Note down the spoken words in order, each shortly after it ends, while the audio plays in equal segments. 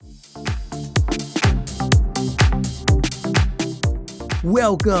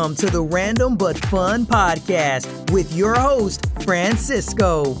Welcome to the Random But Fun podcast with your host,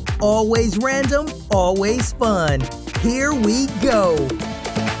 Francisco. Always random, always fun. Here we go.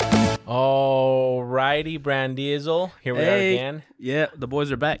 Alrighty, Brandiesel. Here we are again. Yeah, the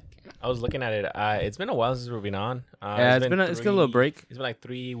boys are back. I was looking at it. It's been a while since we've been on. It's been a little break. It's been like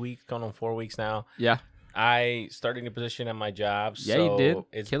 3 weeks, going on 4 weeks now. Yeah. I started a new position at my job. Yeah, so you did.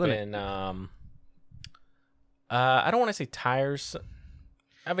 It's Killing been, I don't want to say tires.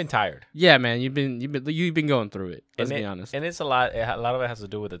 I've been tired. Yeah, man, you've been going through it. Let's be honest. And it's a lot. A lot of it has to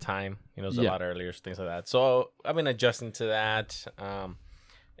do with the time. It's a lot earlier, things like that. So I've been adjusting to that,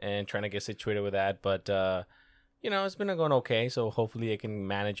 and trying to get situated with that. But it's been going okay. So hopefully I can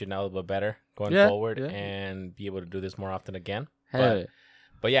manage it now a little bit better going forward and be able to do this more often again. But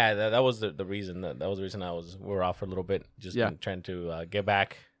yeah, that was the reason. That was the reason we were off for a little bit. Just been trying to get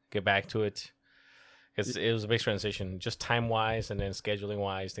back to it. Because it was a big transition, just time-wise and then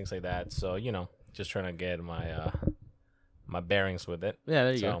scheduling-wise, things like that. So, just trying to get my bearings with it. Yeah,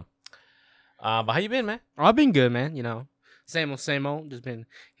 there you go. But how you been, man? I've been good, man. Same old. Just been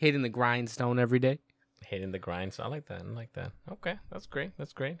hitting the grindstone every day. Hitting the grind. So I like that. Okay, that's great.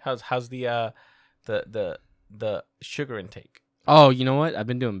 How's the sugar intake? Oh, you know what? I've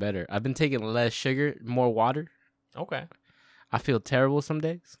been doing better. I've been taking less sugar, more water. Okay. I feel terrible some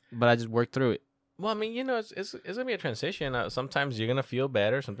days, but I just work through it. Well, I mean, it's gonna be a transition. Sometimes you're gonna feel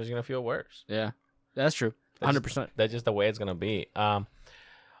better. Sometimes you're gonna feel worse. Yeah, that's true. 100%. That's just the way it's gonna be. All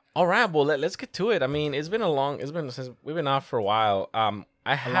right. Well, let's get to it. I mean, it's been since we've been off for a while.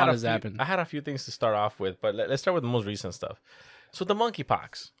 I had a few things to start off with, but let's start with the most recent stuff. So the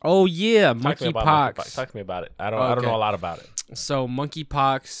monkeypox. Oh yeah, monkeypox. Talk to me about it. I don't know a lot about it. So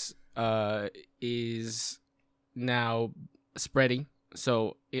monkeypox is now spreading.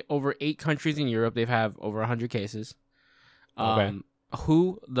 So over 8 countries in Europe, they have over 100 cases. The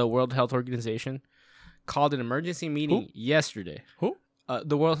World Health Organization, called an emergency meeting yesterday. Who?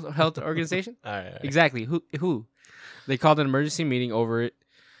 The World Health Organization? All right. Exactly. Who? They called an emergency meeting over it.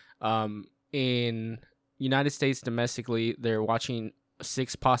 In United States, domestically, they're watching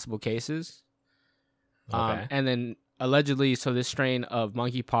 6 possible cases. Okay. And then allegedly, so this strain of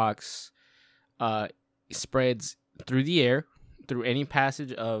monkeypox spreads through the air, through any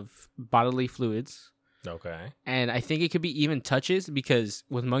passage of bodily fluids. Okay. And I think it could be even touches, because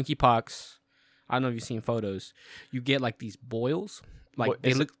with monkeypox, I don't know if you've seen photos, you get like these boils. Like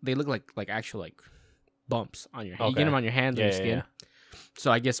they look like actual like bumps on your hand. You get them on your hands or your skin. Yeah.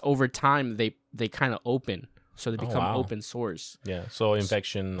 So I guess over time they kind of open. So they become open sores. Yeah. So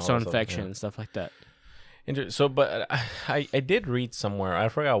infection. And stuff like that. So, but I did read somewhere, I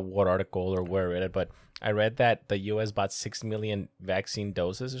forgot what article or where I read it, but I read that the U.S. bought 6 million vaccine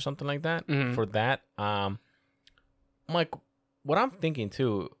doses or something like that for that. I'm like, what I'm thinking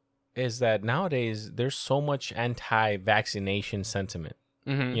too is that nowadays there's so much anti-vaccination sentiment.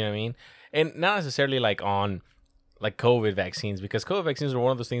 You know what I mean? And not necessarily like on like COVID vaccines, because COVID vaccines were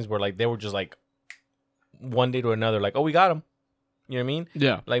one of those things where like they were just like one day to another, like, oh, we got them. You know what I mean?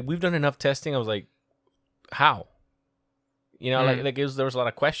 Yeah. Like we've done enough testing. I was like, how? Like there was a lot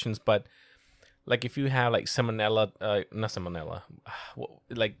of questions, but like if you have like salmonella, not salmonella,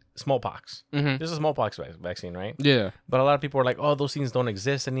 like smallpox. This is a smallpox vaccine, right? Yeah. But a lot of people are like, oh, those things don't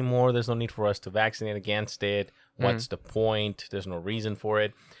exist anymore. There's no need for us to vaccinate against it. What's the point? There's no reason for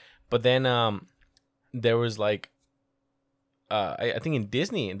it. But then there was like, I think in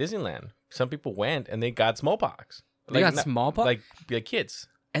Disneyland, some people went and they got smallpox. They got smallpox? Like kids.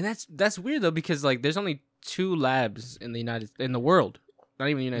 And that's weird though, because like there's only 2 labs in the world, not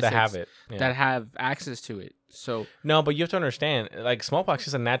even the United States, have it, that have access to it. So no, but you have to understand, like smallpox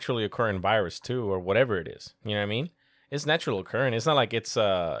is a naturally occurring virus too, or whatever it is. You know what I mean? It's natural occurring. It's not like it's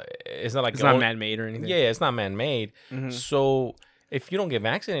not man-made or anything. Yeah, it's not man-made. So if you don't get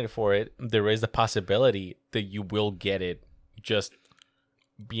vaccinated for it, there is the possibility that you will get it just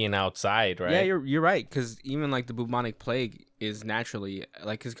being outside, right? Yeah, you're right, because even like the bubonic plague is naturally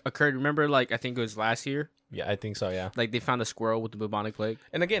occurred. Remember, like I think it was last year. Yeah, I think so. Yeah, like they found a squirrel with the bubonic plague.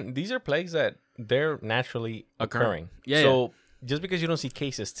 And again, these are plagues that they're naturally occurring. Yeah. So just because you don't see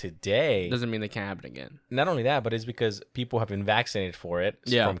cases today doesn't mean they can't happen again. Not only that, but it's because people have been vaccinated for it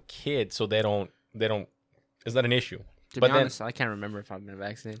from kids, so they don't. It's not an issue. To be honest, I can't remember if I've been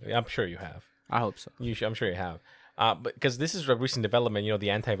vaccinated. I'm sure you have. I hope so. I'm sure you have. But because this is a recent development,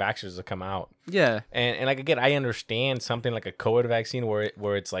 the anti-vaxxers have come out. Yeah. And like again, I understand something like a COVID vaccine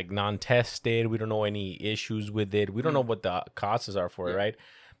where it's like non-tested. We don't know any issues with it. We don't know what the causes are for it, right?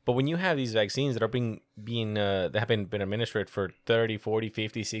 But when you have these vaccines that are being that have been administered for 30, 40,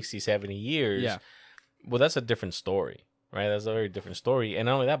 50, 60, 70 years, well, that's a different story. right? That's a very different story. And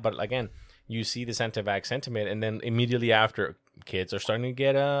not only that, but again, you see this anti-vax sentiment, and then immediately after, kids are starting to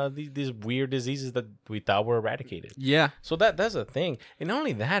get these weird diseases that we thought were eradicated. Yeah. So that's a thing. And not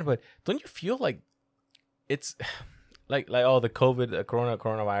only that, but don't you feel like it's like the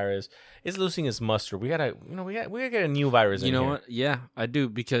coronavirus is losing its muster? We gotta get a new virus. You know what? Yeah, I do,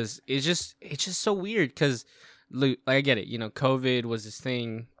 because it's just so weird. Because like, I get it. COVID was this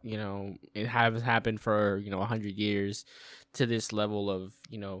thing. It has happened for 100 years to this level of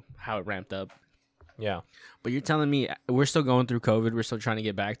how it ramped up. Yeah. But you're telling me we're still going through COVID. We're still trying to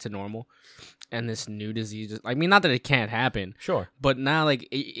get back to normal, and this new disease. I mean, not that it can't happen. Sure. But now, like,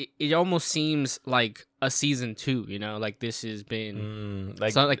 it almost seems like a season 2. Like this has been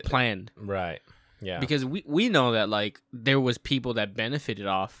planned. Right. Yeah. Because we know that like there was people that benefited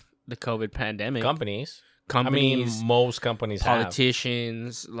off the COVID pandemic. Companies. I mean, most companies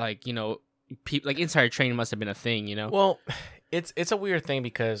politicians, like, people, like, insider trading must have been a thing, Well, it's a weird thing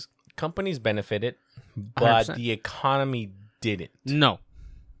because companies benefited, but 100%. The economy didn't. No.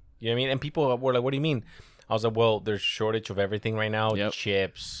 You know what I mean? And people were like, what do you mean? I was like, well, there's shortage of everything right now. Yep.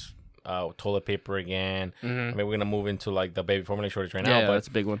 Chips, toilet paper again. Mm-hmm. I mean, we're going to move into like the baby formula shortage right now. Yeah, that's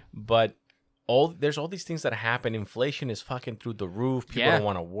a big one. But there's all these things that happen. Inflation is fucking through the roof. People don't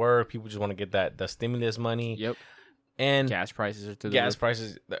want to work. People just want to get the stimulus money. Yep. And gas prices are through the roof.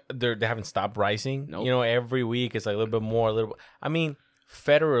 Prices, they haven't stopped rising. Nope. Every week it's like a little bit more, I mean,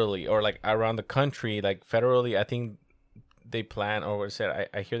 federally or like around the country, like federally, I think they plan, or what I said,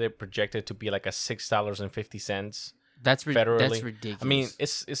 I hear they projected to be like a $6.50. That's federally. That's ridiculous. I mean,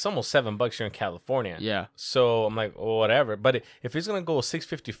 it's almost $7 here in California. Yeah. So I'm like, well, whatever. But if it's gonna go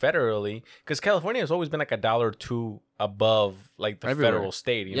 $6.50 federally, because California has always been like $1 or $2 above like the everywhere. Federal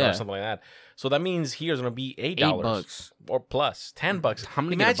state, or something like that. So that means here is gonna be $8 or plus $10. I'm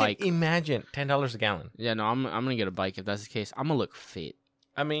gonna get a bike. Imagine $10 a gallon. Yeah, no, I'm gonna get a bike if that's the case. I'm gonna look fit.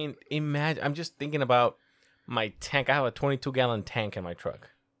 I mean, imagine. I'm just thinking about my tank. I have a 22-gallon tank in my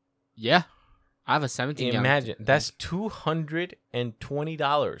truck. Yeah. I have a 17. Imagine that's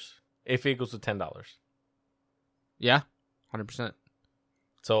 $220 if it goes to $10. Yeah, 100%.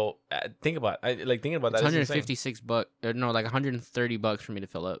 So think about that. It's $156 like $130 for me to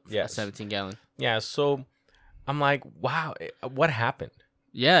fill up. Yeah, 17 gallon. Yeah. So I'm like, wow, what happened?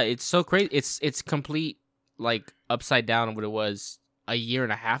 Yeah, it's so crazy. It's complete like upside down on what it was a year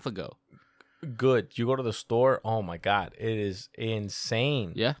and a half ago. Good. You go to the store. Oh my God, it is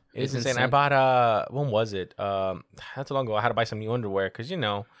insane. Yeah, it's insane. I bought when was it? Not too long ago. I had to buy some new underwear because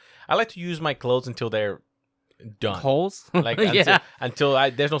I like to use my clothes until they're done. Holes. Like until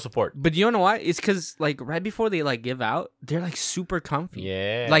there's no support. But you know why? It's because like right before they like give out, they're like super comfy.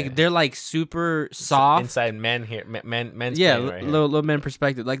 Yeah. Like they're like super soft. Inside men's yeah, right little men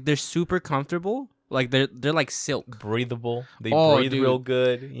perspective. Like they're super comfortable. Like they're like silk, breathable. They breathe real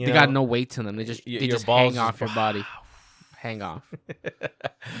good. They got no weight to them. They just hang off your body, hang off,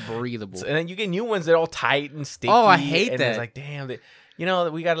 breathable. And then you get new ones that are all tight and sticky. Oh, I hate that. It's like damn, you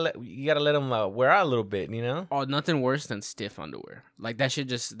gotta let them wear out a little bit. Oh, nothing worse than stiff underwear. Like that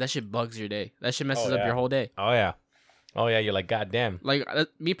shit bugs your day. That shit messes up your whole day. Oh yeah, you're like, God damn. Like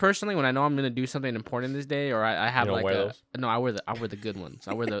me personally, when I know I'm gonna do something important this day, or I have like I wear the good ones.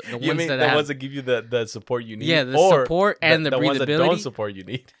 I wear the ones that ones that give you the support you need. Yeah, the support and the breathability. Ones that don't support you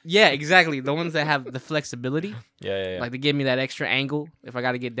need. Yeah, exactly. The ones that have the flexibility. Yeah. Like they give me that extra angle if I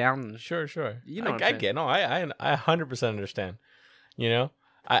got to get down. Sure. You know, I get. No, I 100% understand.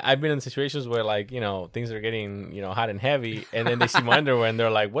 I've been in situations where like things are getting hot and heavy, and then they see my underwear and they're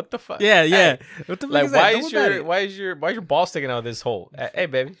like, "What the fuck?" Yeah. Hey, what the fuck like is that? why is your ball sticking out of this hole? Hey,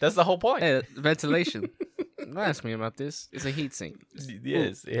 baby, that's the whole point. Hey, ventilation. Don't ask me about this. It's a heat sink.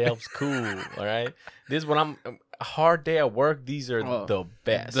 Yes, it helps cool. All right. This when I'm a hard day at work. These are the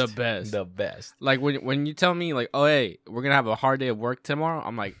best. The best. Like when you tell me like, oh hey, we're gonna have a hard day at work tomorrow.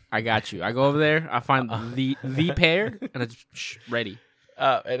 I'm like, I got you. I go over there. I find the pair and it's ready.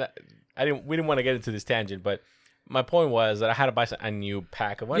 And we didn't want to get into this tangent, but my point was that I had to buy a new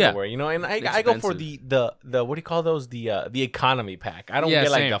pack of underwear, and I go for the what do you call those? The economy pack. I don't get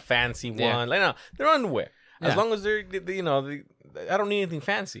like the fancy one. Like no, they're underwear. As long as they're I don't need anything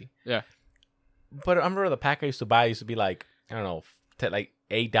fancy. Yeah. But I remember the pack I used to buy used to be like, I don't know, like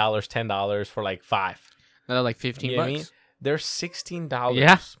 $8, $10 for like 5. Now like $15. You know what I mean? They're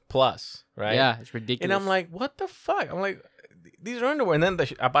 $16 plus, right? Yeah, it's ridiculous. And I'm like, what the fuck? I'm like, these are underwear. And then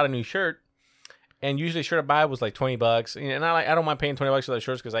I bought a new shirt, and usually the shirt I buy was like $20. And I don't mind paying $20 for the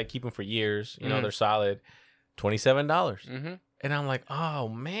shirts because I keep them for years. They're solid. $27. Mm-hmm. And I'm like, oh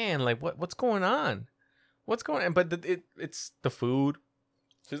man, like what's going on? What's going on? But it's the food.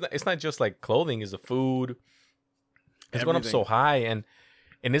 It's not just like clothing. It's the food. It's going up so high, and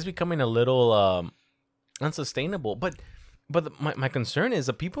it's becoming a little unsustainable. But my concern is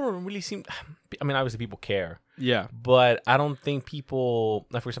that people don't really seem. I mean, obviously people care. Yeah. But I don't think people.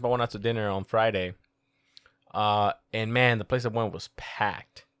 Like, for example, I went out to dinner on Friday, and man, the place I went was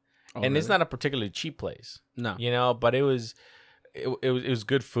packed. And really? It's not a particularly cheap place. No. You know, but it was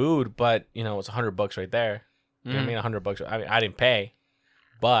good food, but you know, it's $100 right there. You know what I mean? $100. I mean, I didn't pay,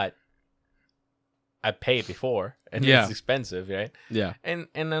 but I paid before, and it's expensive, right? Yeah. And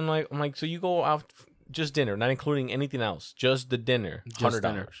then I'm like, so you go out just dinner, not including anything else, just the dinner,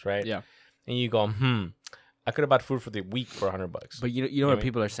 $100, right? Yeah. And you go, I could have bought food for the week for $100. But you know what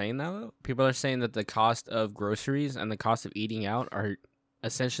people are saying now, though? People are saying that the cost of groceries and the cost of eating out are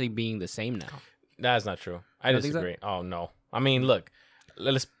essentially being the same now. That's not true. I disagree. Oh, no. I mean, look,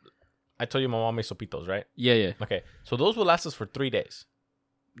 I told you my mom made sopitos, right? Yeah. Okay. So those will last us for 3 days.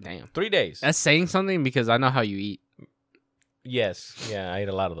 Damn. 3 days. That's saying something because I know how you eat. Yes. Yeah, I ate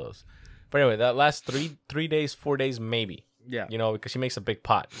a lot of those. But anyway, that last 3 days, 4 days, maybe. Yeah. You know, because she makes a big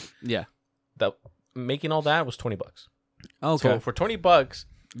pot. Yeah. Making all that was $20. Okay. So for $20,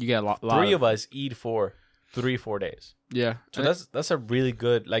 you get a lot. Three of us eat for 3-4 days. Yeah. So that's a really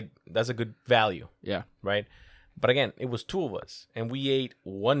good, that's a good value. Yeah. Right? But again, it was 2 of us, and we ate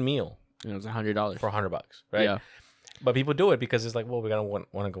one meal. It was $100 for $100, right? Yeah. But people do it because it's like, well, we gotta want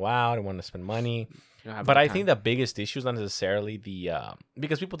to go out and want to spend money. But I think the biggest issue is not necessarily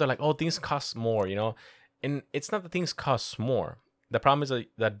because people they're like, oh, things cost more, you know, and it's not that things cost more. The problem is that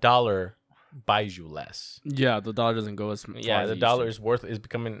the dollar buys you less. Yeah, the dollar doesn't go as far. Yeah, the dollar is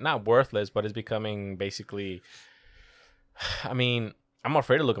becoming not worthless, but it's becoming basically. I mean, I'm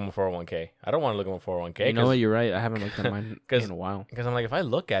afraid to look at my 401k. I don't want to look at my 401k. You know what? You're right. I haven't looked at mine in a while. Because I'm like, if I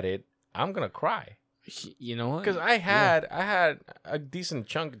look at it, I'm gonna cry. You know what? Because I had a decent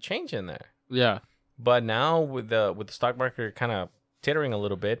chunk of change in there. Yeah. But now with the stock market kind of tittering a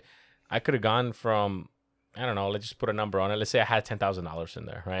little bit, I could have gone from, I don't know, let's just put a number on it. Let's say I had $10,000 in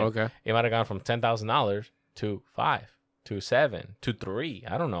there, right? Okay. It might have gone from $10,000 to $5,000 to $7,000 to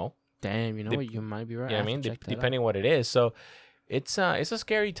 $3,000. I don't know. Damn, you know what? You might be right. Yeah, I mean, depending on what it is. So it's a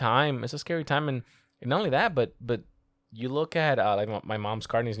scary time. It's a scary time, and not only that, but you look at like my mom's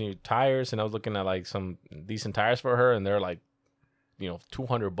car needs new tires, and I was looking at like some decent tires for her, and they're like, you know,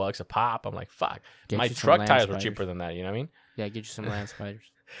 $200 a pop. I'm like, fuck. My truck tires were cheaper than that. You know what I mean? Yeah, get you some land spiders.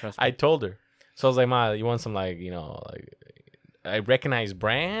 Trust me. I told her. So I was like, Ma, you want some like, you know, like I recognize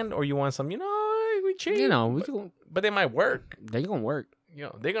brand, or you want some, you know, we cheap. You know, but they might work. They're gonna work. You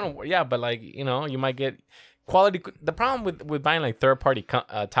know, they're gonna, yeah, but like, you know, you might get quality. The problem with buying like third party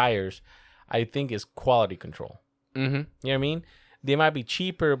tires, I think, is quality control. Mm-hmm. You know what I mean? They might be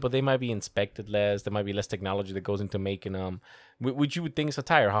cheaper, but they might be inspected less. There might be less technology that goes into making them. Which you would think is a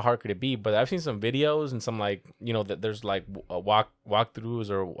tire. How hard could it be? But I've seen some videos and some like, you know, that there's like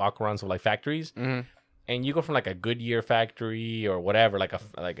walkthroughs or walk-arounds of like factories. Mm-hmm. And you go from like a Goodyear factory or whatever, like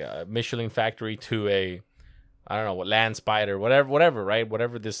a Michelin factory to a, I don't know, what, Land Spider, whatever, right?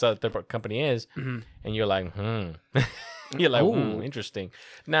 Whatever this third company is. Mm-hmm. And you're like, You're like, interesting.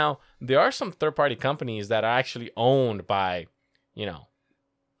 Now, there are some third-party companies that are actually owned by, you know,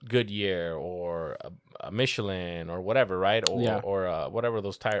 Goodyear or a Michelin or whatever, right? Or whatever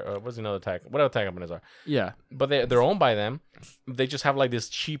those tire, what's another tire, whatever tire companies are. Yeah. But they're owned by them. They just have like this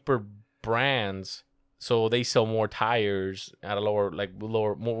cheaper brands, so they sell more tires at a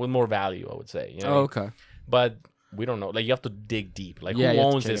with more value, I would say. You know? Okay. But we don't know. Like, you have to dig deep. Like, who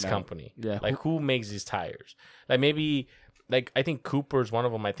owns this company? Yeah. Like, who makes these tires? Like, maybe, like, I think Cooper's one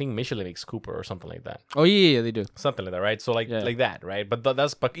of them. I think Michelin makes Cooper or something like that. Oh, yeah, they do. Something like that, right? So, like that, right?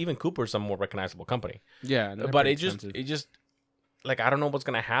 But even Cooper's a more recognizable company. Yeah. But it just, like, I don't know what's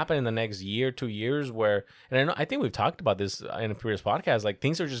going to happen in the next year, 2 years where, and I think we've talked about this in a previous podcast, like,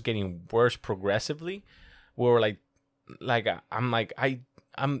 things are just getting worse progressively, where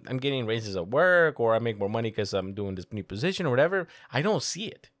I'm getting raises at work, or I make more money because I'm doing this new position or whatever. I don't see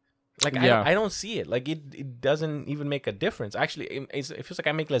it. Like, I don't see it. Like, it doesn't even make a difference. Actually, it feels like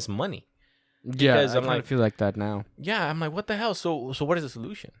I make less money. Yeah, I kind of feel like that now. Yeah, I'm like, what the hell? So what is the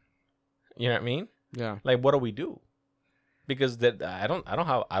solution? You know what I mean? Yeah. Like, what do we do? Because I don't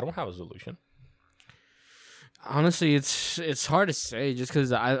have a solution. Honestly, it's hard to say just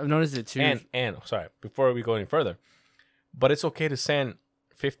because I've noticed it too. And sorry, before we go any further, but it's okay to send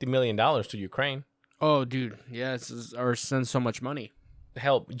 $50 million to Ukraine. Oh, dude, yeah, or send so much money.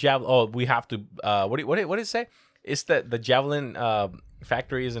 Help we have to. What did it say? It's the Javelin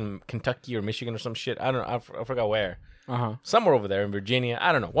factory is in Kentucky or Michigan or some shit. I don't know. I forgot where. Somewhere over there in Virginia.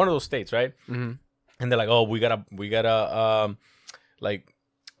 I don't know. One of those states, right? Mm-hmm. And they're like, oh, we gotta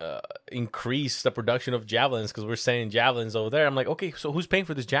increase the production of javelins because we're sending javelins over there. I'm like, okay, so who's paying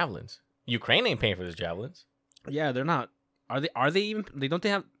for these javelins? Ukraine ain't paying for these javelins. Yeah, they're not. Are they even?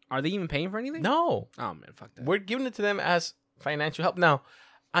 Are they even paying for anything? No. Oh man, fuck that. We're giving it to them as financial help. Now,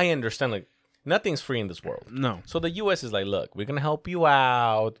 I understand, like, nothing's free in this world. No. So the U.S. is like, look, we're gonna help you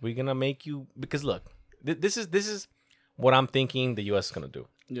out. We're gonna make you, because look, this is what I'm thinking the U.S. is gonna do.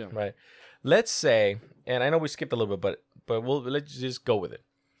 Yeah. Right. Let's say, and I know we skipped a little bit, but let's just go with it.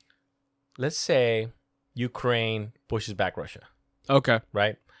 Let's say Ukraine pushes back Russia. Okay.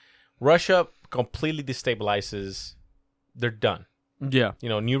 Right. Russia completely destabilizes. They're done. Yeah. You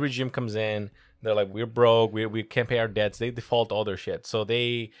know, new regime comes in. They're like, we're broke. We can't pay our debts. They default all their shit. So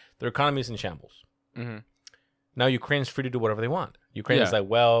their economy is in shambles. Mm-hmm. Now Ukraine's free to do whatever they want. Ukraine is like,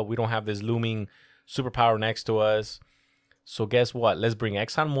 well, we don't have this looming superpower next to us. So guess what? Let's bring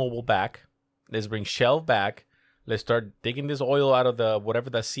ExxonMobil back. Let's bring Shell back. Let's start digging this oil out of the whatever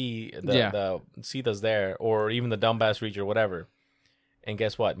the sea does there, or even the Donbass region or whatever. And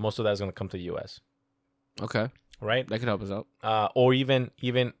guess what? Most of that is going to come to the U.S. Okay. Right? That could help us out. Or even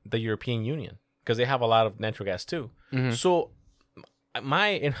the European Union, because they have a lot of natural gas too. Mm-hmm. So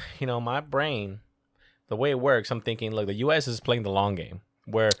my brain, the way it works, I'm thinking, look, the U.S. is playing the long game,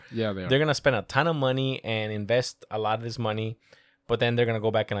 where they're going to spend a ton of money and invest a lot of this money, but then they're going to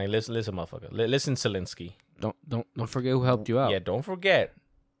go back and like, listen, motherfucker, listen, Zelensky. Don't forget who helped you out. Yeah, don't forget.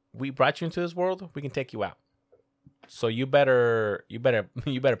 We brought you into this world. We can take you out. So you better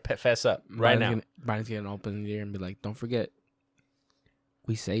fess up right now. Biden's gonna open the ear and be like, "Don't forget,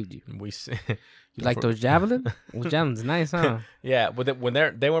 we saved you. You like those javelins? Those javelins, nice, huh? Yeah, but when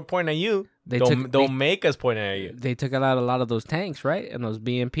they were pointing at you, don't make us point at you. They took out a lot of those tanks, right? And those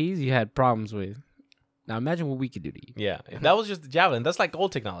BMPs you had problems with. Now imagine what we could do to you. Yeah, that was just the javelin. That's like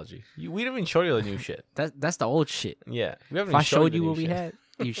old technology. We didn't even show you the new shit. That's the old shit. Yeah, if I showed you what we had,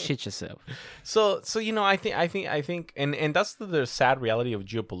 you shit yourself. So I think, and that's the sad reality of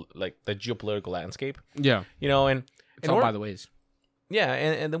the geopolitical landscape. Yeah, and it's all by the ways. Yeah,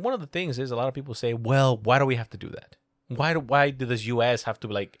 and then one of the things is a lot of people say, well, why do we have to do that? Why did this U.S. have to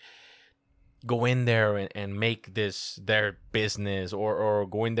like go in there and make this their business, or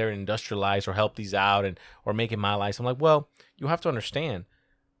go in there and industrialize or help these out or make it my life? I'm like, well, you have to understand,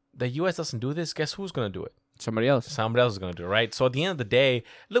 the U.S. doesn't do this. Guess who's gonna do it? Somebody else is going to do it, right? So at the end of the day,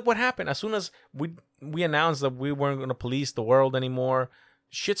 look what happened. As soon as we announced that we weren't going to police the world anymore,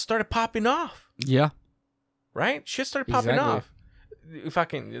 shit started popping off. Yeah. Right? Shit started popping off.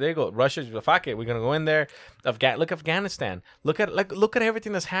 There you go. Russia, fuck it. We're going to go in there. Look, Afghanistan. Look at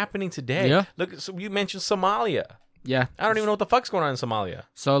everything that's happening today. Yeah. Look, so you mentioned Somalia. Yeah. I don't even know what the fuck's going on in Somalia.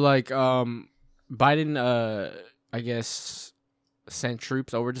 So like, Biden, I guess, sent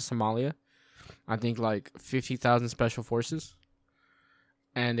troops over to Somalia. I think like 50,000 special forces,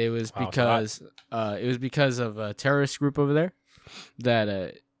 and it was because of a terrorist group over there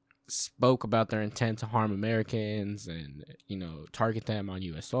that spoke about their intent to harm Americans and target them on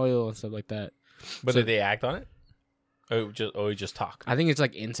U.S. soil and stuff like that. But did they act on it? Or just talk? I think it's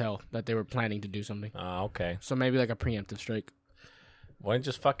like intel that they were planning to do something. Oh, okay. So maybe like a preemptive strike. Why not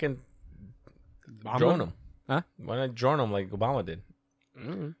just fucking drone them? Huh? Why not drone them like Obama did?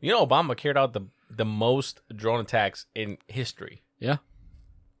 Mm-hmm. Obama carried out the most drone attacks in history. Yeah.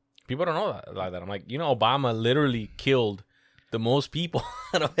 People don't know that like that. I'm like, Obama literally killed the most people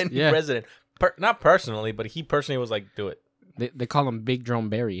out of any president. Not personally, but he personally was like, do it. They call him Big Drone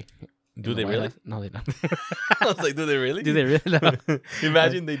Barry. Do they really? No, they don't. I was like, do they really? Do they really? No.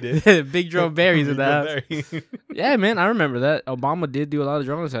 Imagine they did. Big Drone Barry's in the house. Yeah, man, I remember that. Obama did do a lot of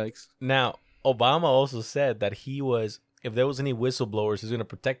drone attacks. Now, Obama also said that if there was any whistleblowers, he's going to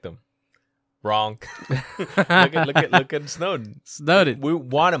protect them. Wrong. look at Snowden. We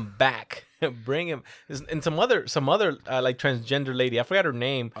want him back. Bring him. And some other like transgender lady. I forgot her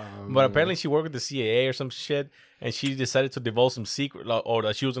name, but apparently she worked with the CIA or some shit, and she decided to divulge some secret, or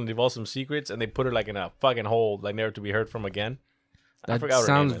that she was going to divulge some secrets, and they put her like in a fucking hole, like never to be heard from again. I forgot her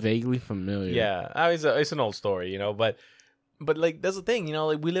name. Sounds vaguely familiar. Yeah, it's an old story, but like that's the thing,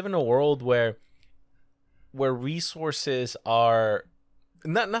 like we live in a world where resources are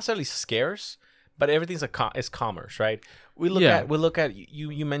not necessarily scarce, but everything's is commerce, right? We look at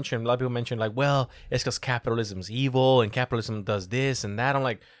you mentioned, a lot of people mentioned like, well, it's because capitalism's evil and capitalism does this and that. I'm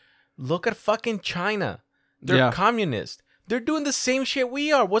like, look at fucking China. They're communist. They're doing the same shit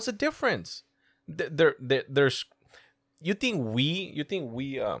we are. What's the difference? There's you think we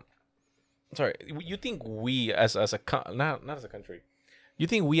as a not as a country. You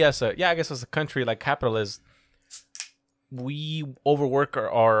think we as a country, like capitalists, we overwork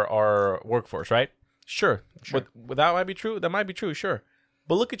our workforce, right? Sure. But that might be true. That might be true, sure.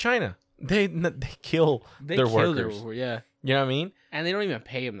 But look at China. They kill their workers. Yeah. You know what I mean? And they don't even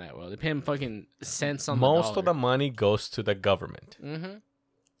pay them that well. They pay them fucking cents on Most the dollar. of the money goes to the government. Mm-hmm.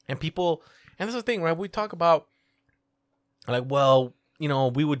 And people, and that's the thing, right? We talk about, like, well, you know,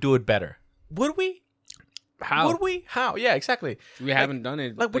 we would do it better. Would we? How? Would we? How? Yeah, exactly. We haven't done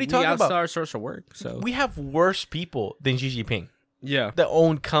it. Like, what are you talking about? Our source of work. So We have worse people than Xi Jinping. yeah. That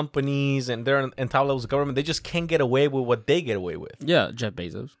own companies and they're in top levels of government. They just can't get away with what they get away with. Yeah, Jeff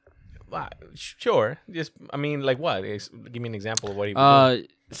Bezos. Sure. Just, I mean, like what? Give me an example of what he would do.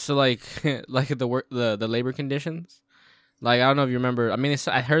 So like the work, the labor conditions. Like I don't know if you remember. I mean,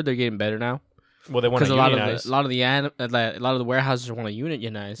 I heard they're getting better now. Well, they want to unionize. A lot of the warehouses want to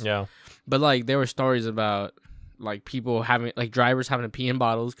unionize. Yeah. But like there were stories about like people having like drivers having to pee in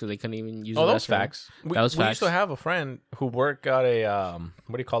bottles because they couldn't even use. Oh, the those restroom. facts. We That was facts. used to have a friend who worked at a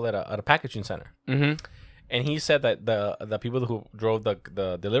what do you call it? At a packaging center. Mm-hmm. And he said that the people who drove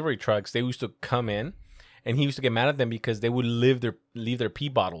the delivery trucks, they used to come in, and he used to get mad at them because they would leave their pee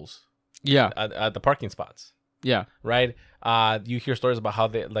bottles Yeah. at the parking spots. Yeah. Right? You hear stories about how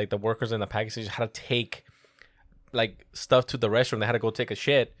they like the workers in the package station had to take like stuff to the restroom. They had to go take a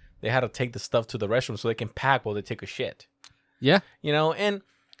shit. They had to take the stuff to the restroom so they can pack while they take a shit. Yeah. You know, and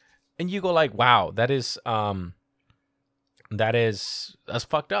you go like, wow, that's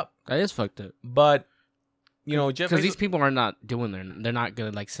fucked up. That is fucked up. But you know, Jeff Because Bezos, these people are not doing they're not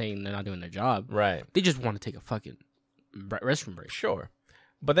gonna like saying they're not doing their job. right? They just want to take a fucking restroom break. Sure.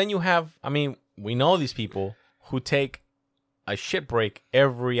 But then you have, I mean, we know these people who take a shit break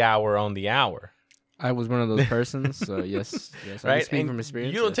every hour on the hour. I was one of those persons, so yes, I Right? can speak And from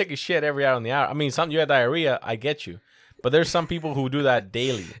experience. you don't yes. take a shit every hour on the hour. I mean, you have diarrhea, I get you. But there's some people who do that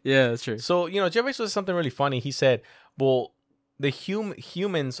daily. Yeah, that's true. So, you know, Jeff Bezos said something really funny. He said, well, the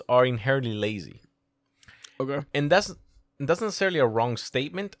humans are inherently lazy. Okay. And that's necessarily a wrong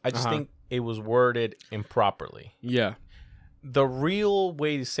statement. I just think it was worded improperly. Yeah. The real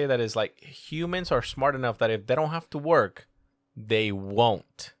way to say that is like humans are smart enough that if they don't have to work, they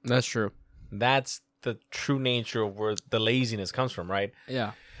won't. That's true. That's the true nature of where the laziness comes from, right?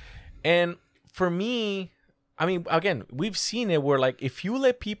 Yeah. And for me, I mean, again, we've seen it where like if you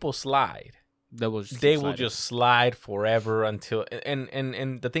let people slide, They will just slide forever until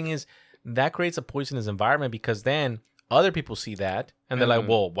and the thing is that creates a poisonous environment because then other people see that and they're like,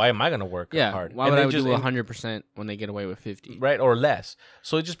 well, why am I gonna work hard? Why and would I just do 100% when they get away with 50? right or less?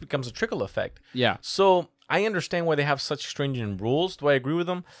 So it just becomes a trickle effect. Yeah. So I understand why they have such stringent rules. Do I agree with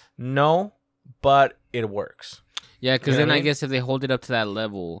them? No, but it works. Yeah, because You know then what I I mean? guess if they hold it up to that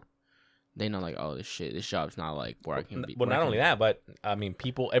level, they know like, oh, this job's not like where I can be. Well, not only that, but I mean,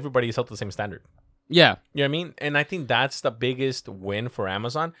 everybody is held to the same standard. Yeah. You know what I mean? And I think that's the biggest win for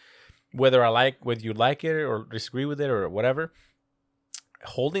Amazon. Whether you like it or disagree with it or whatever,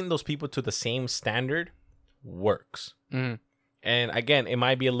 holding those people to the same standard works. Mm-hmm. And again, it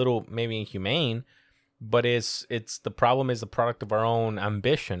might be a little maybe inhumane, but it's the problem is the product of our own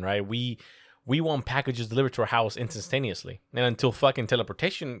ambition, right? We want packages delivered to our house instantaneously, and until fucking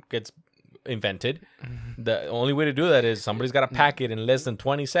teleportation gets invented, the only way to do that is somebody's got to pack it in less than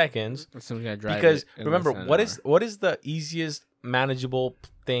 20 seconds. Someone's gotta drive Because it in remember, less than an what is the easiest manageable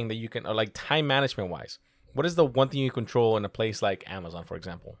thing that you can, or like time management wise? What is the one thing you control in a place like Amazon, for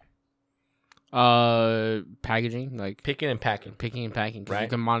example? Packaging, like Picking and packing, picking and packing, 'cause Right. you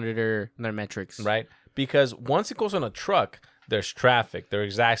can monitor their metrics. right? Because once it goes on a truck, there's traffic,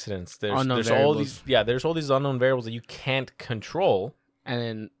 there's accidents, there's Unknown all variables. there's all these unknown variables that you can't control. And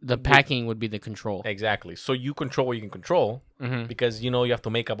then the packing would be the control. Exactly. So you control what you can control Mm-hmm. because you know you have to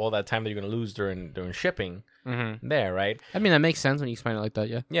make up all that time that you're going to lose during shipping Mm-hmm. there, right? I mean, that makes sense when you explain it like that.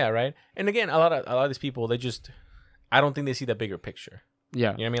 Yeah. Yeah, right. And again, a lot of these people, I don't think they see the bigger picture.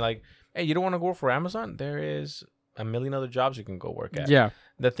 Yeah. You know what I mean? Like, hey, you don't want to go work for Amazon? There is a million other jobs you can go work at. Yeah.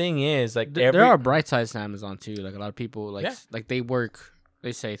 The thing is, like, There are bright sides to Amazon too. Like a lot of people, like Yeah. like they work.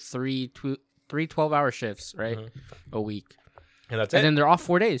 They say three 12-hour shifts, right, a week, and that's and it. then they're off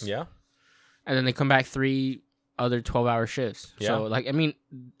 4 days. Yeah. And then they come back 3 other 12-hour shifts. Yeah. So like, I mean,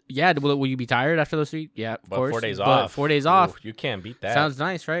 yeah, will you be tired after those 3? Yeah, of But course. 4 days But off. 4 days off. Ooh, you can't beat that. Sounds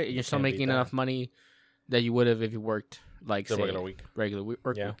nice, right? You're still can't beat making that. enough money that you would have if you worked like the say regular week.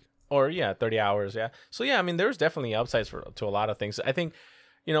 work Yeah. week. Or 30 hours. Yeah. So yeah, I mean, there's definitely upsides to a lot of things. I think,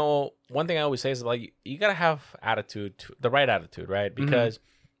 you know, one thing I always say is like you gotta have the right attitude, right? Because,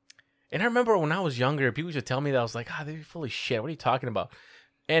 and I remember when I was younger, people used to tell me that I was like, they're full of shit. What are you talking about?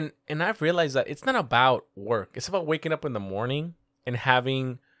 And I've realized that it's not about work. It's about waking up in the morning and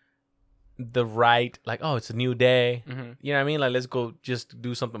having the right, like, oh, it's a new day. Mm-hmm. You know what I mean? Like, let's go just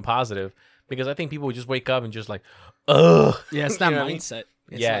do something positive. Because I think people would just wake up and just like, ugh. Yeah, it's You that know what I mean? mindset.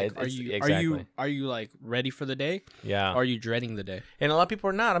 It's yeah, like, exactly. Are you like ready for the day? Yeah. Or are you dreading the day? And a lot of people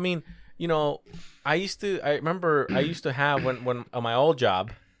are not. I mean, you know, I remember I used to have when on my old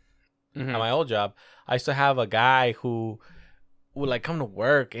job, I used to have a guy who would like come to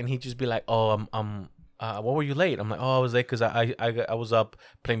work and he'd just be like, "Oh, what were you late?" I'm like, "Oh, I was late because I was up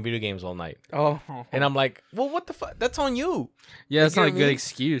playing video games all night." Oh. And I'm like, "Well, what the fuck? That's on you." Yeah, that's not a good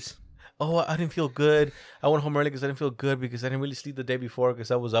excuse. Oh, I didn't feel good. I went home early because I didn't feel good because I didn't really sleep the day before because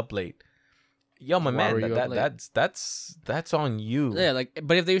I was up late. Yo, my man, that's on you. Yeah, like,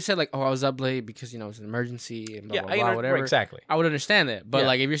 but if they said like, "Oh, I was up late because it's an emergency," and blah blah blah, whatever, exactly, I would understand that. But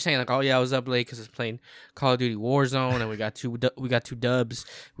like, if you're saying like, "Oh yeah, I was up late because I was playing Call of Duty Warzone and we got two dubs,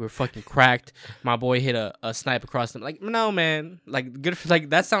 we were fucking cracked. My boy hit a snipe across them." Like, no, man, like good for, like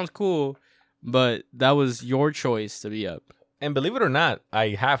that sounds cool, but that was your choice to be up. And believe it or not, I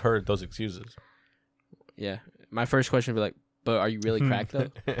have heard those excuses. Yeah, my first question would be like, "But are you really cracked though?"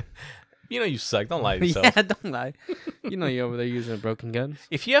 You know you suck. Don't lie to yourself. Yeah, don't lie. You know you're over there using broken guns.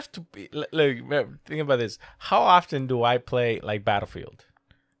 If you have to, look, think about this. How often do I play like Battlefield?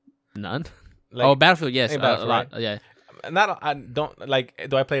 None. Like, Battlefield, yes, Battlefield, a lot. Right? Yeah. I don't like.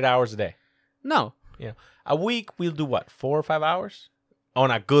 Do I play it hours a day? No. Yeah. A week we'll do what? 4 or 5 hours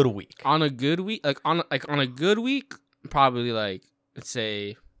on a good week. On a good week, on a good week, probably like let's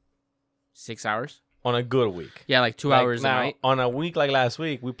say 6 hours. On a good week. Yeah, like 2 hours now, a night. On a week like last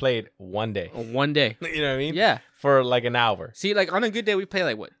week, we played one day. One day. You know what I mean? Yeah. For like an hour. See, like on a good day, we play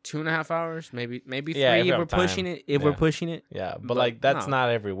like what, 2.5 hours? Maybe 3 if we're pushing it. We're pushing it. Yeah, but like that's not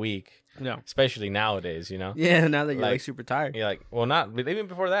every week. No. Especially nowadays, you know? Yeah, now that you're like super tired. Yeah, like, well, not even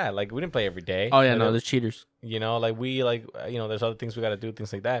before that. Like, we didn't play every day. Oh, yeah, no, there's cheaters. You know, like, there's other things we got to do,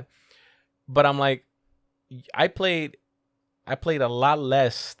 things like that. But I'm like, I played a lot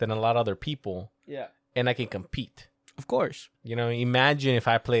less than a lot of other people. Yeah. And I can compete. Of course. You know, imagine if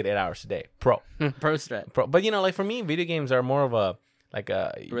I played 8 hours a day. Pro strat. But, you know, like, for me, video games are more of a, like,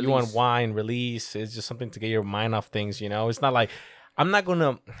 you unwind, release. It's just something to get your mind off things, you know? It's not like, I'm not going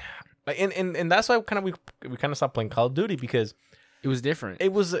to... And that's why we kind of stopped playing Call of Duty because it was different.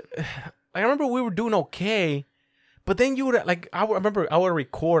 It was, I remember we were doing okay, but then you would like I remember I would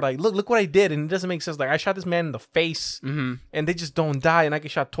record like look what I did and it doesn't make sense. Like I shot this man in the face and they just don't die and I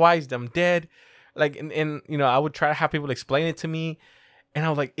get shot twice, I'm dead. Like and you know I would try to have people explain it to me, and I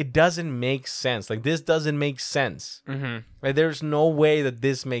was like it doesn't make sense. Like this doesn't make sense. Like there's no way that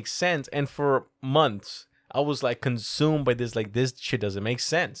this makes sense. And for months. I was like consumed by this, like this shit doesn't make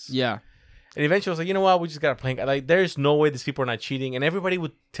sense. Yeah. And eventually I was like, you know what? We just got to play. Like, there's no way these people are not cheating. And everybody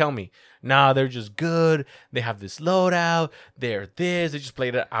would tell me, nah, they're just good. They have this loadout. They're this. They just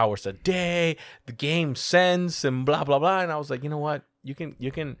played it hours a day. The game sends and blah, blah, blah. And I was like, you know what? You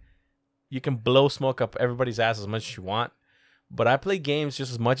can blow smoke up everybody's ass as much as you want. But I play games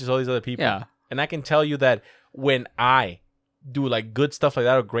just as much as all these other people. Yeah. And I can tell you that when I do like good stuff like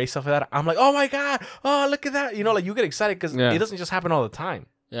that or great stuff like that, I'm like, oh my god, oh look at that, you know, like you get excited because it doesn't just happen all the time.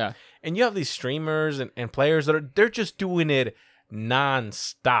 Yeah. And you have these streamers and players that they're just doing it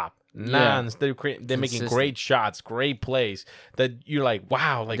non-stop. They're making great shots, great plays that you're like,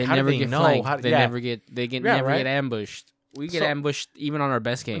 wow, like how do they know? They never get ambushed. We get ambushed even on our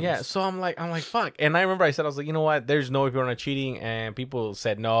best games. Yeah, so I'm like, fuck. And I remember I said, I was like, you know what? There's no way people are not cheating, and people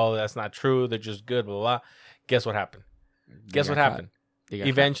said, no, that's not true. They're just good, blah, blah, blah. Guess what happened?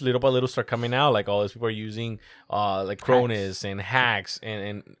 Eventually, little by little, start coming out like all these people are using like Cronus and hacks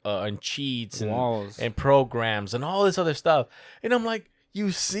and cheats and walls and programs and all this other stuff. And I'm like,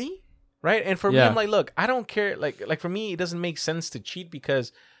 you see, right? And for me, I'm like, look, I don't care. Like for me, it doesn't make sense to cheat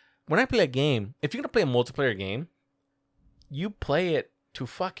because when I play a game, if you're gonna play a multiplayer game, you play it to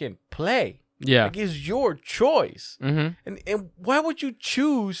fucking play. Yeah, like it's your choice. And why would you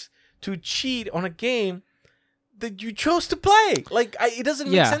choose to cheat on a game that you chose to play? Like it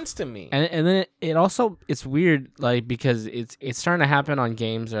doesn't make sense to me. And then it also it's weird, like because it's starting to happen on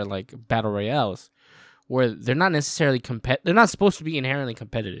games that are like battle royales, where they're not necessarily they're not supposed to be inherently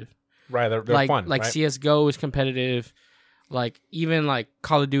competitive. Right, they're like, fun. Like right? CS:GO is competitive. Like even like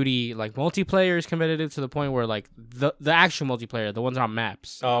Call of Duty, like multiplayer is competitive to the point where like the actual multiplayer, the ones on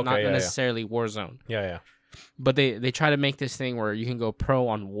maps, not necessarily Warzone. Yeah. But they try to make this thing where you can go pro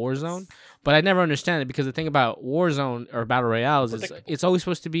on Warzone. But I never understand it because the thing about Warzone or Battle Royales is it's always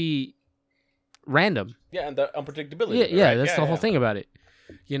supposed to be random. Yeah, and the unpredictability. Yeah, right? That's the whole thing about it.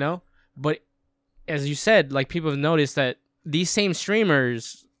 You know? But as you said, like people have noticed that these same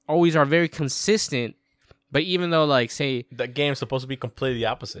streamers always are very consistent. But even though, like, say... The game's supposed to be completely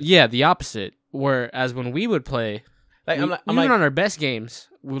opposite. Yeah, the opposite. Whereas when we would play, Like even on our best games,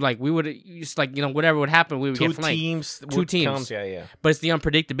 we would just like whatever would happen, we would get flanked. Two teams. Yeah. But it's the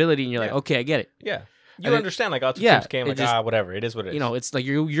unpredictability, and you're like, okay, I get it. Yeah. You understand, like, all two teams came, like, whatever. It is what it is. It's like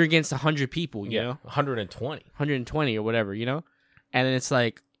you're against 100 people, you know? 120. 120 or whatever, And then it's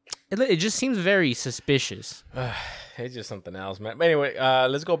like, it just seems very suspicious. It's just something else, man. But anyway,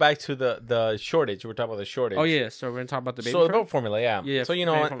 let's go back to the shortage. We're talking about the shortage. Oh, yeah. So we're going to talk about the baby formula, yeah. Yeah. So,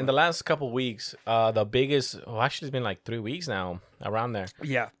 in the last couple of weeks, the biggest, actually it's been like 3 weeks now, around there.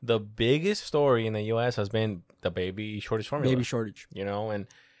 Yeah. The biggest story in the U.S. has been the baby shortage formula. Baby shortage.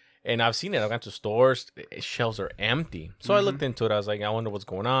 And I've seen it. I've gone to stores. Shelves are empty. So I looked into it. I was like, I wonder what's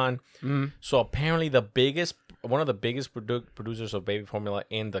going on. So apparently one of the biggest producers of baby formula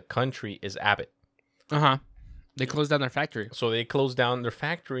in the country is Abbott. Uh-huh. They closed down their factory. So they closed down their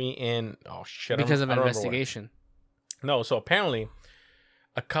factory because of an investigation. No, so apparently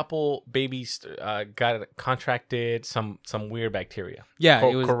a couple babies got contracted some weird bacteria. Yeah,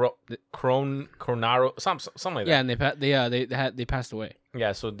 it was coronaro, something like that. Yeah, and they passed away.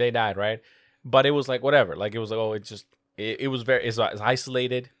 Yeah, so they died, right? But it was like whatever. Like it was like it was it's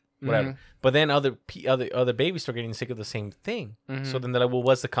isolated, whatever. But then other babies start getting sick of the same thing. So then they're like, well,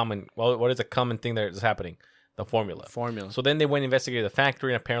 what is a common thing that is happening? The formula. So then they went and investigated the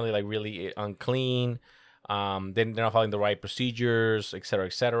factory, and apparently like really unclean. Then they're not following the right procedures, et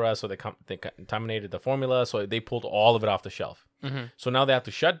cetera, so they contaminated the formula, so they pulled all of it off the shelf. So now they have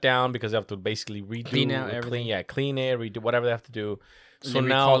to shut down because they have to basically clean it, redo whatever they have to do. So they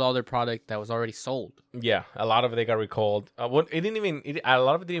recalled all their product that was already sold. Yeah, a lot of it they got recalled. A lot of it didn't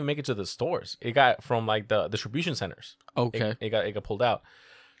even make it to the stores. It got from like the distribution centers. Okay, it got pulled out.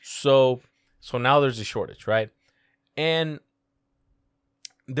 So now there's a shortage, right? And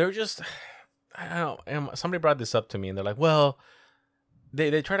they're just, I don't know. Somebody brought this up to me, and they're like, well,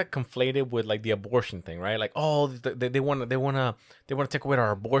 they try to conflate it with like the abortion thing, right? Like, oh, they want to take away our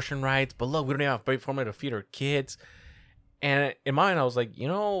abortion rights, but look, we don't have baby formula to feed our kids. And in my mind, I was like,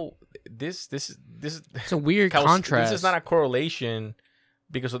 this is it's a weird contrast. This is not a correlation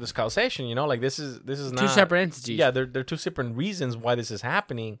because of this causation, like this is not two separate entities. Yeah, they're two separate reasons why this is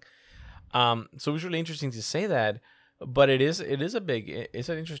happening. So it was really interesting to say that, but it's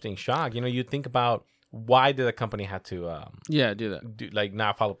an interesting shock. You think about why did the company have to do that,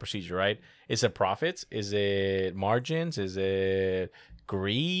 not follow procedure, right? Is it profits? Is it margins? Is it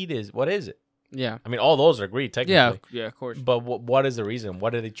greed? What is it? Yeah, I mean, all those are greed, technically. Yeah, of course. But what is the reason? What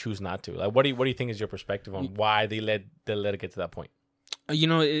did they choose not to? Like, what do you think is your perspective on why they let it get to that point?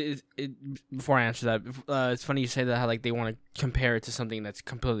 Before I answer that, it's funny you say that, how like they want to compare it to something that's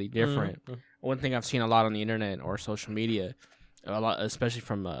completely different. One thing I've seen a lot on the internet or social media, a lot, especially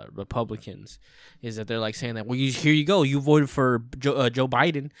from Republicans, is that they're like saying that, well, here you go, you voted for Joe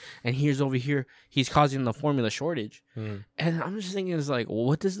Biden, and he's causing the formula shortage. And I'm just thinking, it's like, well,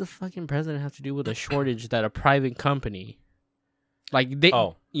 what does the fucking president have to do with a shortage that a private company, like they?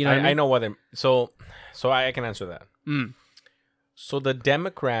 Oh, I know what. So I can answer that. So the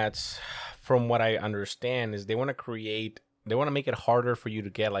Democrats, from what I understand, is they want to make it harder for you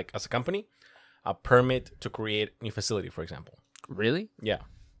to get, like, as a company, a permit to create a new facility, for example. Really? Yeah.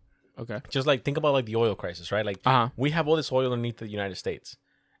 Okay. Just like think about like the oil crisis, right? Like we have all this oil underneath the United States,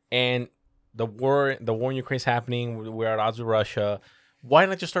 and the war in Ukraine is happening. We're at odds with Russia. Why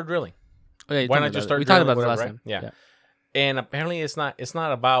not just start drilling? Okay, why not just start? We drilling, talked about this last time. Yeah. And apparently, it's not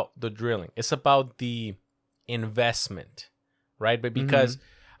about the drilling. It's about the investment, right? But because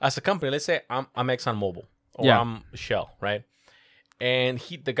as a company, let's say I'm ExxonMobil or I'm Shell, right? And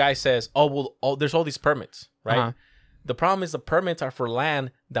the guy says, there's all these permits, right? The problem is the permits are for land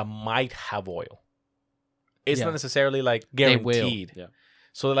that might have oil. It's not necessarily like guaranteed. Yeah.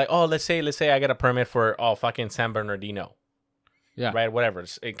 So they're like, let's say I get a permit for fucking San Bernardino. Yeah. Right? Whatever.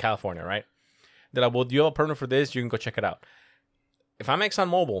 It's in California, right? They're like, well, do you have a permit for this? You can go check it out. If I'm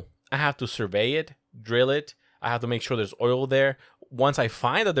ExxonMobil, I have to survey it, drill it. I have to make sure there's oil there. Once I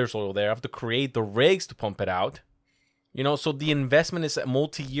find that there's oil there, I have to create the rigs to pump it out. So the investment is a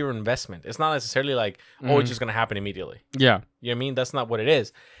multi-year investment. It's not necessarily like, it's just going to happen immediately. Yeah. You know what I mean? That's not what it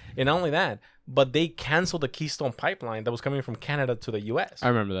is. And not only that, but they canceled the Keystone Pipeline that was coming from Canada to the U.S. I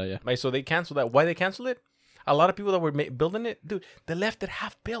remember that, yeah. Right? So they canceled that. Why they canceled it? A lot of people that were building it, dude, they left it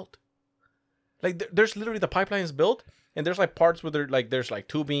half built. Like, there's literally the pipeline is built, and there's like parts where there's like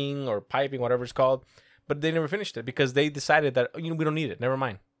tubing or piping, whatever it's called, but they never finished it because they decided that, we don't need it. Never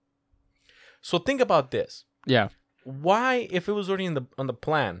mind. So think about this. Yeah. Why, if it was already on the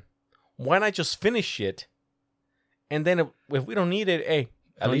plan, why not just finish it? And then if we don't need it, hey,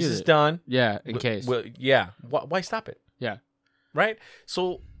 at least it's done. Yeah, in case. Well, yeah. Why stop it? Yeah. Right?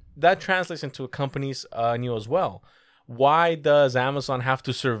 So that translates into companies new as well. why does Amazon have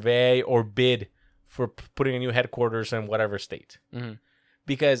to survey or bid for putting a new headquarters in whatever state? Mm-hmm.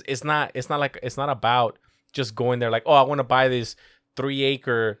 Because it's not about just going there like, oh, I want to buy this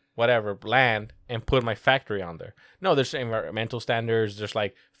 3-acre whatever land and put my factory on there. No, there's environmental standards, there's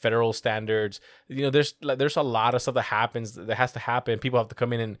like federal standards. There's a lot of stuff that has to happen. People have to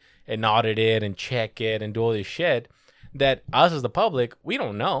come in and audit it and check it and do all this shit that us as the public, we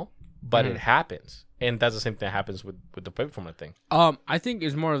don't know, but it happens. And that's the same thing that happens with the paper format thing. I think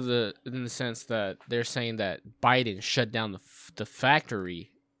it's more of in the sense that they're saying that Biden shut down the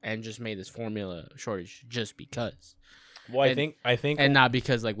factory and just made this formula shortage just because. Well, I think, and not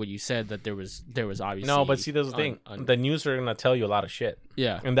because like what you said that there was obviously no, but see, there's the thing. The news are gonna tell you a lot of shit.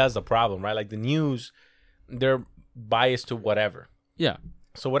 Yeah, and that's the problem, right? Like the news, they're biased to whatever. Yeah.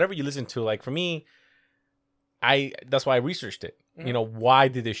 So whatever you listen to, like for me, that's why I researched it. Why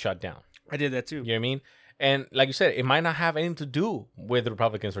did they shut down? I did that too. You know what I mean? And like you said, it might not have anything to do with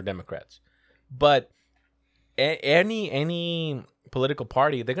Republicans or Democrats, but any political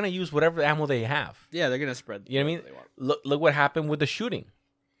party, they're gonna use whatever ammo they have. Yeah, they're gonna spread. You know what I mean? Look what happened with the shooting.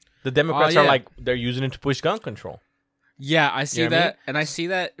 The Democrats are like, they're using it to push gun control. Yeah, I see that, and I see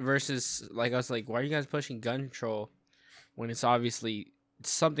that versus like I was like, why are you guys pushing gun control when it's obviously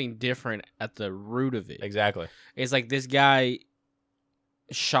something different at the root of it? Exactly. It's like this guy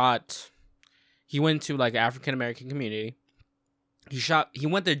shot. He went to like African American community. He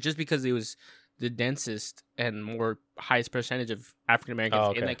went there just because it was the densest and more highest percentage of African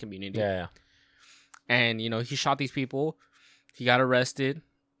Americans in that community. Yeah. And he shot these people. He got arrested.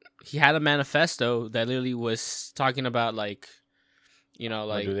 He had a manifesto that literally was talking about like,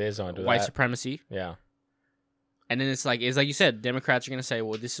 like do this, do white that. supremacy. Yeah. And then it's like you said, Democrats are gonna say,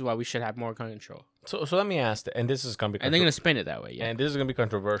 well, this is why we should have more gun control. So let me ask, and this is gonna be, and they're gonna spin it that way. Yeah. And this is gonna be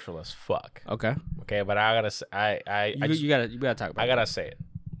controversial as fuck. Okay. But I gotta, you gotta talk about. I gotta say it.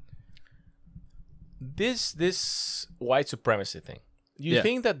 This white supremacy thing. You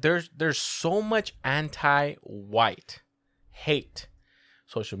think that there's so much anti-white hate,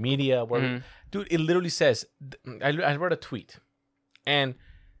 social media, where dude, it literally says. I read a tweet, and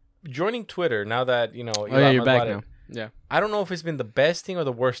joining Twitter now that you're back now. Yeah, I don't know if it's been the best thing or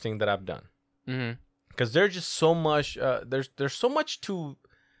the worst thing that I've done. Because there's just so much. There's so much to.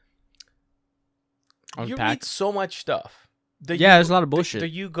 Unpack. You read so much stuff. There's a lot of bullshit.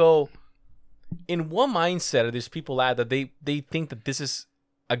 You go. In one mindset, there's people that they think that this is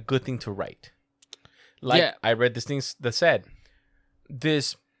a good thing to write. Like I read this thing that said,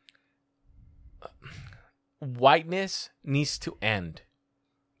 this whiteness needs to end.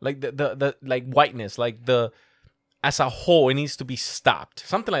 Like the like whiteness, like the as a whole, it needs to be stopped.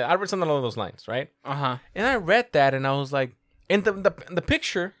 Something like that. I read something along those lines, right? And I read that, and I was like, and the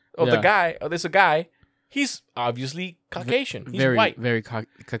picture of the guy, there's a guy. He's obviously Caucasian. He's white. Very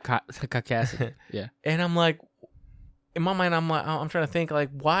Caucasian. Yeah. And I'm like, in my mind, I'm trying to think,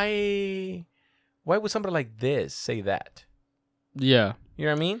 like, why would somebody like this say that? Yeah. You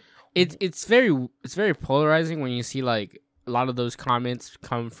know what I mean? It's very polarizing when you see like a lot of those comments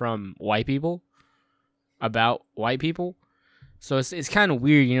come from white people about white people. So it's kind of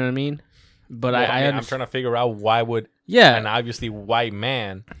weird, you know what I mean? But I'm trying to figure out why would an obviously white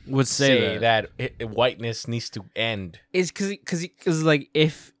man would say that whiteness needs to end. It's because like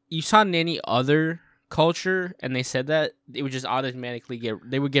if you saw in any other culture and they said that, it would just automatically get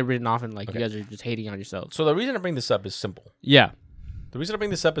written off and like you guys are just hating on yourselves. So the reason I bring this up is simple. Yeah. The reason I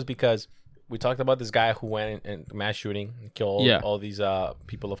bring this up is because we talked about this guy who went and mass shooting and killed all these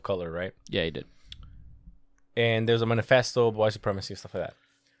people of color, right? Yeah, he did. And there's a manifesto of white supremacy and stuff like that.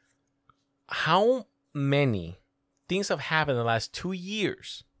 How many things have happened in the last 2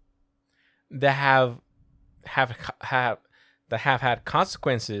 years that have had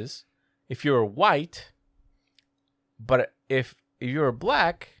consequences if you're white, but if you're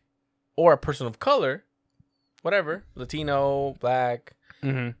black or a person of color, whatever, Latino, black,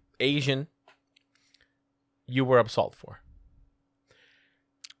 Asian, you were absolved for.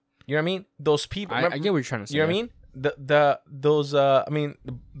 You know what I mean? Those people. I get what you're trying to say. You know what I mean?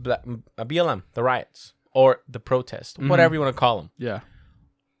 BLM, the riots or the protest, whatever you want to call them. Yeah.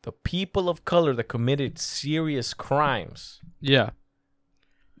 The people of color that committed serious crimes. Yeah.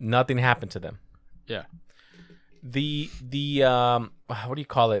 Nothing happened to them. Yeah. The what do you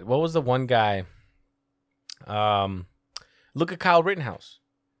call it? What was the one guy? Look at Kyle Rittenhouse.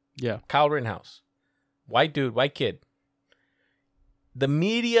 Yeah. Kyle Rittenhouse. White dude, white kid. The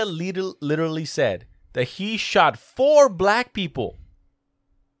media literally said that he shot 4 black people.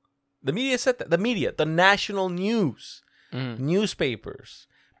 The media said that. The media, the national news, newspapers,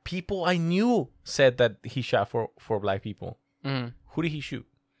 people I knew said that he shot four black people. Mm. Who did he shoot?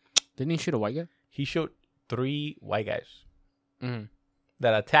 Didn't he shoot a white guy? He shot 3 white guys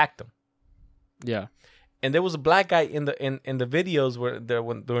that attacked him. Yeah. And there was a black guy in the videos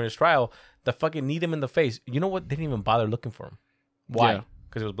during his trial that fucking kneed him in the face. You know what? They didn't even bother looking for him. Why?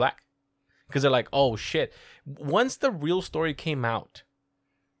 Because he was black. Because they're like, oh shit. Once the real story came out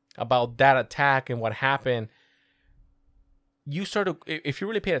about that attack and what happened, you started, if you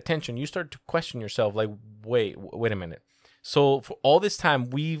really paid attention, you start to question yourself, like, wait a minute. So for all this time,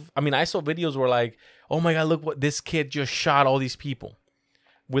 I saw videos where like, oh my God, look what this kid just shot all these people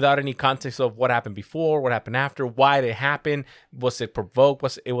without any context of what happened before, what happened after, why it happened, was it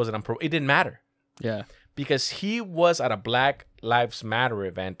provoked, it didn't matter. Yeah. Because he was at a Black Lives Matter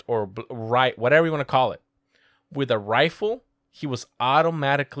event or whatever you want to call it, with a rifle. He was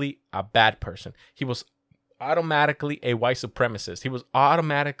automatically a bad person. He was automatically a white supremacist. He was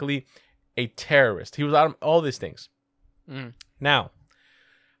automatically a terrorist. He was all these things. Now,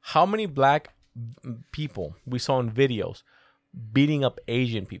 how many black people we saw in videos beating up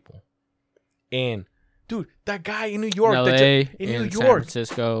Asian people? And dude, that guy in New York, in New York, San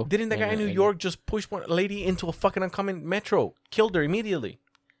Francisco, didn't that guy in New York just push one lady into a fucking oncoming metro, killed her immediately?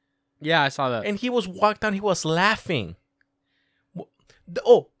 Yeah, I saw that. And he was walked down. He was laughing.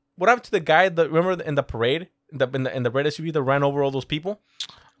 Oh, what happened to the guy that, remember in the parade, in the red SUV that ran over all those people?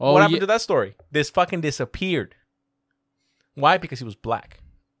 Oh, what happened to that story? This fucking disappeared. Why? Because he was black.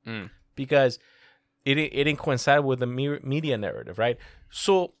 Because it didn't coincide with the media narrative, right?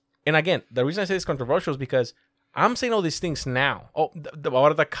 So, and again, the reason I say it's controversial is because I'm saying all these things now. Oh,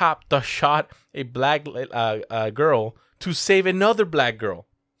 the cop that shot a black girl to save another black girl.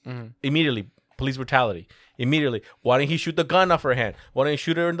 Immediately, police brutality. Immediately, why didn't he shoot the gun off her hand? Why didn't he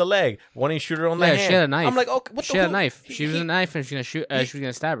shoot her in the leg? Why didn't he shoot her on the hand? She had a knife. I'm like, okay, what she had a knife. She was a knife, and she was gonna shoot. She was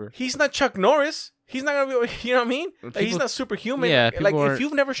gonna stab her. He's not Chuck Norris. He's not gonna be. You know what I mean? He's not superhuman. Yeah, like if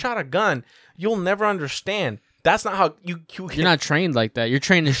you've never shot a gun, you'll never understand. That's not how you're not trained like that. You're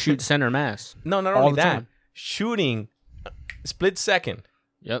trained to shoot center mass. No, not only that. Shooting, split second.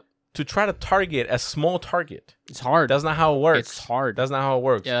 Yep. To try to target a small target. It's hard. That's not how it works. It's hard. That's not how it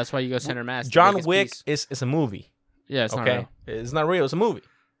works. Yeah, that's why you go center mass. John Wick is a movie. Yeah, it's not real. It's not real. It's a movie.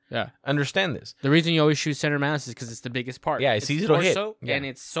 Yeah. Understand this. The reason you always shoot center mass is because it's the biggest part. Yeah, it's easy to hit. Yeah. And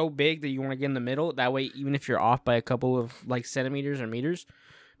it's so big that you want to get in the middle. That way, even if you're off by a couple of like centimeters or meters,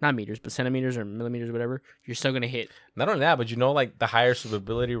 not meters, but centimeters or millimeters or whatever, you're still going to hit. Not only that, but you know, like the higher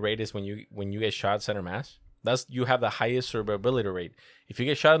survivability rate is when you get shot center mass. You have the highest survivability rate. If you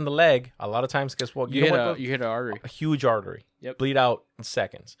get shot in the leg, a lot of times, guess what? You hit an artery. A huge artery. Yep. Bleed out in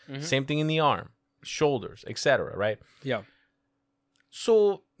seconds. Same thing in the arm, shoulders, etc. Right? Yeah.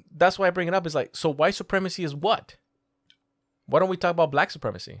 So that's why I bring it up. Is like, so white supremacy is what? Why don't we talk about black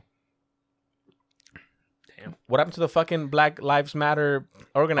supremacy? Damn. What happened to the fucking Black Lives Matter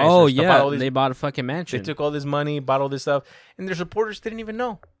organizers? Oh yeah, they bought a fucking mansion. They took all this money, bought all this stuff, and their supporters didn't even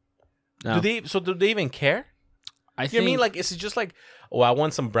know. No. Do they even care? You know what I mean? Like, it's just like, oh, I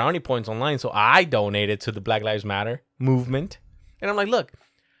won some brownie points online, so I donated to the Black Lives Matter movement. And I'm like, look,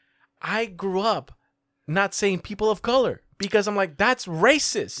 I grew up not saying people of color because I'm like, that's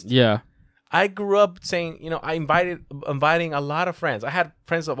racist. Yeah. I grew up saying, I inviting a lot of friends. I had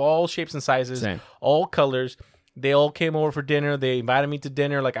friends of all shapes and sizes, all colors. They all came over for dinner. They invited me to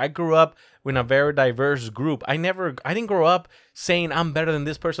dinner. Like, I grew up in a very diverse group. I didn't grow up saying I'm better than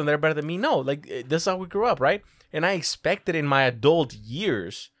this person, they're better than me. No, like, this is how we grew up, right? And I expected in my adult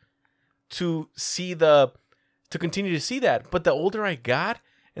years to continue to see that. But the older I got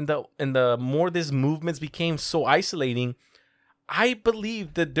and the more these movements became so isolating, I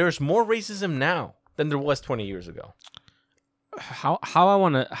believe that there's more racism now than there was 20 years ago. How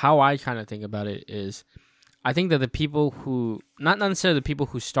I kind of think about it is, I think that the people who, not necessarily the people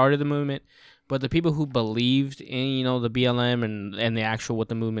who started the movement, but the people who believed in, the BLM and the actual what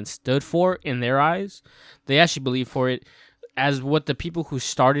the movement stood for in their eyes, they actually believe for it as what the people who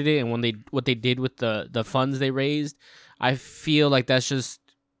started it and what they did with the funds they raised. I feel like that's just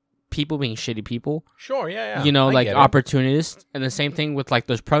people being shitty people. Sure, yeah. Like opportunists. And the same thing with like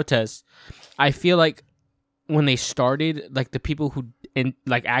those protests. I feel like when they started, like the people who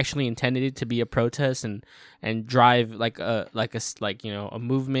actually intended it to be a protest and drive a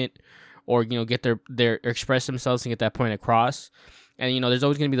movement, or get their express themselves and get that point across. And there's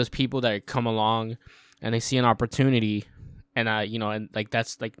always gonna be those people that come along and they see an opportunity, and and like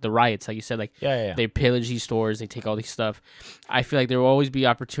that's like the riots, like you said, like they pillage these stores, they take all these stuff. I feel like there will always be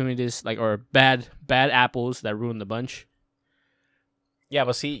opportunities or bad apples that ruin the bunch. Yeah,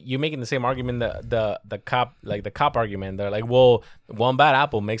 but see, you're making the same argument the cop argument. They're like, well, one bad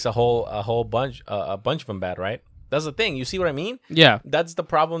apple makes a whole bunch of them bad, right? That's the thing. You see what I mean? Yeah. That's the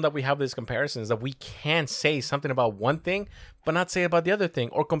problem that we have with this comparison, is that we can't say something about one thing, but not say about the other thing,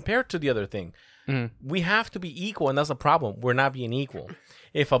 or compare it to the other thing. We have to be equal, and that's the problem. We're not being equal.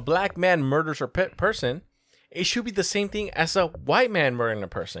 If a black man murders a person, it should be the same thing as a white man murdering a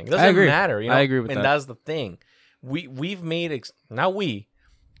person. It doesn't matter. You know? I agree with that. And that's the thing. We've made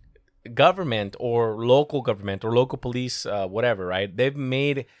government or local government or local police, whatever, right? They've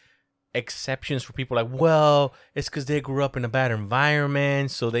made exceptions for people like, well, it's because they grew up in a bad environment,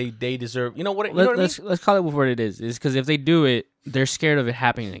 so they deserve, you know what? Let's call it what it is. It's because if they do it, they're scared of it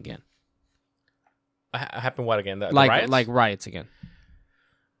happening again. Happen what again? The riots? Like riots again.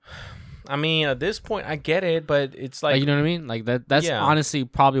 I mean, at this point, I get it, but it's like, you know what I mean? Like that's honestly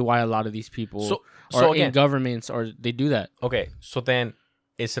probably why a lot of these people are in governments, or they do that. Okay, so then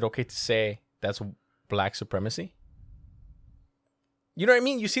is it okay to say that's black supremacy? You know what I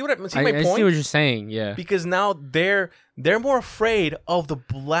mean? You see what I see my point? I see what you're saying, yeah. Because now they're more afraid of the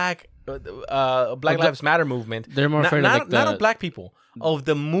Black Lives Matter movement. They're more afraid of not of black people, of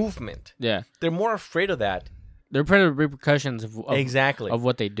the movement. Yeah. They're more afraid of that. They're afraid of repercussions of exactly of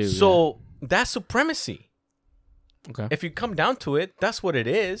what they do. So that's supremacy. Okay. If you come down to it, that's what it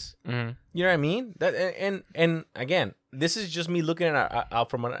is. Mm-hmm. You know what I mean? That and again, this is just me looking at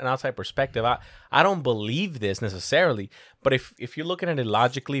from an outside perspective. I don't believe this necessarily, but if you're looking at it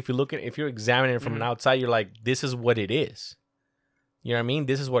logically, if you're examining it from an outside, you're like, this is what it is. You know what I mean?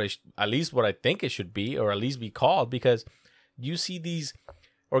 This is what at least what I think it should be, or at least be called, because you see these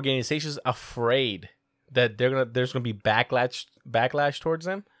organizations afraid that there's gonna be backlash towards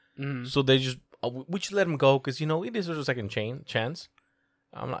them. Mm-hmm. So they just, we should let them go because, you know, it is a second chance.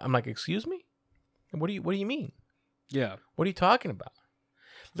 I'm like, excuse me? What do you mean? Yeah. What are you talking about?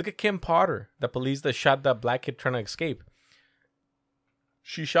 Look at Kim Potter, the police that shot that black kid trying to escape.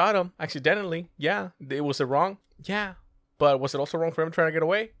 She shot him accidentally. Yeah. Was it wrong? Yeah. But was it also wrong for him trying to get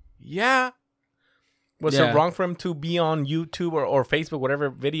away? Yeah. Was it wrong for him to be on YouTube or Facebook, whatever,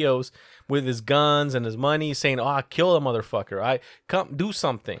 videos with his guns and his money saying, oh, I killed a motherfucker. Come do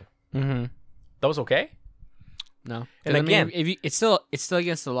something. Mm-hmm. That was okay? No. And again, if it's still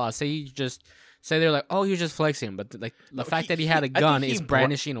against the law. Say they're like, oh, he was just flexing, but like the fact that he had a gun is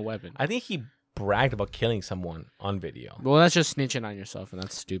brandishing a weapon. I think he bragged about killing someone on video. Well, that's just snitching on yourself, and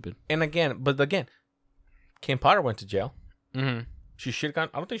that's stupid. And again, Kim Potter went to jail. Mm-hmm. She should have gone.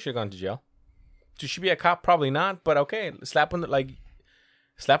 I don't think she should have gone to jail. Should she be a cop? Probably not. But okay, slap on the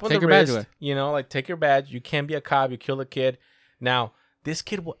wrist. You know, like, take your badge. You can't be a cop. You killed a kid. Now this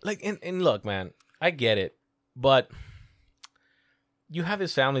kid, like, and look, man, I get it, but you have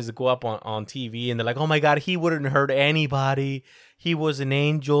these families that go up on TV and they're like, oh my God, he wouldn't hurt anybody. He was an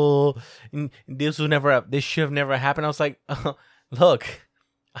angel. And this should have never happened. I was like, look,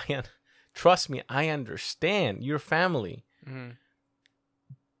 trust me, I understand your family,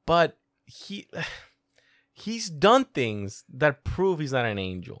 but he's done things that prove he's not an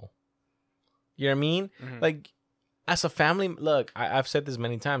angel. You know what I mean? Mm-hmm. Like, as a family, look, I've said this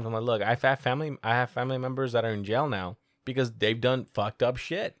many times. I'm like, look, I have family members that are in jail now because they've done fucked up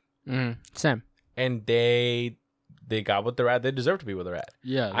shit. Same. And they got what they're at. They deserve to be where they're at.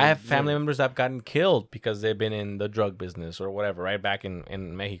 Yeah. I have family members that have gotten killed because they've been in the drug business or whatever, right? Back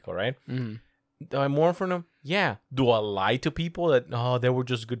in Mexico, right? Mm-hmm. Do I mourn for them? Yeah. Do I lie to people that, oh, they were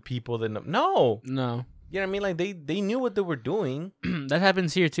just good people? No. No. You know what I mean? Like, they knew what they were doing. That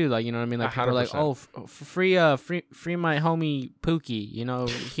happens here too. Like, you know what I mean? Like, people are like, oh, free my homie Pookie. You know,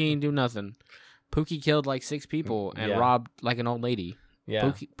 he ain't do nothing. Pookie killed like 6 people and robbed like an old lady.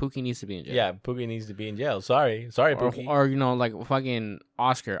 Yeah. Pookie needs to be in jail. Yeah, Pookie needs to be in jail. Sorry, Pookie. Or you know, like fucking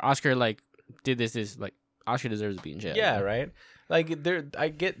Oscar. Oscar like did this like Oscar deserves to be in jail. Yeah, right. Like, there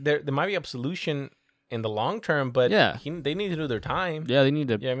might be absolution in the long term, but they need to do their time. Yeah, they need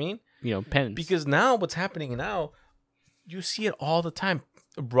to. You know what I mean? You know, penance. Because now what's happening now, you see it all the time.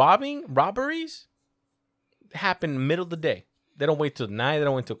 Robberies happen middle of the day. They don't wait till night. They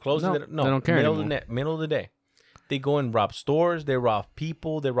don't wait till closing. They don't care middle anymore. Middle of the day. They go and rob stores. They rob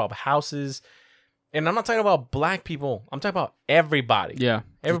people. They rob houses. And I'm not talking about black people. I'm talking about everybody. Yeah.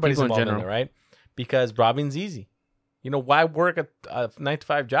 Everybody's involved in there, right? Because robbing's easy. You know, why work a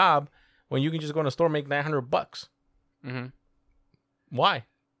 9-to-5 job when you can just go in a store and make $900? Mm-hmm. Why?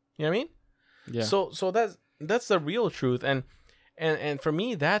 You know what I mean? Yeah. So that's the real truth, and for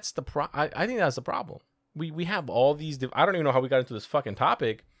me, that's the I think that's the problem. We have all these. I don't even know how we got into this fucking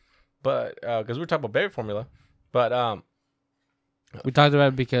topic, but because we were talking about berry formula, but we talked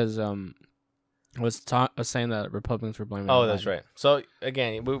about it because I was saying that Republicans were blaming. Oh, that's right. So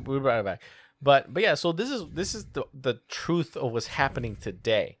again, we brought it back, but yeah. So this is the truth of what's happening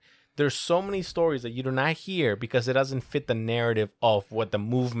today. There's so many stories that you do not hear because it doesn't fit the narrative of what the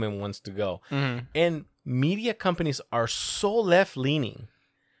movement wants to go. Mm-hmm. And media companies are so left leaning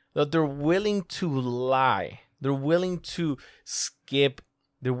that they're willing to lie. They're willing to skip.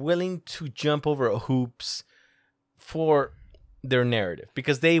 They're willing to jump over hoops for their narrative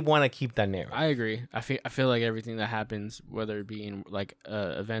because they want to keep that narrative. I agree. I feel like everything that happens, whether it be in like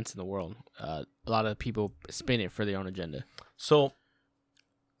events in the world, a lot of people spin it for their own agenda. So,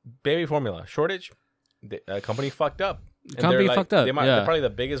 baby formula shortage, the company fucked up. Company fucked up. They're probably the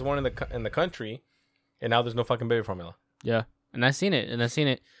biggest one in the country, and now there's no fucking baby formula. Yeah, and I've seen it, and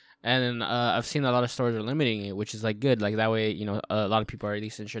then I've seen a lot of stores are limiting it, which is like good. Like that way, a lot of people are at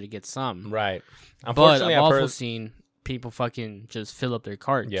least ensured to get some. Right. Unfortunately, but I've also seen people fucking just fill up their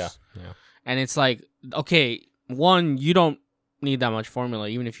carts. Yeah. And it's like, okay, one, you don't need that much formula,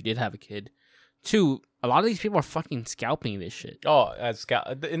 even if you did have a kid. Two, a lot of these people are fucking scalping this shit. Oh,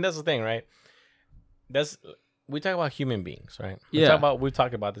 and that's the thing, right? We talk about human beings, right? We've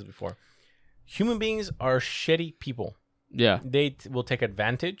talked about this before. Human beings are shitty people. Yeah. They will take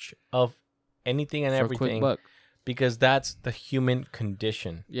advantage of anything and everything a quick buck. Because that's the human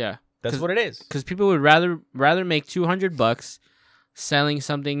condition. Yeah. That's what it is. Because people would rather make $200 selling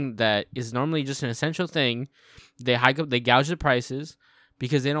something that is normally just an essential thing. They gouge the prices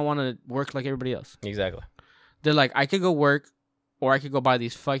because they don't want to work like everybody else. Exactly. They're like, I could go work, or I could go buy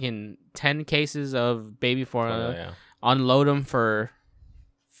these fucking 10 cases of baby formula, unload them for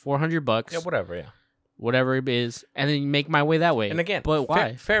 $400. Yeah, whatever. Yeah, whatever it is, and then make my way that way. And again, but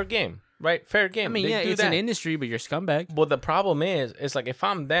why? Fair game. Right, fair game. I mean, it's an industry, but you're scumbag. But the problem is, it's like if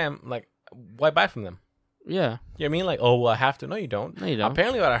I'm them, like, why buy from them? Yeah, you know what I mean? Like, oh, well, I have to. No, you don't. No, you don't.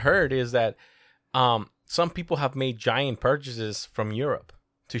 Apparently, what I heard is that some people have made giant purchases from Europe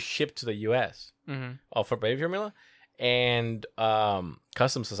to ship to the U.S. For baby formula, and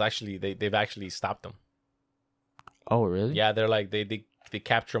customs has actually they've actually stopped them. Oh, really? Yeah, they're like they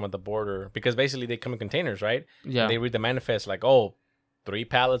capture them at the border because basically they come in containers, right? Yeah. And they read the manifest like, oh, 3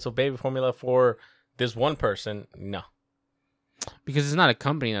 pallets of baby formula for this one person. No. Because it's not a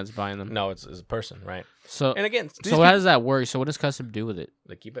company that's buying them. No, it's a person, right? So, and again, so how does that work? So what does custom do with it?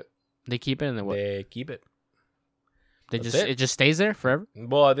 They keep it. They keep it, and then what? They keep it. It just stays there forever?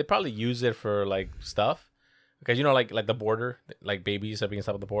 Well, they probably use it for like stuff because like the border, like babies are being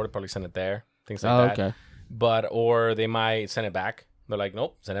stopped at the border, probably send it there, things like that. Okay. But or they might send it back. They're like,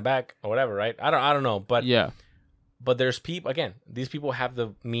 nope, send it back or whatever, right? I don't know, but yeah. But there's people, again, these people have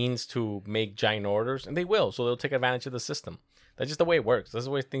the means to make giant orders, and they will. So they'll take advantage of the system. That's just the way it works. That's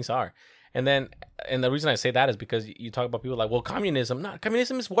the way things are. And the reason I say that is because you talk about people like, well, communism. No,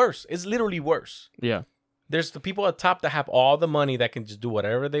 communism is worse. It's literally worse. Yeah. There's the people at top that have all the money that can just do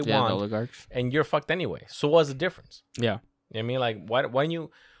whatever they want. The oligarchs. And you're fucked anyway. So what's the difference? Yeah. You know what I mean? Like,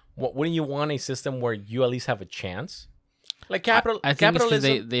 wouldn't you want a system where you at least have a chance? Like capitalism. I think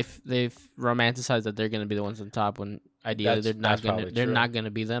it's they've romanticized that they're going to be the ones on top when ideally they're not going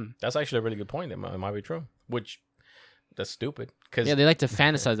to be them. That's actually a really good point. It might be true. Which that's stupid. Yeah, they like to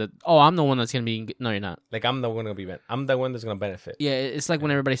fantasize that. Oh, I'm the one that's going to be. No, you're not. Like I'm the one that's going to benefit. Yeah, it's like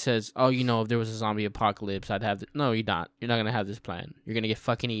when everybody says, "Oh, if there was a zombie apocalypse, I'd have." No, you're not. You're not going to have this plan. You're going to get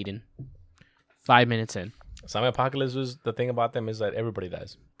fucking eaten. 5 minutes in. Zombie apocalypse is the thing about them is that everybody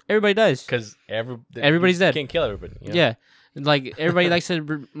dies. Everybody dies because everybody's dead. You can't kill everybody. Yeah. Like everybody likes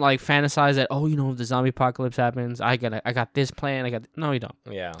to like fantasize that if the zombie apocalypse happens, I got this plan. No, you don't.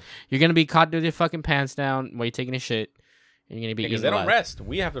 Yeah, you're gonna be caught with your fucking pants down while you're taking a shit, and you're gonna be because they don't rest.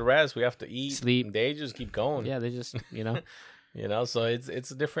 We have to rest. We have to eat, sleep. They just keep going. Yeah, they just So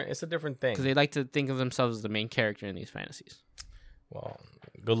it's a different thing because they like to think of themselves as the main character in these fantasies. Well,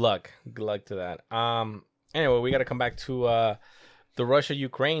 good luck to that. Anyway, we got to come back to the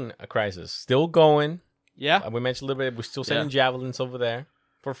Russia-Ukraine crisis still going. Yeah, we mentioned a little bit. We're still sending javelins over there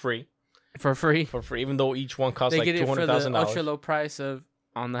for free. For free, even though each one costs like $200,000. Ultra low price of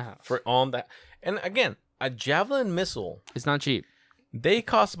on the house. On that, and again, a javelin missile. It's not cheap. They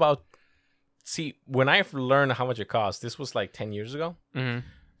cost about. See, when I learned how much it cost, this was like 10 years ago. Mm-hmm.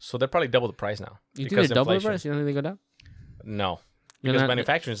 So they're probably double the price now. You think they double the price? You don't think they go down? No, because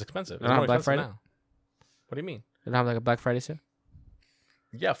manufacturing is expensive. It's more expensive now. What do you mean? They don't have like a Black Friday sale?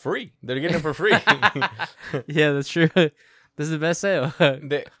 Yeah, free. They're getting it for free. Yeah, that's true. This is the best sale.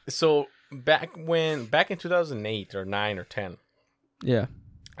 So back in 2008 or 9 or 10, yeah,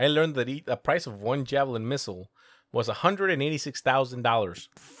 I learned that the price of one Javelin missile was $186,000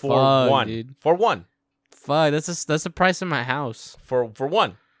 for one. Dude. For one. Fuck, that's the price of my house. For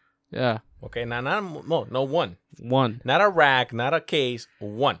one. Yeah. Okay, no one. One. Not a rack, not a case.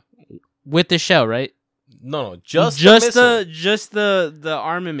 One. With the shell, right? No, just the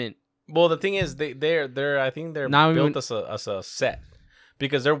armament. Well, the thing is, they're I think they're built as a set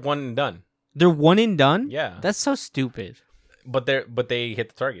because they're one and done. They're one and done. Yeah, that's so stupid. But they hit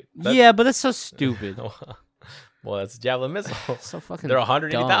the target. Yeah, but that's so stupid. Well, that's a Javelin missile. So fucking. They're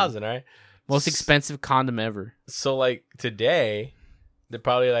 180,000, right? Most expensive condom ever. So like today, they're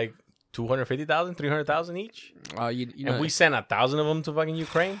probably like 250,000, 300,000 each. You know, and we sent 1,000 of them to fucking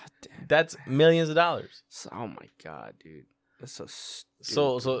Ukraine. That's millions of dollars. Oh my god, dude, that's so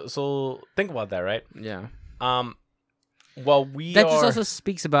stupid. So think about that, right? Yeah. Well, that just also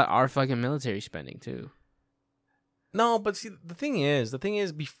speaks about our fucking military spending too. No, but see, the thing is,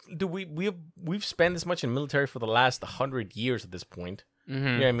 we've spent this much in military for the last 100 years at this point. Mm-hmm.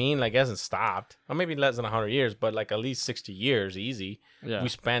 You know what I mean? Like, it hasn't stopped. Or maybe less than 100 years, but like at least 60 years, easy. Yeah. We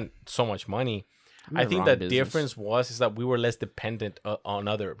spent so much money. I think the difference is that we were less dependent on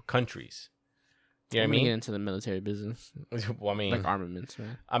other countries. You know what I mean? Get into the military business. Well, I mean, like armaments, right?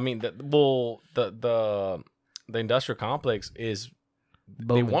 I mean, the industrial complex is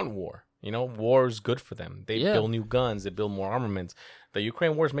they want war. You know, war is good for them. They build new guns. They build more armaments. The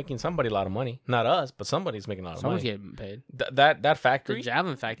Ukraine war is making somebody a lot of money. Not us, but somebody's making a lot of money. Someone's getting paid. That factory, the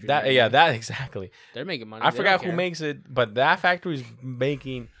Javelin factory. That exactly. They're making money. I forgot who makes it, but that factory is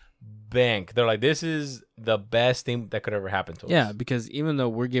making bank. They're like, this is the best thing that could ever happen to us. Yeah, because even though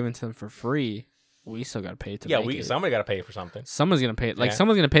we're giving to them for free, we still got to pay to make it. Somebody got to pay for something. Someone's gonna pay.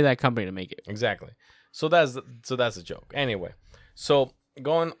 Someone's gonna pay that company to make it. Exactly. So that's a joke. Anyway, so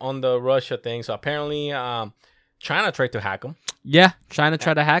going on the Russia thing. So apparently, China tried to hack them. Yeah, China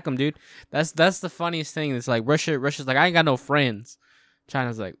tried to hack them, dude. That's the funniest thing. It's like Russia's like, I ain't got no friends.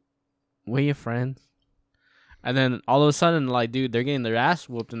 China's like, we your friends? And then all of a sudden, like, dude, they're getting their ass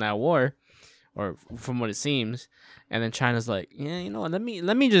whooped in that war, or from what it seems. And then China's like, yeah, you know what? Let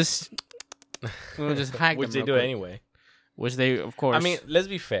me just, we'll just hack which them. Which they do anyway. Which they, of course. I mean, let's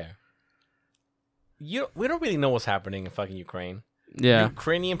be fair. We don't really know what's happening in fucking Ukraine. Yeah.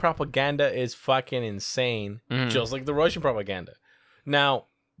 Ukrainian propaganda is fucking insane, just like the Russian propaganda. Now,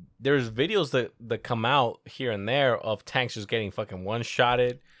 there's videos that come out here and there of tanks just getting fucking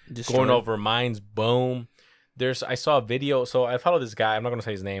one-shotted, going over mines, boom. I saw a video, so I follow this guy, I'm not going to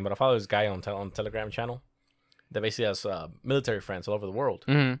say his name, but I follow this guy on the Telegram channel that basically has military friends all over the world.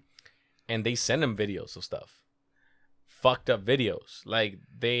 Mm-hmm. And they send him videos of stuff. Fucked up videos. Like,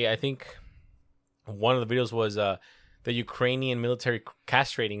 I think one of the videos was the Ukrainian military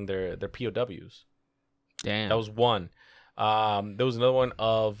castrating their POWs. Damn. That was one. There was another one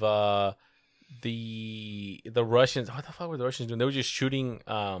of the Russians. What the fuck were the Russians doing? They were just shooting.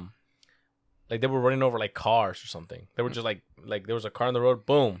 Like they were running over like cars or something. They were just like there was a car on the road.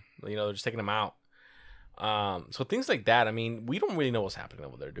 Boom. You know, they're just taking them out. So things like that. I mean, we don't really know what's happening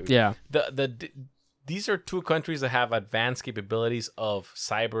over there, dude. Yeah. These are two countries that have advanced capabilities of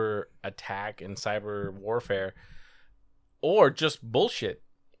cyber attack and cyber warfare. Or just bullshit.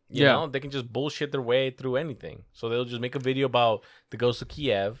 You know, they can just bullshit their way through anything. So they'll just make a video about the ghost of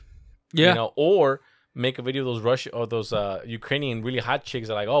Kiev. Yeah. You know, or make a video of those Ukrainian really hot chicks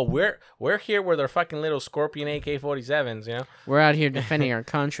that are like, oh, we're here with our fucking little Scorpion AK-47s, you know? We're out here defending our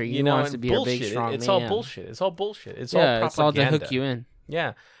country. You want us to be bullshit. A big, strong It's man. All bullshit. It's all bullshit. It's all propaganda. It's all to hook you in.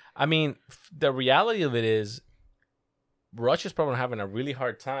 Yeah. I mean, the reality of it is Russia's probably having a really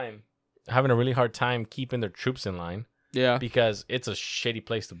hard time keeping their troops in line. Yeah, because it's a shitty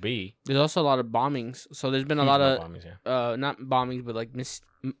place to be. There's also a lot of bombings. So there's been a lot of bombings, yeah. Not bombings, but like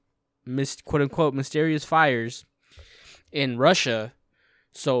quote unquote mysterious fires in Russia.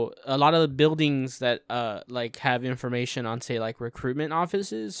 So a lot of the buildings that like have information on, say, like recruitment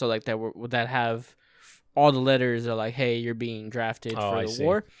offices. So like that have all the letters are like, hey, you're being drafted for the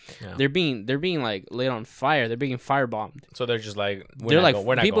war. Yeah. They're being like laid on fire. They're being firebombed. So they're just like, we're not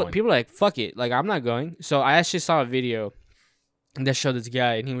going. People are like, fuck it. Like, I'm not going. So I actually saw a video that showed this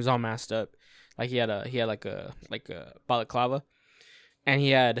guy and he was all masked up. Like he had like a balaclava, and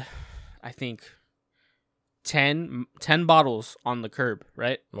he had, I think, 10 bottles on the curb,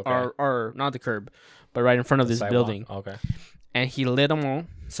 right? Okay. Or not the curb, but right in front of this building. Okay. And he lit them all.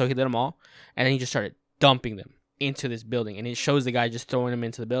 So he lit them all, and then he just started dumping them into this building, and it shows the guy just throwing them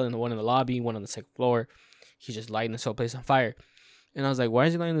into the building. The one in the lobby, one on the second floor. He's just lighting this whole place on fire. And I was like, why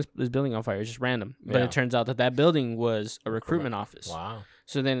is he lighting this building on fire? It's just random. But it turns out that building was a recruitment office. Wow.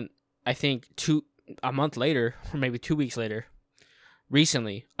 So then I think a month later, or maybe 2 weeks later,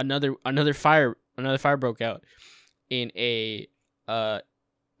 recently another fire broke out in a I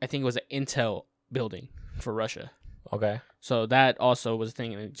think it was an Intel building for Russia. Okay. So that also was a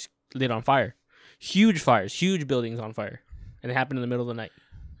thing, and lit on fire. Huge fires, huge buildings on fire, and it happened in the middle of the night.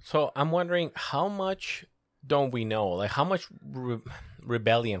 So I'm wondering, how much don't we know? Like, how much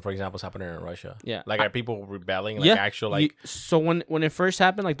rebellion, for example, is happening in Russia? Yeah, like, are people rebelling? Like, actual like. So when it first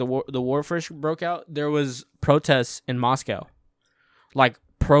happened, like the war first broke out, there was protests in Moscow, like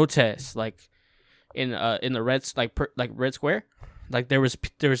protests, like in the Red Square, like there was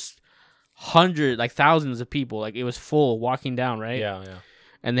hundreds, like thousands of people, like it was full walking down, right? Yeah.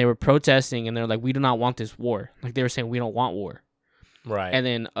 And they were protesting, and they're like, we do not want this war. Like they were saying, we don't want war. Right. And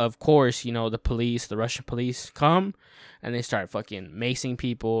then, of course, the Russian police come, and they start fucking macing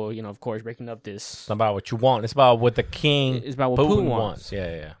people, of course, breaking up this. It's not about what you want. It's about what the king. It's about what Putin wants.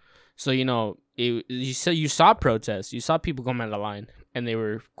 Yeah. So, you saw protests. You saw people come out of the line, and they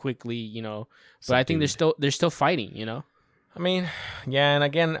were quickly, but I think they're still fighting, I mean, yeah, and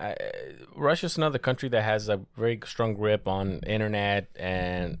again, Russia's another country that has a very strong grip on internet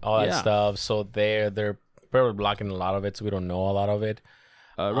and all that stuff. So they're probably blocking a lot of it, so we don't know a lot of it.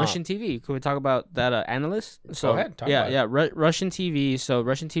 Russian TV. Can we talk about that analyst? So, go ahead. Talk about it. Russian TV. So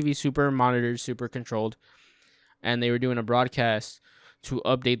Russian TV, super monitored, super controlled, and they were doing a broadcast to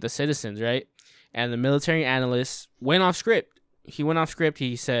update the citizens, right? And the military analyst went off script. He went off script.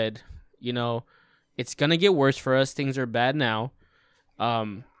 He said, it's gonna get worse for us. Things are bad now.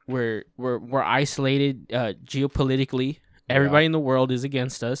 We're isolated geopolitically. Everybody in the world is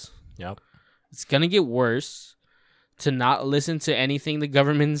against us. Yep. It's gonna get worse. To not listen to anything the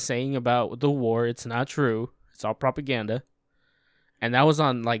government's saying about the war. It's not true. It's all propaganda. And that was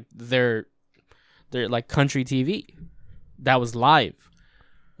on like their like country TV. That was live.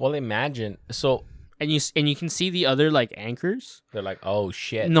 Well, imagine so. And you can see the other like anchors. They're like, oh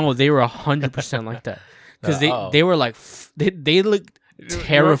shit. No, they were 100% like that because they were like they looked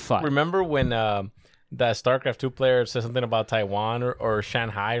terrified. Remember when the StarCraft 2 player said something about Taiwan or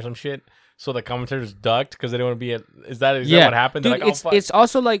Shanghai or some shit? So the commentators ducked because they didn't want to be is that what happened? Dude, like, it's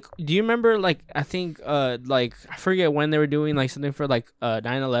also like, do you remember like I think like I forget when they were doing like something for like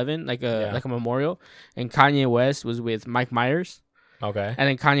 9/11 like a memorial, and Kanye West was with Mike Myers. Okay. And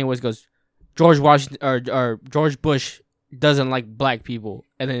then Kanye West goes, George Washington or George Bush doesn't like black people,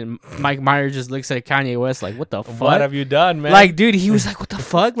 and then Mike Myers just looks at Kanye West like, what the fuck? What have you done, man? Like, dude, he was like, what the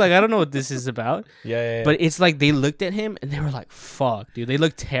fuck? Like, I don't know what this is about. Yeah. But it's like they looked at him and they were like, fuck, dude. They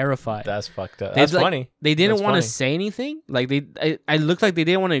looked terrified. That's fucked up. That's funny. They didn't want to say anything. Like I looked like they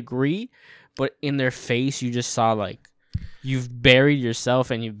didn't want to agree, but in their face you just saw like, you've buried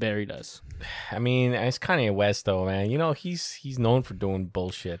yourself and you've buried us. I mean, it's Kanye West though, man. He's known for doing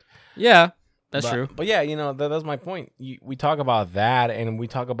bullshit. Yeah. That's true. But yeah, that's my point. We talk about that, and we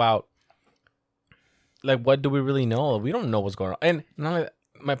talk about, like, what do we really know? We don't know what's going on. And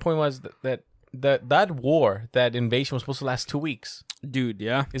my point was that war, that invasion was supposed to last 2 weeks. Dude,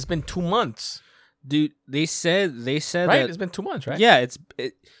 yeah. It's been 2 months. Dude, they said right? that... It's been 2 months, right? Yeah,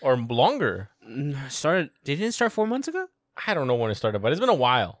 or longer. Didn't it start 4 months ago? I don't know when it started, but it's been a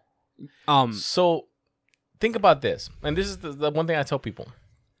while. So, think about this. And this is the one thing I tell people.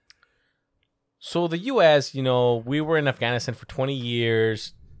 So the U.S., we were in Afghanistan for 20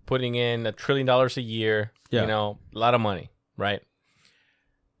 years, putting in $1 trillion a year. Yeah. A lot of money, right?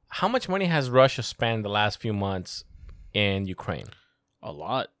 How much money has Russia spent the last few months in Ukraine? A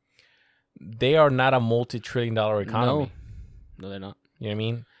lot. They are not a multi-trillion-dollar economy. No, they're not. You know what I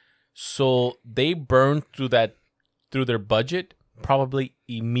mean? So they burned through their budget probably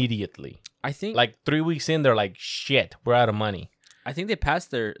immediately. I think like 3 weeks in, they're like, shit, we're out of money. I think they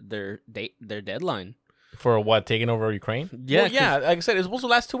passed their deadline. For what, taking over Ukraine? Yeah, like I said, it's supposed to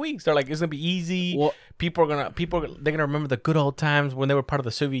last 2 weeks. They're like, it's gonna be easy. Well, they're gonna remember the good old times when they were part of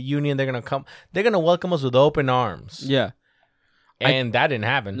the Soviet Union. They're gonna welcome us with open arms. Yeah, and that didn't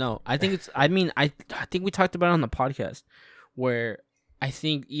happen. No, I think I think we talked about it on the podcast where I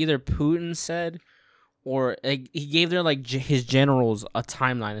think either Putin said or like, he gave their like his generals a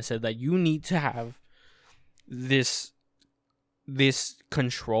timeline and said that you need to have this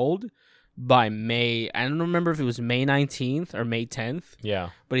controlled by May. I don't remember if it was May 19th or May 10th.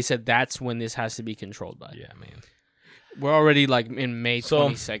 Yeah. But he said that's when this has to be controlled by. Yeah, man. We're already like in May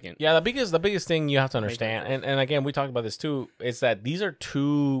 22nd. Yeah, the biggest thing you have to understand, and again, we talked about this too, is that these are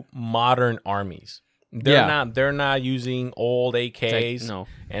two modern armies. They're not using old AKs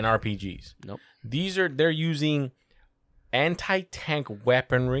and RPGs. Nope. They're using anti-tank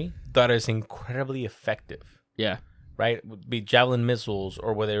weaponry that is incredibly effective. Yeah. Right, would be javelin missiles,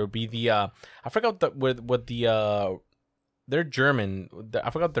 or whether it be the I forgot what they're German.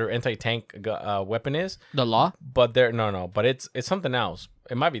 I forgot their anti-tank weapon is. The Law, but they're no, but it's something else.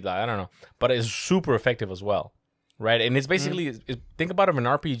 It might be that, I don't know, but it's super effective as well, right? And it's basically think about it, an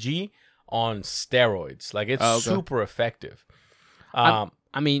RPG on steroids. Like it's super effective. I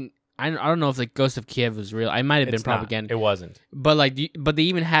mean, I don't know if the Ghost of Kiev was real. I might have been propaganda. It wasn't. But but they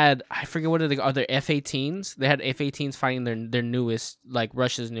even had, I forget what are their F-18s. They had F-18s fighting their newest, like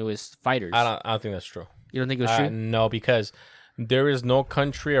Russia's newest fighters. I don't think that's true. You don't think it was true? No, because there is no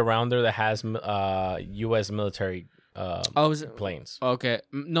country around there that has U.S. military planes. Okay,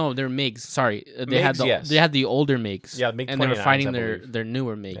 no, they're MiGs. Sorry, they MiGs, had the older MiGs. Yeah, MiG-29s, and they were fighting their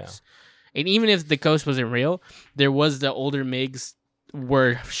newer MiGs. Yeah. And even if the Ghost wasn't real, there was the older MiGs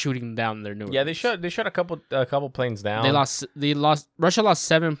were shooting down their newer. Yeah, MiGs. they shot a couple planes down. Russia lost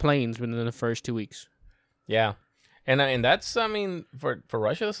 7 planes within the first 2 weeks. Yeah. And that's, I mean, for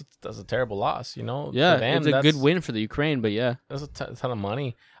Russia, that's a terrible loss, you know? Yeah, it's a good win for the Ukraine, but yeah. That's a ton of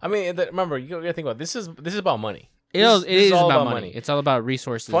money. I mean, remember, you got to think about this is about money. It is all about money. It's all about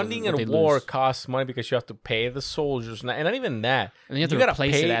resources. Funding in war costs money because you have to pay the soldiers. And not even that. And you have to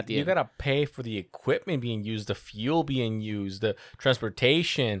replace it at the end. You got to pay for the equipment being used, the fuel being used, the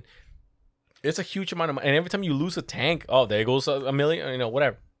transportation. It's a huge amount of money. And every time you lose a tank, there goes $1 million,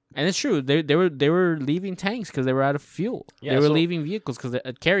 whatever. And it's true. They were leaving tanks because they were out of fuel. Yeah, they were leaving vehicles because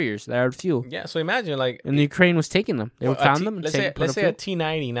carriers they're out of fuel. Yeah, so imagine and the Ukraine was taking them. They found them. Let's say a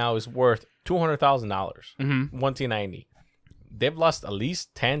T-90 now is worth $200,000. Mm-hmm. One T-90. They've lost at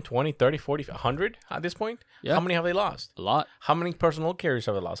least 10, 20, 30, 40, 100 at this point. Yeah. How many have they lost? A lot. How many personnel carriers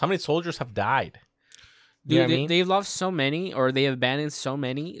have they lost? How many soldiers have died? Dude, they've lost so many, or they have abandoned so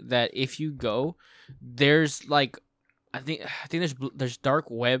many that if you go, there's I think there's dark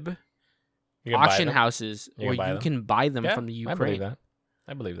web auction houses where you can buy them from the Ukraine.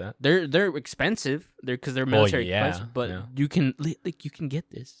 I believe that. They're expensive. Because they're military expensive, but you can get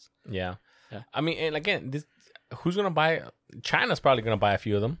this. Yeah. I mean, and again, who's gonna buy? China's probably gonna buy a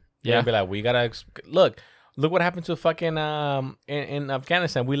few of them. They're gonna be like, we gotta look what happened to fucking in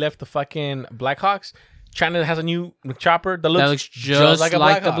Afghanistan. We left the fucking Black Hawks. China has a new chopper that looks just like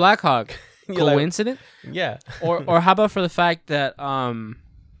the Black Hawk. Coincidence? Yeah. or how about for the fact that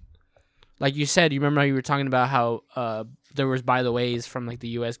like you said, you remember how you were talking about how there was by the ways from the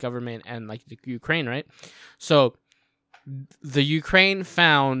US government and the Ukraine, right? So the Ukraine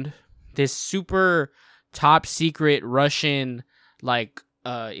found this super top secret Russian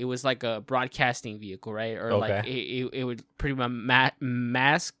it was like a broadcasting vehicle, right? Or it would pretty much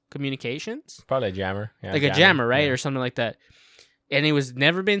mass communications. Probably a jammer. Yeah, a jammer, right? Yeah. Or something like that. And it was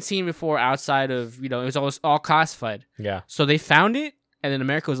never been seen before outside of, it was all classified. Yeah. So they found it, and then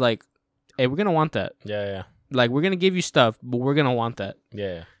America was like, hey, we're going to want that. Yeah. We're going to give you stuff, but we're going to want that.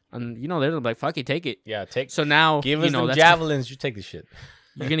 Yeah. And, they're like, fuck it, take it. Yeah, take it. So now, give us the javelins, you take the shit.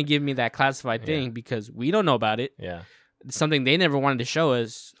 You're going to give me that classified thing because we don't know about it. Yeah. It's something they never wanted to show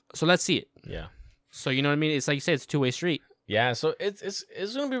us, so let's see it. Yeah. So, you know what I mean? It's like you said, it's a two-way street. Yeah, so it's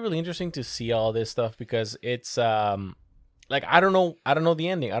going to be really interesting to see all this stuff because it's... I don't know the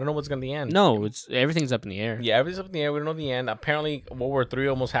ending. I don't know what's gonna be the end. No, everything's up in the air. Yeah, everything's up in the air. We don't know the end. Apparently, World War III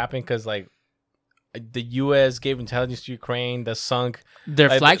almost happened because the U.S. gave intelligence to Ukraine that sunk their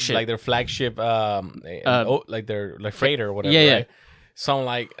flagship, their flagship, their freighter or whatever. Yeah. Right? So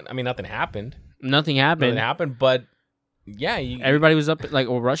nothing happened. Nothing happened. But yeah, everybody was up.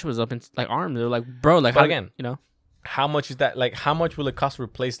 Russia was up in armed. They were like, bro, but again, how much is that? How much will it cost to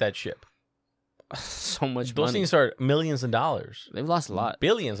replace that ship? So much Those money. things are millions of dollars. They've lost a lot.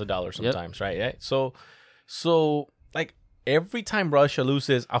 Billions of dollars sometimes, right? So every time Russia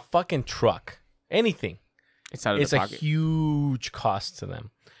loses a fucking truck, anything, it's out of it's the a pocket. huge cost to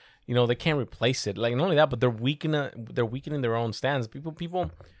them. They can't replace it. Not only that, but they're weakening their own stands.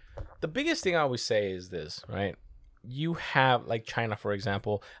 People. The biggest thing I always say is this, right? You have China, for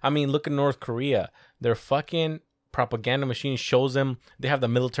example. I mean, look at North Korea. Their fucking propaganda machine shows them they have the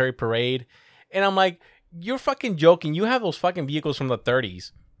military parade. And I'm like, you're fucking joking. You have those fucking vehicles from the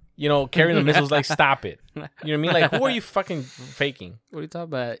 30s, carrying the missiles. Stop it. You know what I mean? Who are you fucking faking? What are you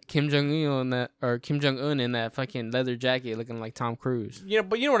talking about? Kim Jong-un in that fucking leather jacket looking like Tom Cruise.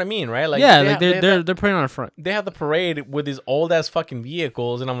 But you know what I mean, right? They're putting on a front. They have the parade with these old-ass fucking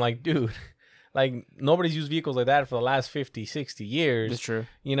vehicles. And I'm like, dude, nobody's used vehicles like that for the last 50, 60 years. That's true.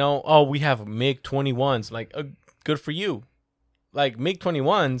 We have MiG-21s. Good for you.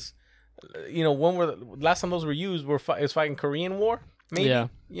 MiG-21s. When were the last time those were used? It was fighting Korean War, maybe. Yeah.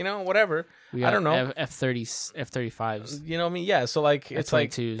 Whatever. I don't know. F-35s. You know what I mean? Yeah. So it's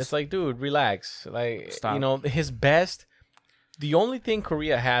dude, relax. Stop. His best. The only thing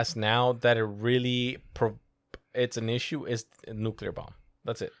Korea has now that it really it's an issue is a nuclear bomb.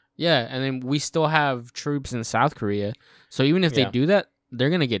 That's it. Yeah, and then we still have troops in South Korea. So even if they do that, they're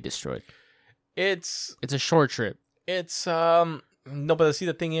gonna get destroyed. It's a short trip. It's no, but see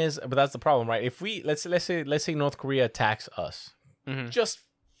the thing is, but that's the problem, right? If we let's say North Korea attacks us, just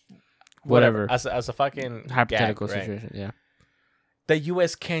whatever as a fucking hypothetical gag, right? situation, yeah. The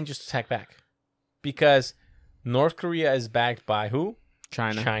U.S. can't just attack back because North Korea is backed by who?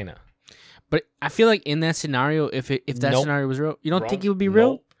 China. But I feel like in that scenario, if that scenario was real, you don't think it would be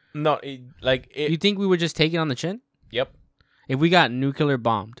real? No, you think we would just take it on the chin? Yep. If we got nuclear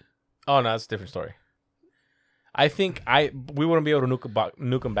bombed. Oh no, that's a different story. I think we wouldn't be able to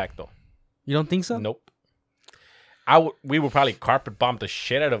nuke them back though. You don't think so? Nope. We would probably carpet bomb the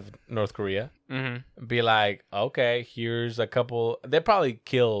shit out of North Korea. Mm-hmm. Be like, okay, here's a couple. They'd probably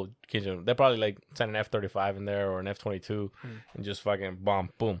kill Kim Jong. They'd probably like send an F-35 in there or an F-22 and just fucking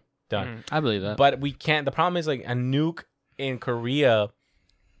bomb, boom, done. I believe that. But we can't. The problem is like a nuke in Korea,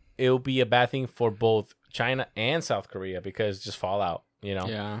 it'll be a bad thing for both China and South Korea because just fallout, you know.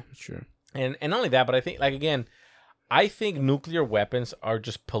 Yeah, sure. And not only that, but I think like again, I think nuclear weapons are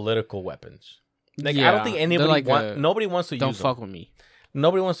just political weapons. Like I don't think anybody nobody wants to use them. Don't fuck with me.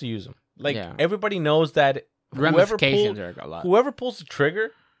 Nobody wants to use them. Like everybody knows that whoever pulls the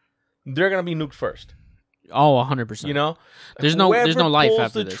trigger, they're gonna be nuked first. Oh, 100%. You know, there's no life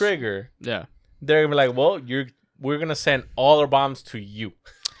after the trigger. Yeah, they're gonna be like, well, we're gonna send all our bombs to you.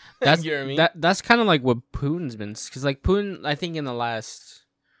 That's you know what I mean? That's kind of like what Putin's been, because like Putin, I think in the last,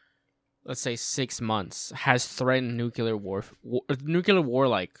 let's say 6 months, has threatened nuclear war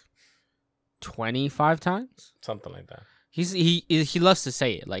like 25 times, something like that. He loves to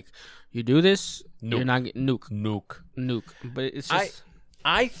say it like, you do this, you're not getting nuke. But it's just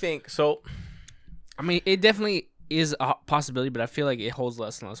I think so. I mean, it definitely is a possibility, but I feel like it holds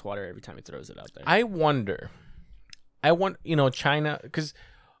less and less water every time he throws it out there. I want China, because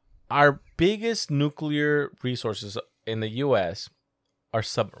our biggest nuclear resources in the U.S. are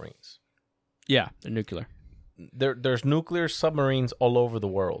submarines. Yeah, they're nuclear. There's nuclear submarines all over the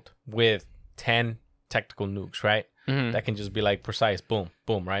world with 10 tactical nukes, right? Mm-hmm. That can just be like precise, boom,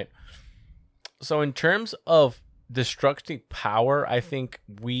 boom, right? So in terms of destructive power, I think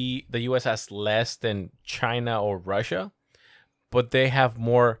the U.S. has less than China or Russia, but they have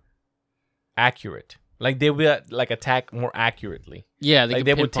more accurate. Like they will like attack more accurately. Yeah,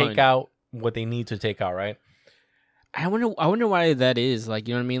 they would take out what they need to take out, right? I wonder why that is. Like,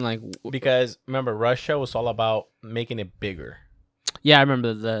 you know what I mean? Like, because remember, Russia was all about making it bigger. Yeah, I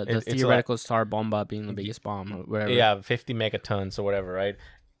remember the theoretical Tsar Bomba being the biggest bomb or whatever. Yeah, 50 megatons or whatever, right?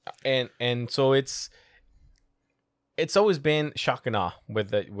 And so it's always been shock and awe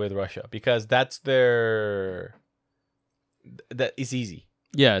with Russia, because that is easy.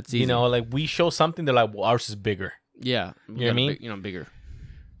 Yeah, it's easy. You know, like we show something, they're like, well, ours is bigger. Yeah. You know what I mean? Bigger.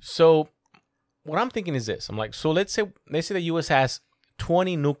 So what I'm thinking is this. I'm like, so let's say the U.S. has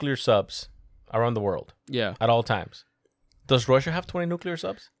 20 nuclear subs around the world. Yeah. At all times. Does Russia have 20 nuclear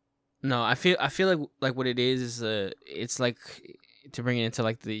subs? No, I feel like what it is it's like, to bring it into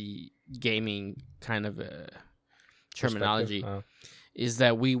like the gaming kind of terminology, is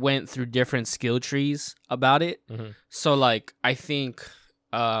that we went through different skill trees about it. Mm-hmm. So like I think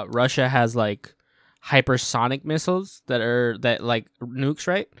Russia has like hypersonic missiles that like nukes,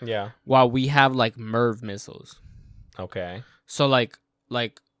 right? Yeah. While we have like MIRV missiles. Okay. So like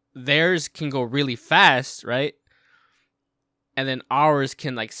theirs can go really fast, right? And then ours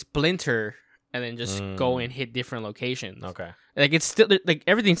can like splinter and then just go and hit different locations. Okay. Like it's still like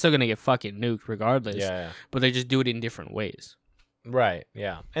everything's still gonna get fucking nuked regardless. Yeah. But they just do it in different ways. Right.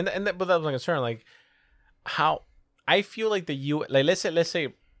 Yeah. And but that was my concern. Like how I feel like let's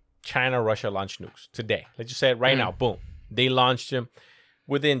say China, Russia launch nukes today. Let's just say it right now. Boom. They launched them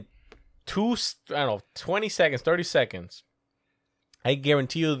within 20 seconds, 30 seconds. I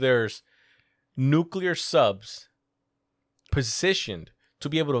guarantee you there's nuclear subs positioned to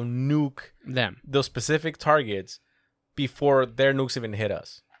be able to nuke those specific targets before their nukes even hit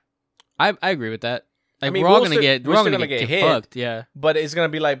us. I agree with that. Like, I mean, we're all gonna get hit, fucked, yeah. But it's gonna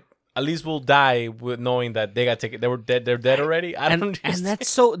be like, at least we'll die with knowing that they got taken. They were dead. They're dead already. And that's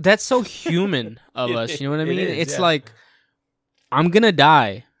so human of us. You know what I mean? It's like, I'm gonna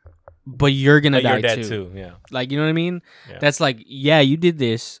die, but you're gonna die you're dead too. Yeah. Like, you know what I mean? Yeah. That's like, yeah, you did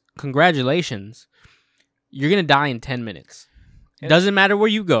this. Congratulations. You're gonna die in 10 minutes. Doesn't matter where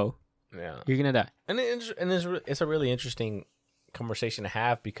you go. Yeah. You're gonna die. And it's a really interesting conversation to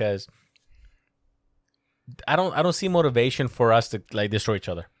have, because I don't see motivation for us to like destroy each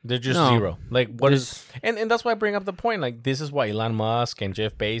other. They're just zero. Like what is and that's why I bring up the point. Like this is why Elon Musk and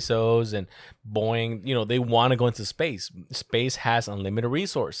Jeff Bezos and Boeing, you know, they want to go into space. Space has unlimited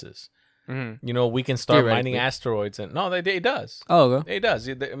resources. Mm-hmm. You know, we can start mining asteroids, and it does. Oh, okay. It does.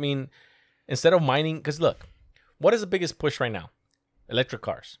 I mean, instead of mining, because look, what is the biggest push right now? Electric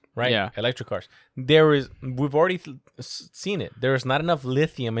cars, right? Yeah. Electric cars. We've already seen it. There is not enough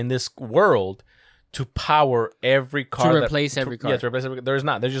lithium in this world to power every car. To replace every car. Yeah, to replace every car. There's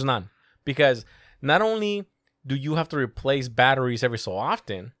not. There's just none. Because not only do you have to replace batteries every so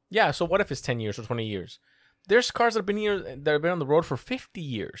often, yeah, so what if it's 10 years or 20 years? There's cars that have been here, that have been on the road for 50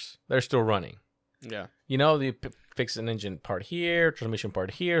 years. They're still running. Yeah. You know, they fix an engine part here, transmission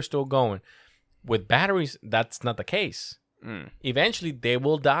part here, still going. With batteries, that's not the case. Eventually, they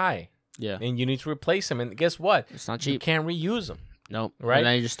will die. Yeah. And you need to replace them. And guess what? It's not cheap. You can't reuse them. Nope. Right? And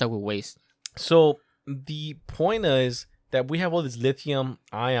now you're just stuck with waste. So the point is that we have all this lithium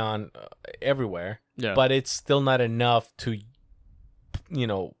ion everywhere, but it's still not enough to,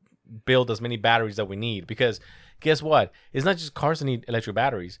 build as many batteries that we need. Because guess what? It's not just cars that need electric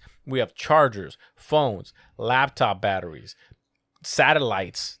batteries. We have chargers, phones, laptop batteries,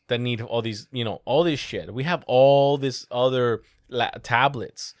 satellites that need all these, all this shit. We have all this other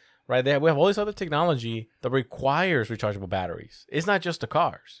tablets, right? We have all this other technology that requires rechargeable batteries. It's not just the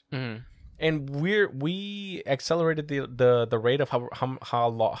cars. Mm-hmm. And we accelerated the rate of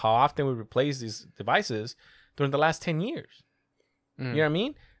how often we replace these devices during the last 10 years. You know what I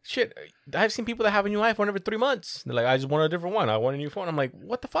mean? Shit, I've seen people that have a new iPhone every 3 months. They're like, I just want a different one. I want a new phone. I'm like,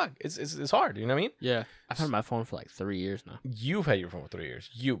 what the fuck? It's hard. You know what I mean? Yeah. I've had my phone for like 3 years now. You've had your phone for 3 years.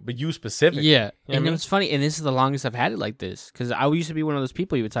 But you specifically. Yeah. You know and it's funny. And this is the longest I've had it like this. Because I used to be one of those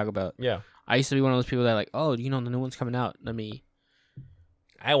people you would talk about. Yeah. I used to be one of those people that like, oh, the new one's coming out. Let me.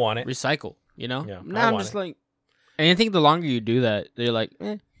 I want it. Recycle. Yeah. Now I'm just like. And I think the longer you do that, they're like,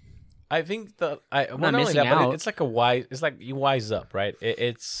 eh. I think not missing out. But it's like it's like you wise up, right?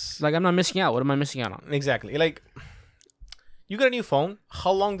 It's like I'm not missing out. What am I missing out on? Exactly. Like you got a new phone.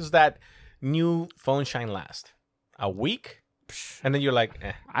 How long does that new phone shine last? A week? And then you're like,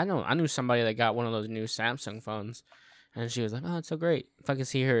 eh. I knew somebody that got one of those new Samsung phones, and she was like, oh, it's so great. If I could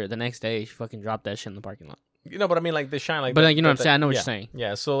see her the next day, she fucking dropped that shit in the parking lot. But I mean, like they shine like. But that, like, you know what I'm saying? I know what you're saying.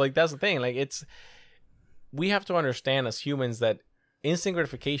 Yeah. So like that's the thing. Like we have to understand as humans that instant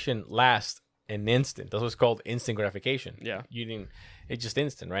gratification lasts an instant. That's what's called instant gratification. Yeah. It's just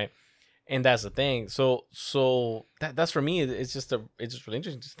instant, right? And that's the thing. So that's for me. It's just really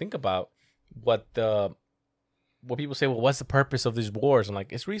interesting to think about what people say. Well, what's the purpose of these wars? I'm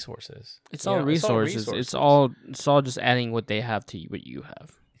like, it's resources. It's all resources. It's all just adding what they have to what you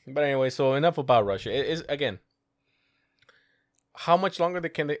have. But anyway, so enough about Russia. It is again. How much longer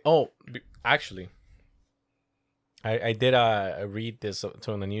can they? Oh, actually. I did read this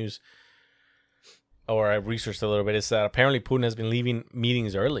in the news, or I researched a little bit. It's that apparently Putin has been leaving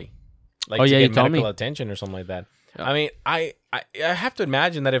meetings early, to get medical attention or something like that. Yeah. I mean, I have to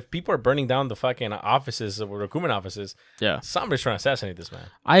imagine that if people are burning down the fucking offices or recruitment offices, somebody's trying to assassinate this man.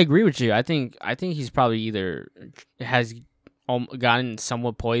 I agree with you. I think he's probably either has gotten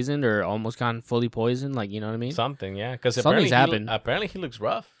somewhat poisoned or almost gotten fully poisoned. Like, you know what I mean? Something, yeah. Because something's happened. Apparently, he looks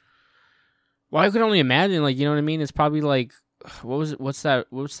rough. Well, I could only imagine, like, you know what I mean? It's probably like, what's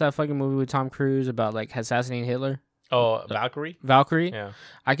that fucking movie with Tom Cruise about, like, assassinating Hitler? Oh, Valkyrie? Valkyrie? Yeah.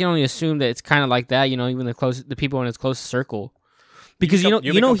 I can only assume that it's kind of like that, even the people in his closest circle. Because,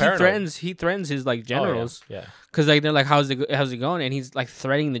 he threatens his, like, generals. Oh, yeah. Because, like, they're like, how's it going? And he's, like,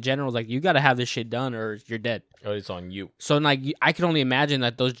 threatening the generals, like, you got to have this shit done or you're dead. Oh, it's on you. So, like, I can only imagine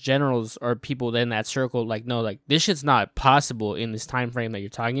that those generals or people in that circle, like, no, like, this shit's not possible in this time frame that you're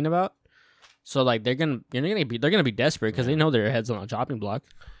talking about. So like they're gonna be desperate because they know their heads on a chopping block.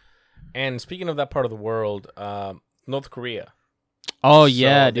 And speaking of that part of the world, North Korea. Oh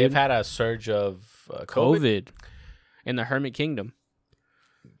yeah, dude. They've had a surge of COVID in the Hermit Kingdom.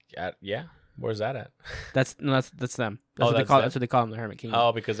 Yeah, where's that at? That's them. That's what they call them, the Hermit Kingdom.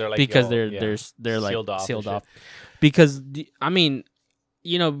 Oh, because they're like they're like sealed off. Because I mean,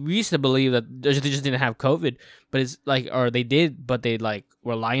 we used to believe that they just didn't have COVID, but it's like, or they did, but they like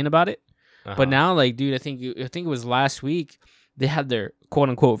were lying about it. Uh-huh. But now, like, dude, I think it was last week they had their quote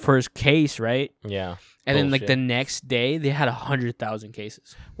unquote first case, right? Yeah. And then like the next day they had 100,000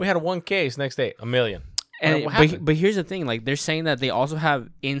 cases. We had one case. Next day, 1 million. And but here's the thing, like they're saying that they also have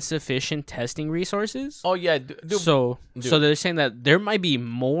insufficient testing resources. Oh yeah. So they're saying that there might be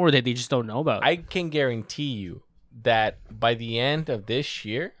more that they just don't know about. I can guarantee you that by the end of this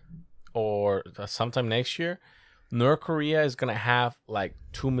year or sometime next year, North Korea is gonna have like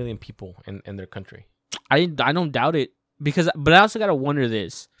 2 million people in their country. I don't doubt it but I also gotta wonder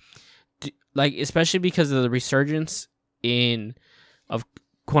this, like especially because of the resurgence of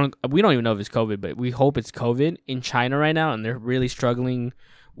we don't even know if it's COVID, but we hope it's COVID in China right now, and they're really struggling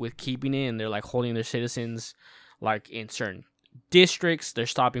with keeping it, and they're like holding their citizens like in certain districts. They're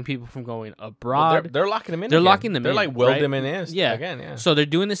stopping people from going abroad. Well, they're locking them in. They're locking them in. They're like welding them in again. Yeah. So they're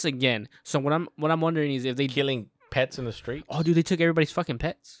doing this again. So what I'm wondering is if they killing pets in the street. Oh, dude, they took everybody's fucking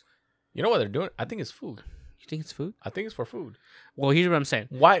pets. You know what they're doing? I think it's food. You think it's food? I think it's for food. Well, here's what I'm saying.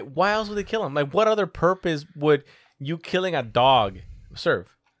 Why else would they kill them? Like, what other purpose would you killing a dog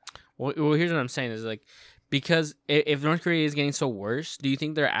serve? Well, here's what I'm saying is like, because if North Korea is getting so worse, do you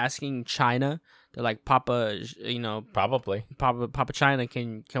think they're asking China? They're like, Papa, Probably. Papa China,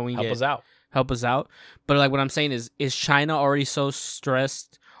 can we help us out? Help us out. But like, what I'm saying is China already so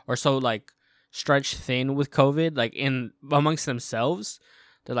stressed or so like stretched thin with COVID, like in amongst themselves?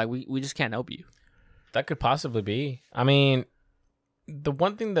 They're like, we just can't help you. That could possibly be. I mean, the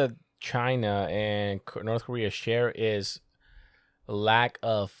one thing that China and North Korea share is lack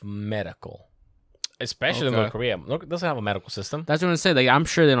of medical, especially North Korea. North doesn't have a medical system. That's what I'm saying. Like, I'm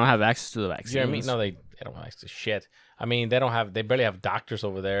sure they don't have access to the vaccines. You know what I mean? No, they don't have access to shit. I mean, they barely have doctors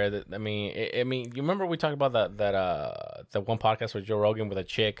over there. I mean, you remember we talked about that one podcast with Joe Rogan with a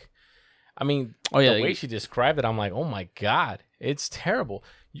chick. I mean, the way she described it, I'm like, oh my God, it's terrible.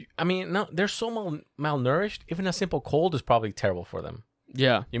 No, they're so malnourished. Even a simple cold is probably terrible for them.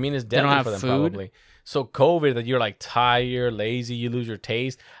 Yeah. You mean it's deadly for them, probably. So COVID, that you're like tired, lazy, you lose your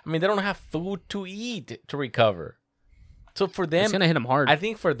taste. I mean, they don't have food to eat to recover. So for them, it's gonna hit them hard. I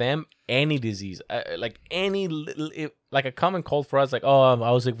think for them, any disease, like a common cold for us, like, oh,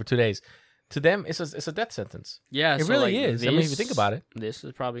 I was sick for 2 days. To them, it's a death sentence. Yeah, it really is. I mean, if you think about it, this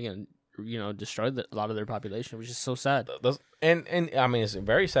is probably gonna destroy a lot of their population, which is so sad. And I mean, it's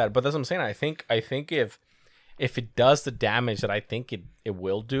very sad. But that's what I'm saying. I think if it does the damage that I think it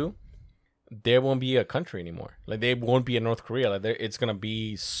will do, there won't be a country anymore. Like, there won't be a North Korea. Like, it's gonna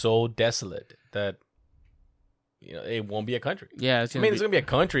be so desolate that it won't be a country. Yeah, it's gonna be a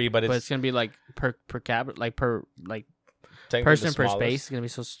country, but it's gonna be like per capita, like per person per space. It's gonna be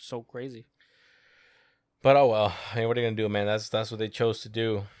so crazy. But oh well. I mean, what are you gonna do, man? That's what they chose to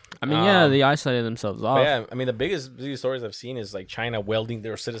do. I mean, they isolated themselves off. Yeah, I mean, the biggest stories I've seen is like China welding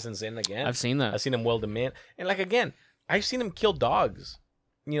their citizens in again. I've seen that. I've seen them weld them in, and like again, I've seen them kill dogs,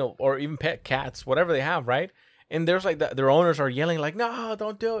 or even pet cats, whatever they have, right? And there's like their owners are yelling like, "No,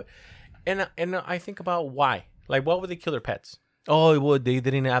 don't do it." And I think about why. Like, why would they kill their pets? Oh, well, they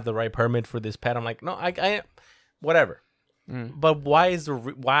didn't have the right permit for this pet. I'm like, no, I whatever. But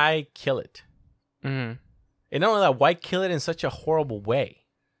why kill it? Mm-hmm. And not only that, why kill it in such a horrible way?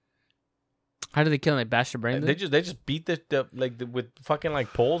 How do they kill them? They bash their brains? They just beat with fucking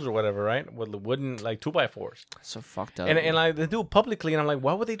like poles or whatever, right? With the wooden like 2x4s. That's so fucked up. And like they do it publicly, and I'm like,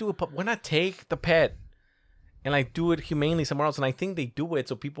 why would they do it? Why not take the pet and like do it humanely somewhere else? And I think they do it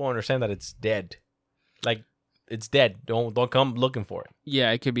so people understand that it's dead. Like, it's dead. Don't come looking for it.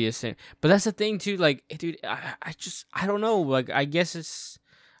 Yeah, it could be a sin. But that's the thing too. Like, dude, I don't know. Like, I guess it's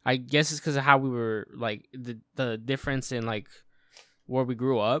because of how we were, like, the difference in like where we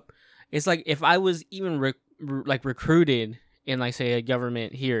grew up. It's like if I was even recruited in, like, say, a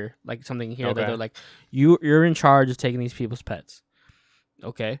government here, like something here, that they're like, you're in charge of taking these people's pets,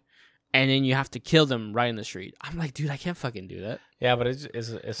 okay, and then you have to kill them right in the street. I'm like, dude, I can't fucking do that. Yeah, but it's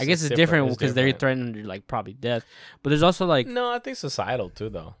I guess it's different because they're threatened like probably death. But there's also like, no, I think societal too,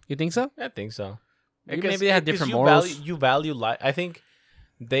 though. You think so? I think so. Maybe they have different morals. You value life. I think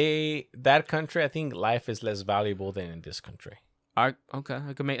that country. I think life is less valuable than in this country. Okay,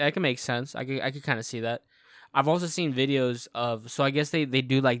 that can make sense. I could kind of see that. I've also seen videos of, so I guess they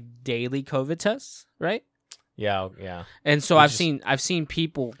do like daily COVID tests, right? Yeah. And so I've seen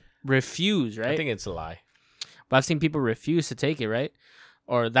people refuse, right? I think it's a lie. But I've seen people refuse to take it, right?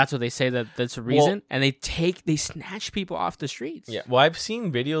 Or that's what they say that's the reason. And they snatch people off the streets. Yeah. Well, I've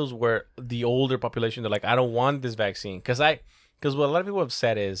seen videos where the older population, they're like, I don't want this vaccine. Because what a lot of people have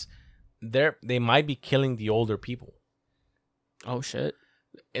said is they might be killing the older people. Oh, shit.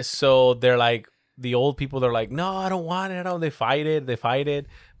 So they're like, the old people, they're like, no, I don't want it. They fight it.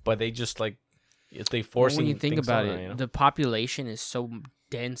 But they just like, if they force it. When you think about it, the population is so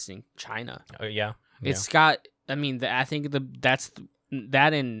dense in China. Yeah. It's got, I mean, I think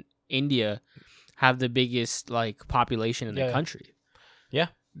that in India have the biggest like population in the country. Yeah.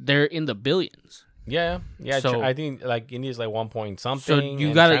 They're in the billions. Yeah. So I think like India's like 1 point something.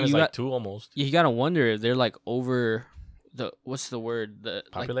 So China's like 2 almost. You gotta wonder if they're like over what's the word?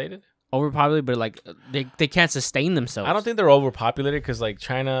 Populated? Like, overpopulated, but like they can't sustain themselves. I don't think they're overpopulated because like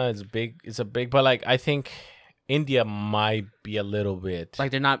China is big. It's a big, but like I think India might be a little bit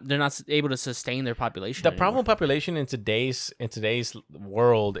like they're not able to sustain their population. The problem with population in today's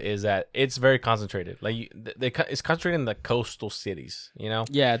world is that it's very concentrated. Like it's concentrated in the coastal cities. You know.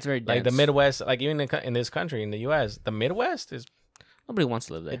 Yeah, it's very dense. Like the Midwest. Like even in this country, in the U.S., the Midwest is nobody wants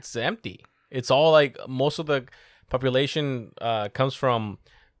to live there. It's empty. It's all like most of the population comes from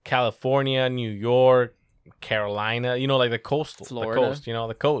California, New York, Carolina. You know, like the coast, Florida. the coast. You know,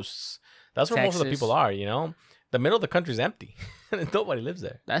 the coasts. That's where Texas. most of the people are. You know. The middle of the country is empty. Nobody lives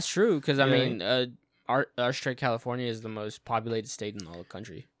there. That's true, because I mean, our state, California, is the most populated state in all the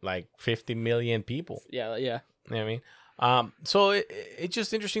country. Like 50 million people. Yeah. You know what I mean? So it's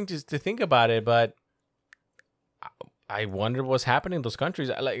just interesting to think about it, but I wonder what's happening in those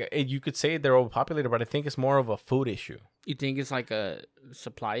countries. Like you could say they're overpopulated, but I think it's more of a food issue. You think it's like a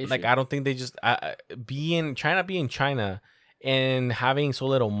supply issue? Like I don't think they just being China and having so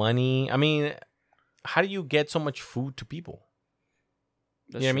little money. I mean, how do you get so much food to people?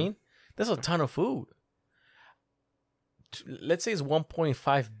 That's you know true. what I mean? That's a ton of food. Let's say it's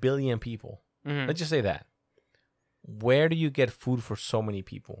 1.5 billion people. Mm-hmm. Let's just say that. Where do you get food for so many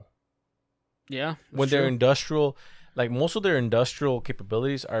people? Yeah. When they're industrial, like most of their industrial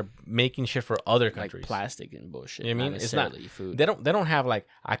capabilities are making shit for other countries. Like plastic and bullshit. You know what I mean? It's not food. They don't have like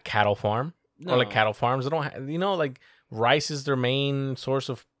a cattle farm or like cattle farms. They don't have, like rice is their main source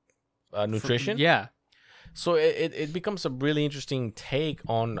of nutrition. Yeah. So it becomes a really interesting take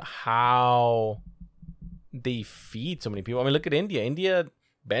on how they feed so many people. I mean, look at India. India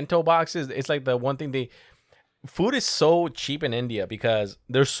bento boxes. It's like the one thing food is so cheap in India because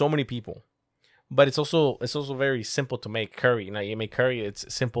there's so many people, but it's also very simple to make curry. Now you make curry.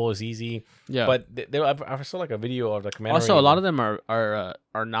 It's simple. It's easy. Yeah. But I saw like a video of the documentary. Also, a lot of them are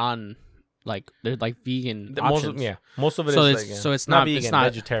non. Like they're like vegan options. Most of it so is so it's not vegan, it's not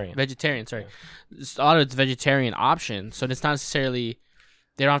vegetarian. Vegetarian, sorry. A lot of it's vegetarian options, so it's not necessarily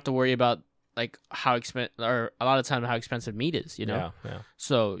they don't have to worry about like how expensive or a lot of time how expensive meat is. You know. Yeah.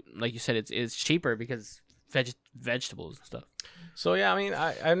 So like you said, it's cheaper because vegetables and stuff. So yeah, I mean,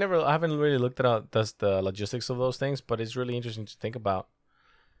 I haven't really looked at the logistics of those things, but it's really interesting to think about.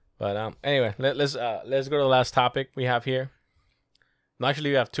 But anyway, let's go to the last topic we have here. No, actually,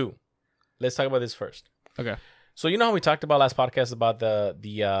 we have two. Let's talk about this first. Okay. So you know how we talked about last podcast about the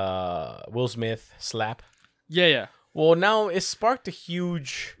Will Smith slap? Yeah. Well, now it sparked a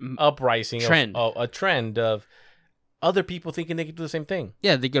huge uprising, a trend of other people thinking they could do the same thing.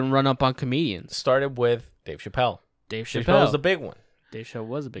 Yeah, they can run up on comedians. Started with Dave Chappelle. Dave Chappelle was the big one. Dave Chappelle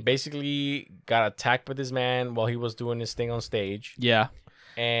was a big Basically got attacked by this man while he was doing his thing on stage. Yeah.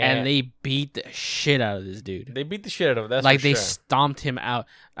 And they And beat the shit out of this dude. they beat the shit out of him. That's Like for they sure. stomped him out.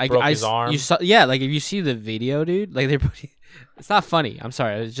 Like Broke his arm. You saw, yeah. Like if you see the video, dude. Like it's not funny. I'm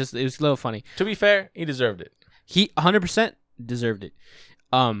sorry. It was a little funny. To be fair, he deserved it. He 100% deserved it.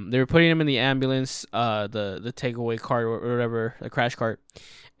 They were putting him in the ambulance, the takeaway cart or whatever, the crash cart,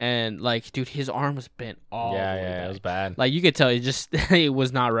 and like, dude, his arm was bent all the way back. It was bad. Like you could tell, it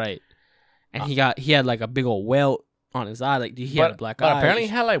was not right, and he had like a big old welt on his eye. Like, dude, he had a black eye. But apparently, he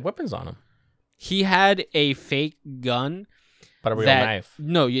had like weapons on him. He had a fake gun, but a real knife.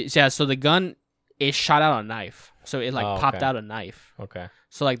 No, yeah. So the gun is shot out a knife, so it like popped out a knife. Okay.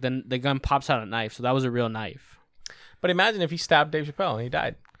 So like the gun pops out a knife, so that was a real knife. But imagine if he stabbed Dave Chappelle and he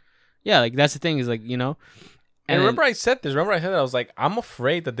died. Yeah, like that's the thing is like, you know. And remember I said this. Remember I said that I was like, I'm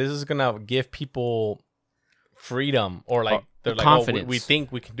afraid that this is gonna give people freedom or like they're like, confidence. Oh, we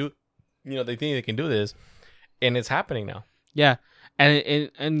think we can do. You know, they think they can do this, and it's happening now. Yeah,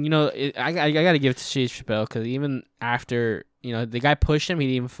 and you know, I gotta give it to Dave Chappelle because even after, you know, the guy pushed him, he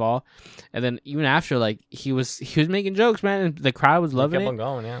didn't even fall, and then even after, like he was making jokes, man, and the crowd was loving Kept it. on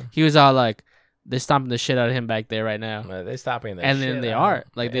going, yeah. He was all like, they're stomping the shit out of him back there right now. They're stopping that, and shit then they out. are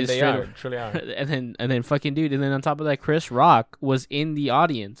like they truly are. and then fucking dude, and then on top of that, Chris Rock was in the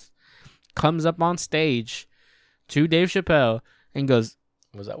audience, comes up on stage to Dave Chappelle and goes,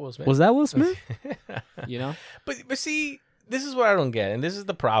 Was that Will Smith? Was that Will Smith? You know? But see, this is what I don't get, and this is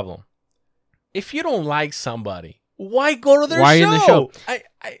the problem. If you don't like somebody, why go to their show? Why are you in the show?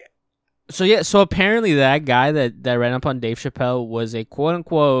 So So apparently that guy that ran up on Dave Chappelle was a quote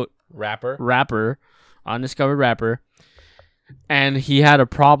unquote rapper, undiscovered rapper, and he had a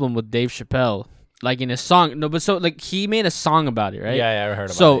problem with Dave Chappelle, like in a song. No, but so like he made a song about it, right? Yeah, I heard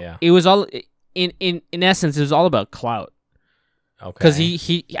about so it. Yeah. it was all in essence, it was all about clout. Okay. Because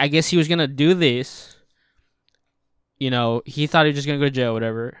he I guess he was gonna do this. You know, he thought he was just gonna go to jail,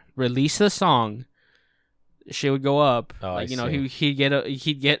 whatever. Release the song, shit would go up. Oh, like, I you know, see.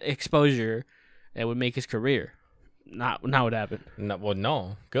 he'd get exposure that would make his career. Not what happened.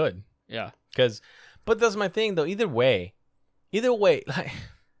 No, good. Yeah. Because But that's my thing, though. Either way, like,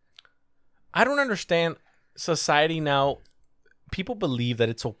 I don't understand society now. People believe that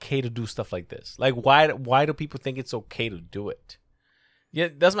it's okay to do stuff like this. Like, why do people think it's okay to do it? Yeah,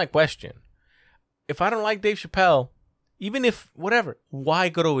 that's my question. If I don't like Dave Chappelle, even if whatever, why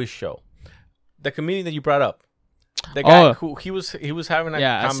go to his show? The comedian that you brought up, the guy who he was having a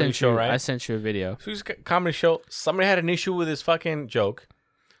comedy show, right? I sent you a video. So he's a comedy show. Somebody had an issue with his fucking joke.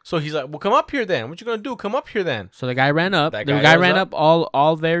 So he's like, well, come up here then. What you going to do? Come up here then. So the guy ran up. The guy ran up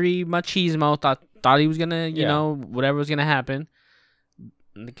all very machismo. Thought he was going to, you know, whatever was going to happen.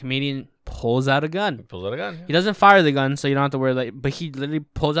 And the comedian pulls out a gun. Yeah. He doesn't fire the gun, so you don't have to worry. Like, but he literally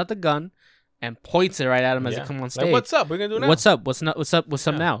pulls out the gun and points it right at him as he comes on stage. Like, what's up? We're going to do now. What's up? What's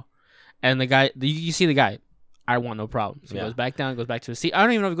up now? And the guy, you see the guy. I want no problem. So he goes back down, goes back to his seat. I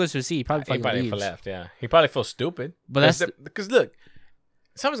don't even know if he goes to his seat. He probably leaves. Left, yeah. He probably feels stupid. But that's because look,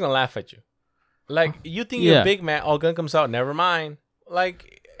 someone's gonna laugh at you. Like, you think you're a big man, gun comes out, never mind.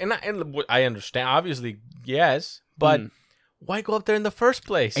 Like, and I understand, obviously, yes, but why go up there in the first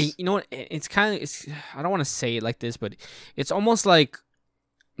place? And you know what? It's I don't want to say it like this, but it's almost like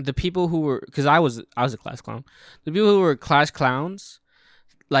the people who were, because I was a class clown. The people who were class clowns,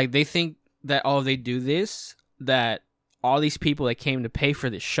 like, they think that they do this, that all these people that came to pay for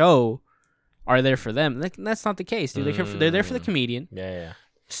this show are there for them. Like, that's not the case, dude. They're there for the comedian. Yeah.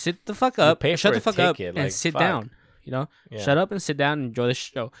 Sit the fuck up, shut the fuck up, and like, sit down. You know, shut up and sit down and enjoy the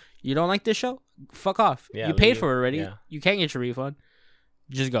show. You don't like this show? Fuck off. You paid for it already. Yeah. You can't get your refund.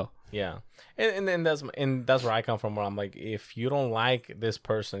 Just go. Yeah, and that's where I come from. Where I'm like, if you don't like this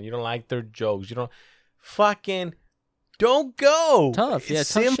person, you don't like their jokes, you don't go. Tough. Yeah, it's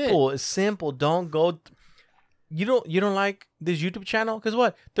simple. It's simple. Don't go. You don't like this YouTube channel? Because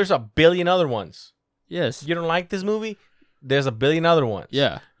what? There's a billion other ones. Yes. You don't like this movie? There's a billion other ones.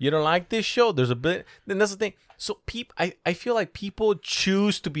 Yeah. You don't like this show? There's a billion. Then that's the thing. So I feel like people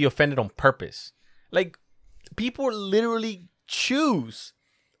choose to be offended on purpose. Like, people literally choose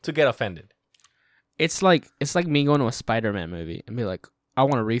to get offended. It's like me going to a Spider-Man movie and be like, I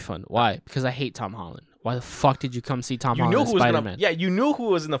want a refund. Why? Because I hate Tom Holland. Why the fuck did you come see Tom Holland as Spider-Man? You knew who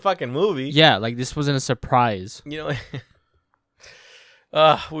was in the fucking movie. Yeah, like, this wasn't a surprise. You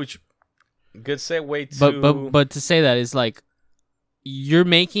know, which good segue to. But to say that is like, you're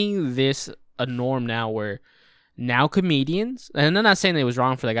making this a norm now, where now comedians, and I'm not saying that it was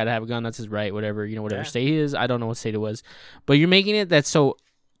wrong for that guy to have a gun. That's his right. Whatever state he is. I don't know what state it was, but you're making it that so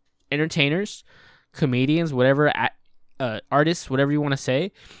entertainers, comedians, whatever, artists, whatever you want to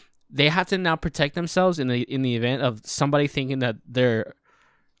say, they have to now protect themselves in the event of somebody thinking that they're,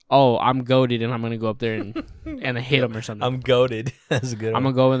 I'm goated and I'm gonna go up there and hit them or something. I'm goated. That's a good one. I'm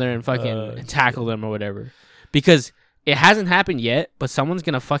gonna go in there and fucking tackle them or whatever, because it hasn't happened yet, but someone's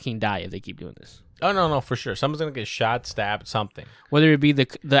gonna fucking die if they keep doing this. Oh no, for sure. Someone's gonna get shot, stabbed, something. Whether it be the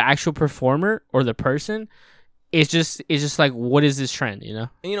actual performer or the person, it's just like, what is this trend? You know.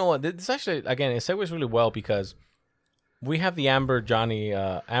 And you know what? This actually, again, it segues really well because we have the Amber Heard, Johnny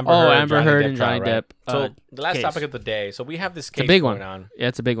and Johnny Depp. Depp. So the last topic of the day. So we have this case going on. Yeah,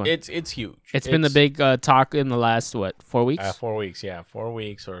 it's a big one. It's huge. It's been the big talk in the last 4 weeks? 4 weeks, yeah, 4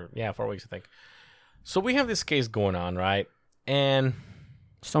 weeks 4 weeks, I think. So we have this case going on, right? And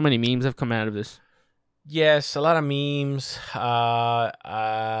so many memes have come out of this. Yes, a lot of memes.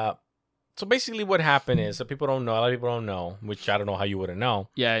 So basically, what happened is that a lot of people don't know, which I don't know how you wouldn't know.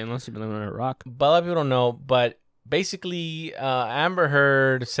 Yeah, unless you've been living under a rock. But a lot of people don't know. But basically, Amber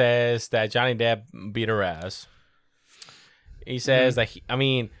Heard says that Johnny Depp beat her ass. He says that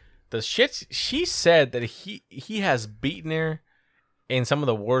the shit she said that he has beaten her in some of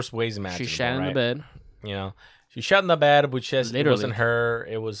the worst ways imaginable. She shat in the bed. You know, she shot in the bed, which it wasn't her,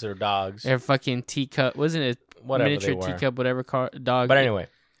 it was their dogs. Their fucking teacup, wasn't it? Whatever miniature teacup, whatever dog. But anyway,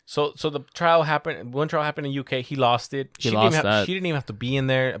 so the trial happened. One trial happened in UK. He lost it. She didn't even have to be in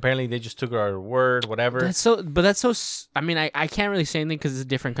there. Apparently, they just took her word. Whatever. That's so. I mean, I can't really say anything because it's a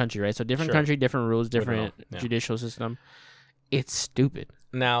different country, right? So different country, different rules, different judicial system. It's stupid.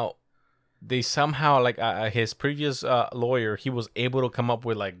 Now, they somehow, like, his previous lawyer, he was able to come up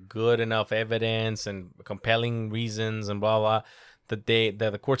with like good enough evidence and compelling reasons and blah blah that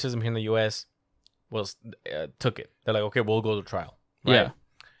the court system here in the U.S. took it. They're like, okay, we'll go to trial. Right? Yeah.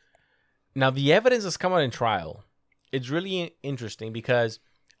 Now the evidence that's come out in trial, it's really interesting because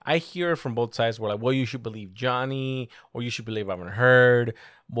I hear from both sides. We're like, well, you should believe Johnny, or you should believe Amber Heard.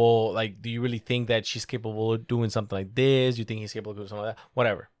 Well, like, do you really think that she's capable of doing something like this? Do you think he's capable of doing something like that?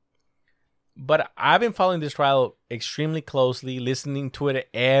 Whatever. But I've been following this trial extremely closely, listening to it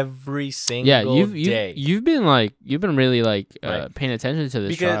every single day. You've been really right. Paying attention to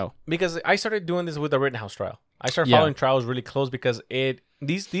this trial. Because I started doing this with the Rittenhouse trial. I started following trials really close because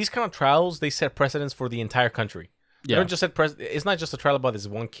these kind of trials, they set precedents for the entire country. They don't just set it's not just a trial about this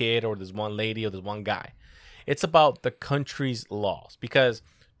one kid or this one lady or this one guy. It's about the country's laws, because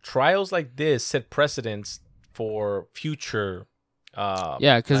trials like this set precedents for future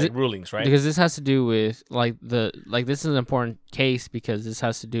rulings, right? Because this has to do with this is an important case because this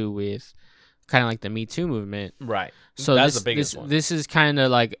has to do with kind of like the Me Too movement, right? So that's the biggest one. This is kind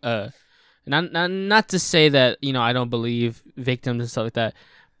of like not to say that I don't believe victims and stuff like that,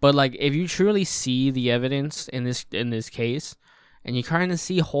 but like if you truly see the evidence in this case, and you kind of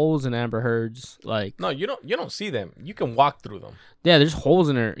see holes in Amber Heard's no, you don't see them. You can walk through them. Yeah, there's holes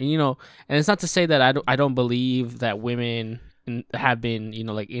in her, and it's not to say that I don't believe that women have been,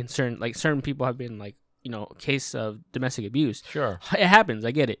 in certain people have been case of domestic abuse. Sure, it happens.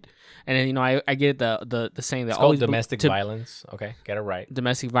 I get it, and then I get the saying that it's called domestic violence. Okay, get it right.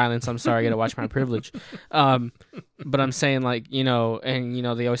 Domestic violence. I'm sorry, I gotta watch my privilege. But I'm saying and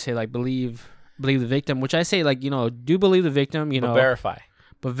they always say believe the victim, which I say do believe the victim. But verify.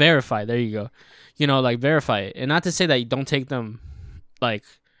 But verify. There you go. Verify it, and not to say that you don't take them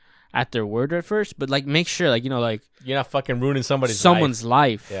at their word at first, but make sure you're not fucking ruining someone's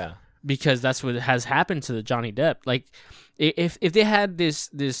life. Yeah, because that's what has happened to the Johnny Depp. If they had this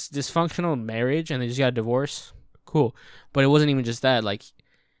dysfunctional marriage and they just got a divorce, cool. But it wasn't even just that.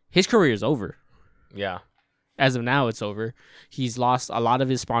 His career is over. Yeah. As of now, it's over. He's lost a lot of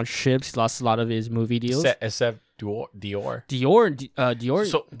his sponsorships. He's lost a lot of his movie deals. Except Dior.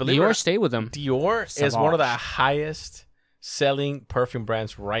 Dior stayed with him. Dior is one of the highest selling perfume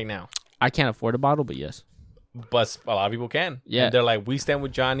brands right now. I can't afford a bottle, but yes. But a lot of people can. Yeah. And they're like, we stand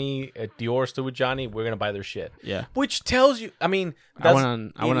with Johnny. Dior stood with Johnny. We're going to buy their shit. Yeah. Which tells you, I went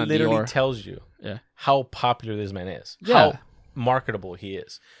on literally Dior. Tells you how popular this man is. Yeah. How marketable he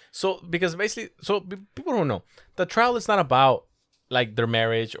is. So, because basically, people don't know. The trial is not about their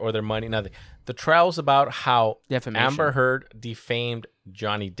marriage or their money, nothing. The trial is about how defamation. Amber Heard defamed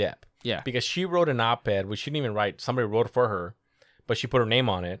Johnny Depp. Yeah. Because she wrote an op-ed, which she didn't even write. Somebody wrote it for her, but she put her name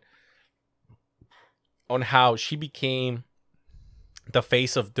on it, on how she became the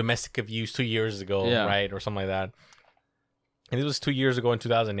face of domestic abuse 2 years ago, right? Or something like that. And this was 2 years ago in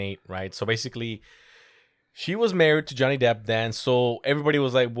 2008, right? So basically, she was married to Johnny Depp then, so everybody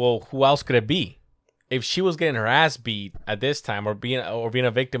was like, well, who else could it be? If she was getting her ass beat at this time or being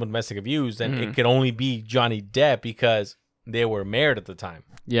a victim of domestic abuse, then it could only be Johnny Depp because they were married at the time.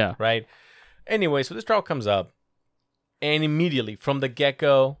 Yeah. Right? Anyway, so this trial comes up, and immediately from the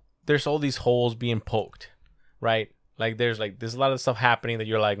get-go, there's all these holes being poked, right? There's a lot of stuff happening that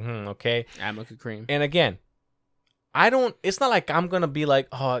you're like, okay. Amica cream. And again, it's not like I'm going to be like,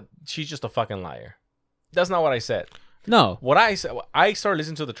 oh, she's just a fucking liar. That's not what I said. No. What I said, I started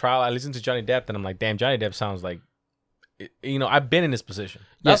listening to the trial. I listened to Johnny Depp, and I'm like, damn, Johnny Depp sounds like, I've been in this position.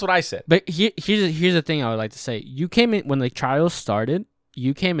 That's what I said. But here's the thing I would like to say. You came in when the trial started.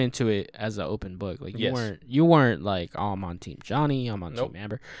 You came into it as an open book. You weren't like, oh, I'm on Team Johnny. I'm on Team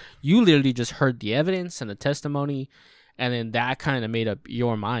Amber. You literally just heard the evidence and the testimony, and then that kind of made up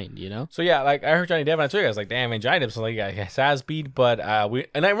your mind, So yeah, I heard Johnny Depp, and I told you guys, damn, man, Johnny Depp's his ass beat, but I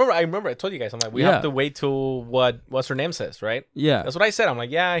remember I told you guys, I'm like, we have to wait till what's her name says, right? Yeah, that's what I said. I'm like,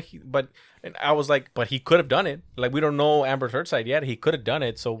 yeah, and I was like, but he could have done it. We don't know Amber Heard's side yet. He could have done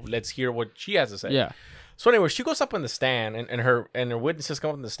it. So let's hear what she has to say. Yeah. So anyway, she goes up on the stand, and her witnesses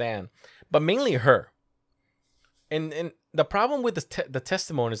come up on the stand, but mainly her. And the problem with the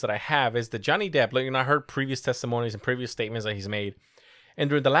testimonies that I have is that Johnny Depp, I heard previous testimonies and previous statements that he's made, and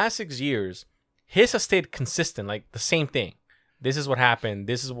during the last 6 years, his has stayed consistent, the same thing. This is what happened.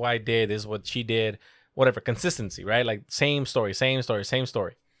 This is what I did. This is what she did. Whatever, consistency, right? Same story.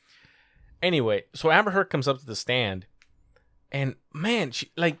 Anyway, so Amber Heard comes up to the stand, and man,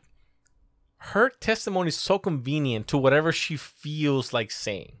 she her testimony is so convenient to whatever she feels like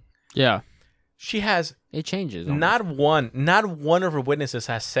saying. Yeah. It changes. Not one of her witnesses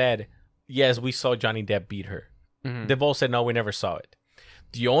has said, yes, we saw Johnny Depp beat her. Mm-hmm. They've all said, no, we never saw it.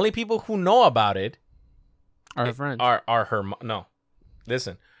 The only people who know about it are her friends. Are her. No,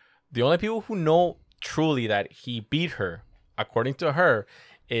 listen. The only people who know truly that he beat her, according to her,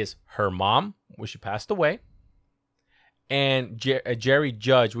 is her mom, which she passed away, and Jerry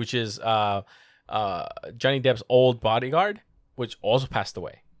Judge, which is Johnny Depp's old bodyguard, which also passed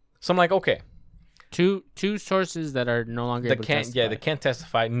away. So I'm like, okay. Two sources that are no longer able to testify. Yeah, they can't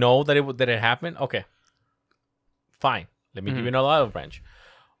testify. Know that it happened. Okay, fine. Let me give you another olive branch.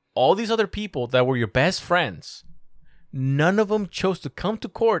 all these other people that were your best friends, none of them chose to come to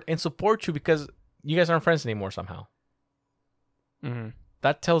court and support you because you guys aren't friends anymore somehow. Mm-hmm.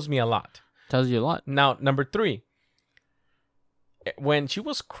 That tells me a lot. Tells you a lot. Now, number 3, when she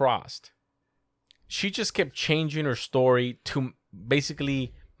was crossed, she just kept changing her story to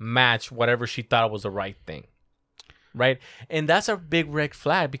basically match whatever she thought was the right thing. Right? And that's a big red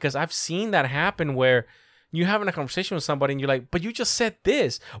flag because I've seen that happen where you're having a conversation with somebody and you're like, but you just said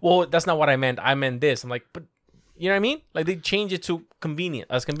this. Well, that's not what I meant. I meant this. I'm like, but you know what I mean? Like they change it to convenience.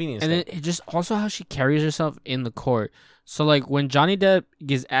 And then it just also how she carries herself in the court. So like when Johnny Depp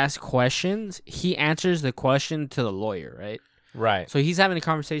gets asked questions, he answers the question to the lawyer, right? Right. So he's having a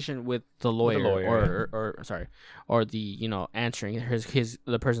conversation with the lawyer, or the answering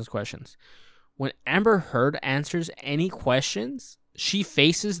the person's questions. When Amber Heard answers any questions, she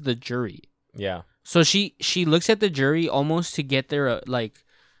faces the jury. Yeah. So she looks at the jury almost to get their like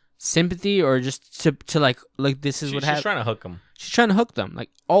sympathy or just to like this is what happened. She's trying to hook them. She's trying to hook them, like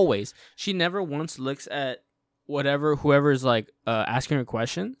always. She never once looks at whoever is like asking her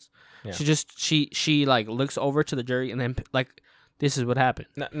questions. Yeah. She like looks over to the jury and then like this is what happened.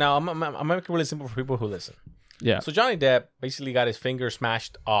 Now I'm making it really simple for people who listen. Yeah. So Johnny Depp basically got his finger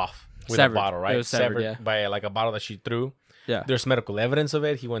smashed off with a bottle, right? It was severed by like a bottle that she threw. Yeah. There's medical evidence of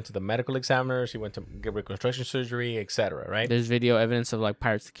it. He went to the medical examiners. He went to get reconstruction surgery, etc. Right. There's video evidence of like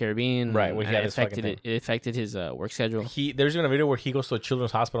Pirates of the Caribbean. Right. Where he had it affected his work schedule. There's even a video where he goes to a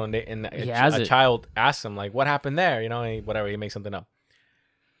children's hospital and a child asks him like, "What happened there?" You know, whatever. He makes something up.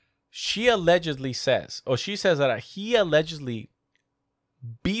 She says that he allegedly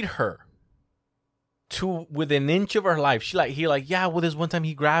beat her to within an inch of her life. Yeah, well, this one time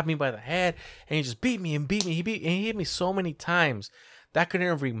he grabbed me by the head and he just beat me. He hit me so many times that I couldn't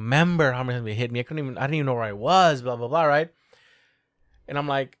even remember how many times he hit me. I didn't even know where I was, blah, blah, blah, right? And I'm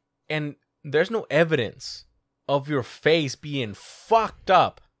like, and there's no evidence of your face being fucked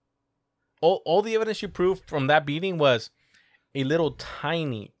up. All the evidence you proved from that beating was a little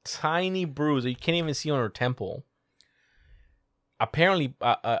tiny, tiny bruise that you can't even see on her temple. Apparently,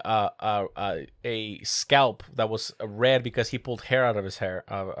 a scalp that was red because he pulled hair out of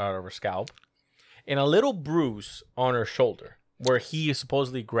her scalp, and a little bruise on her shoulder where he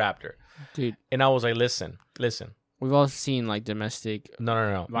supposedly grabbed her. Dude, and I was like, listen. We've all seen like domestic.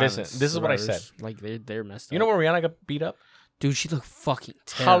 No. Listen, this is what I said. Like they're messed up. You know where Rihanna got beat up? Dude, she looked fucking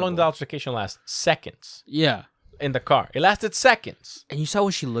terrible. How long did the altercation last? Seconds. Yeah. In the car. It lasted seconds. And you saw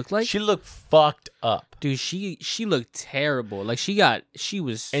what she looked like? She looked fucked up. Dude, she looked terrible. Like she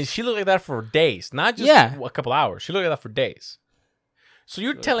was. And she looked like that for days. Not just a couple hours. She looked like that for days. So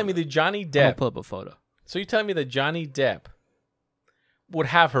you're telling me that Johnny Depp. I'll pull up a photo. So you're telling me that Johnny Depp would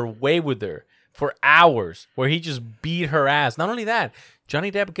have her way with her for hours where he just beat her ass. Not only that,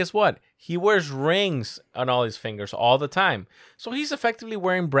 Johnny Depp, guess what? He wears rings on all his fingers all the time. So he's effectively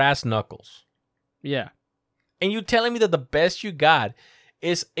wearing brass knuckles. Yeah. And you telling me that the best you got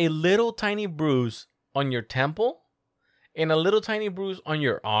is a little tiny bruise on your temple and a little tiny bruise on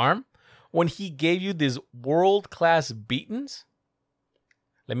your arm when he gave you these world-class beatings?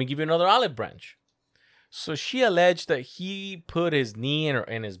 Let me give you another olive branch. So she alleged that he put his knee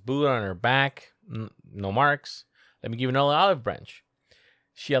and his boot on her back. No marks. Let me give you another olive branch.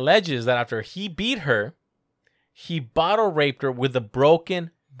 She alleges that after he beat her, he bottle raped her with a broken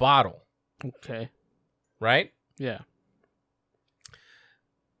bottle. Okay. Right? Yeah.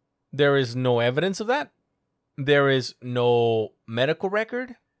 There is no evidence of that. There is no medical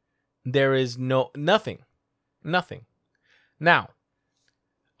record. There is nothing. Nothing. Now,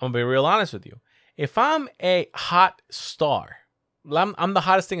 I'm going to be real honest with you. If I'm a hot star, I'm the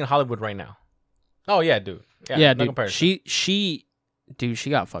hottest thing in Hollywood right now. Oh, yeah, dude. Yeah, dude. She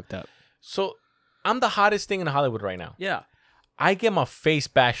got fucked up. So, I'm the hottest thing in Hollywood right now. Yeah. I get my face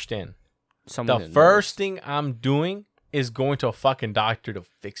bashed in. The first thing I'm doing is going to a fucking doctor to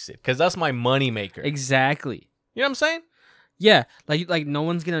fix it, because that's my money maker. Exactly. You know what I'm saying? Yeah, like no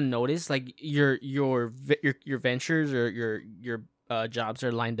one's gonna notice. Like your ventures or your jobs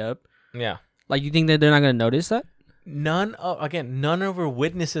are lined up. Yeah. Like you think that they're not gonna notice that? None of her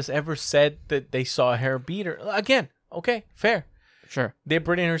witnesses ever said that they saw her beat her. Again, okay, fair. Sure. They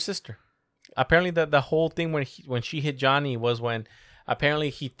brought in her sister. Apparently, the whole thing when she hit Johnny was when. Apparently,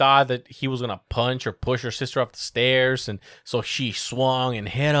 he thought that he was going to punch or push her sister up the stairs, and so she swung and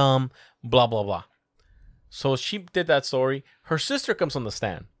hit him, blah, blah, blah. So she did that story. Her sister comes on the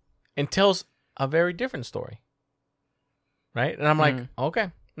stand and tells a very different story. Right? And I'm like,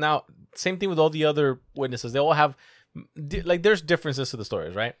 okay. Now, same thing with all the other witnesses. They all have, like, there's differences to the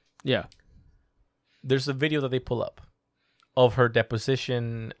stories, right? Yeah. There's a video that they pull up of her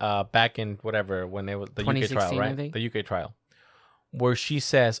deposition back in whatever, when it was the UK trial, right? The UK trial, where she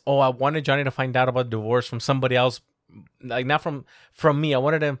says, "Oh, I wanted Johnny to find out about divorce from somebody else, like not from me. I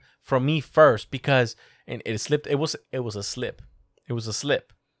wanted him from me first because and it slipped. It was a slip. It was a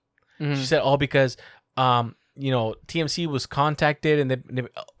slip." Mm-hmm. She said, "Oh, because TMC was contacted and they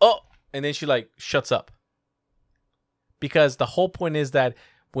and then she like shuts up because the whole point is that."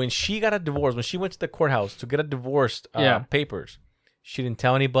 When she got a divorce, when she went to the courthouse to get a divorce papers, she didn't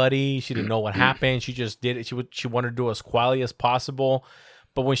tell anybody. She didn't know what happened. She just did it. She wanted to do it as quietly as possible.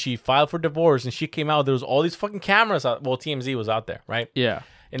 But when she filed for divorce and she came out, there was all these fucking cameras out. Well, TMZ was out there, right? Yeah.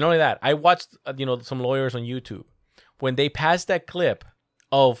 And not only that, I watched some lawyers on YouTube when they passed that clip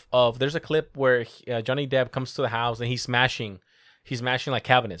of there's a clip where Johnny Depp comes to the house and he's smashing like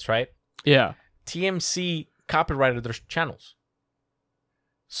cabinets, right? Yeah. TMC copyrighted their channels.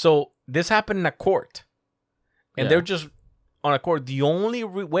 So this happened in a court, and they're just on a court. The only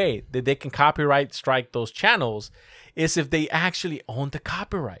way that they can copyright strike those channels is if they actually own the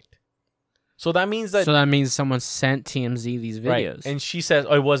copyright. So that means someone sent TMZ these videos. Right. And she says,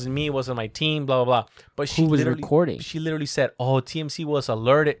 "Oh, it wasn't me. It wasn't my team. Blah blah blah." But who was recording? She literally said, "Oh, TMC was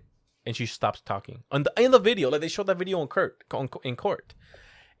alerted," and she stops talking. In the video, like they showed that video in court,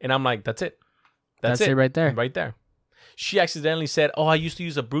 and I'm like, "That's it. That's it right there. Right there." She accidentally said, "Oh, I used to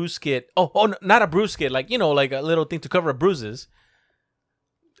use a bruise kit." Oh, not a bruise kit, like like a little thing to cover bruises.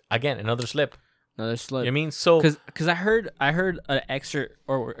 Again, another slip. Another slip. I mean, so because I heard an excerpt,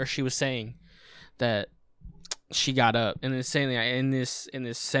 or she was saying that she got up and it's saying that in this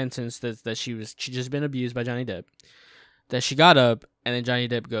sentence that she just been abused by Johnny Depp. That she got up and then Johnny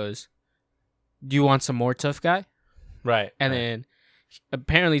Depp goes, "Do you want some more, tough guy?" Right. And then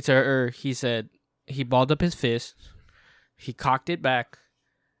apparently to her, he said he balled up his fist. He cocked it back,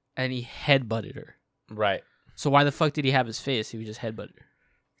 and he headbutted her. Right. So why the fuck did he have his fist? He would just headbutt her.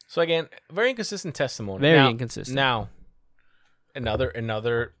 So again, very inconsistent testimony. Very inconsistent. Now,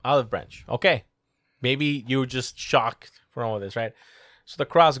 another olive branch. Okay, maybe you were just shocked from all of this, right? So the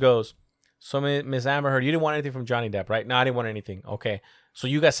cross goes. So Ms. Amber Heard, you didn't want anything from Johnny Depp, right? No, I didn't want anything. Okay, so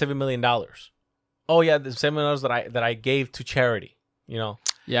you got $7 million. Oh yeah, the $7 million that I gave to charity. Yeah,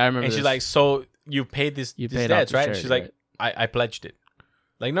 I remember. And she's like, so you paid these debts, right? Charity, she's like. Right. I pledged it.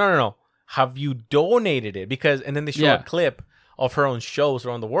 Like, no. Have you donated it? Because, and then they show a clip of her own shows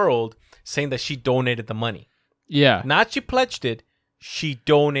around the world saying that she donated the money. Yeah. Not she pledged it. She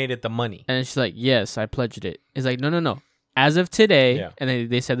donated the money. And she's like, yes, I pledged it. It's like, no. As of today, and then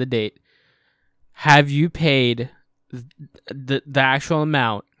they said the date, have you paid the actual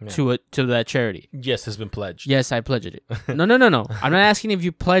amount to that charity? Yes, it's been pledged. Yes, I pledged it. No. I'm not asking if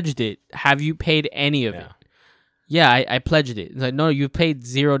you pledged it. Have you paid any of it? Yeah, I pledged it. It's like, no, you paid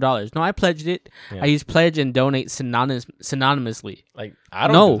 $0. No, I pledged it. Yeah. I use pledge and donate synonymously. Like, I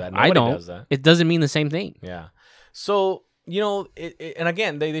don't do that. Nobody I don't. Does that. It doesn't mean the same thing. Yeah. So, and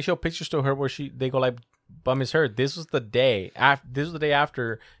again, they show pictures to her where they go like, "But Ms. Heard, this was the day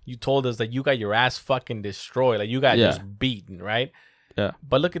after you told us that you got your ass fucking destroyed. Like, you got just beaten, right? Yeah.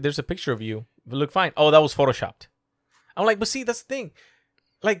 But look, there's a picture of you. You look fine. Oh, that was photoshopped." I'm like, but see, that's the thing.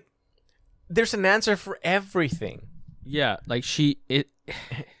 Like, there's an answer for everything. Yeah, like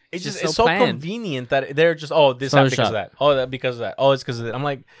it's so convenient that they're just, this happened because of that. Oh, that because of that. Oh, it's because of that. I'm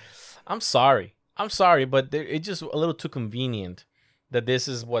like, I'm sorry, but it's just a little too convenient that this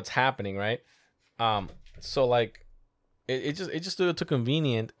is what's happening, right? So like, it just a little too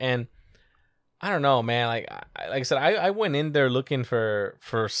convenient, and I don't know, man. Like I said, I went in there looking for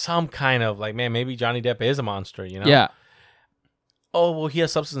some kind of like, man, maybe Johnny Depp is a monster, Yeah. Oh, well, he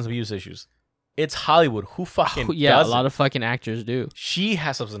has substance abuse issues. It's Hollywood. Who fucking does a lot of fucking actors do. She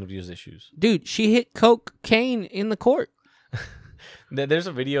has substance abuse issues. Dude, she hit cocaine in the court. There's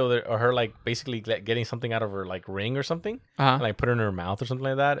a video of her like basically getting something out of her like ring or something, and, like put it in her mouth or something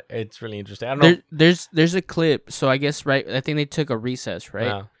like that. It's really interesting. I don't know. There's a clip. So I guess I think they took a recess,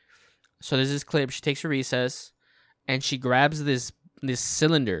 right? So there's this clip. She takes a recess, and she grabs this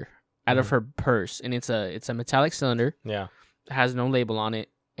cylinder out of her purse, and it's a metallic cylinder. Yeah, it has no label on it.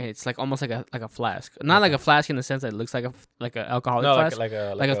 And it's like almost like a flask, not like a flask in the sense that it looks like an alcoholic flask, like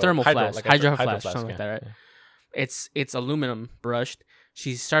a thermal flask, hydro flask, something like that, right? Yeah. It's aluminum brushed.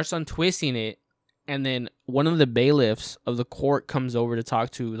 She starts untwisting it, and then one of the bailiffs of the court comes over to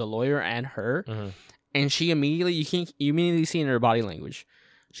talk to the lawyer and her, and she immediately you immediately see in her body language,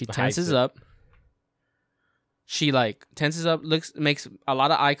 she tenses up. She like tenses up, makes a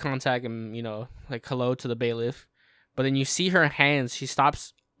lot of eye contact, and like hello to the bailiff, but then you see her hands. She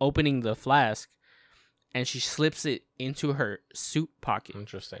stops opening the flask, and she slips it into her suit pocket.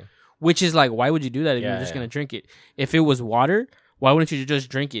 Interesting. Which is like, why would you do that if you're just gonna drink it? If it was water, why wouldn't you just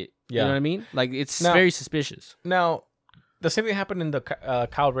drink it? You know what I mean? Like, it's very suspicious. Now, the same thing happened in the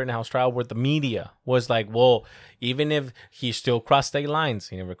Kyle Rittenhouse trial, where the media was like, well, even if he still crossed state lines,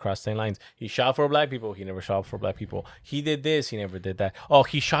 he never crossed state lines. He shot for black people, he never shot for black people. He did this, he never did that. Oh,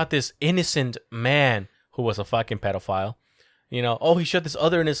 he shot this innocent man who was a fucking pedophile. You know, oh, he shot this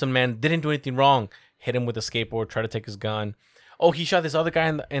other innocent man, didn't do anything wrong. Hit him with a skateboard, tried to take his gun. Oh, he shot this other guy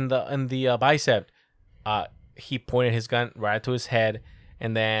in the bicep. He pointed his gun right to his head.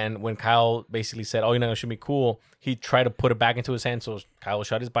 And then when Kyle basically said, oh, you're not going to shoot me, cool, he tried to put it back into his hand, so Kyle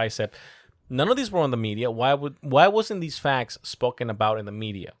shot his bicep. None of these were on the media. Why wasn't these facts spoken about in the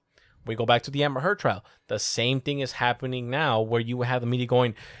media? We go back to the Amber Heard trial. The same thing is happening now, where you have the media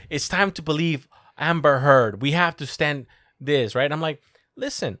going, it's time to believe Amber Heard. We have to stand this, right? I'm like,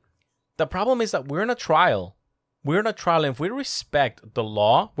 listen, the problem is that we're in a trial. We're in a trial, and if we respect the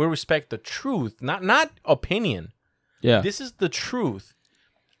law, we respect the truth, not opinion. Yeah. This is the truth.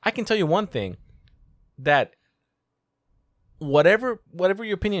 I can tell you one thing, that whatever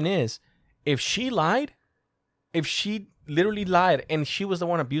your opinion is, if she lied, if she literally lied and she was the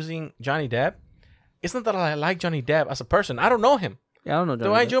one abusing Johnny Depp, it's not that I like Johnny Depp as a person. I don't know him. Yeah, I don't know Johnny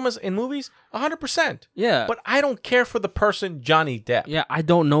Do I Depp. enjoy him in movies? 100%. Yeah. But I don't care for the person Johnny Depp. Yeah, I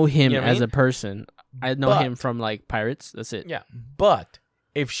don't know him You know what I as mean? a person. I know him from, like, Pirates. That's it. Yeah. But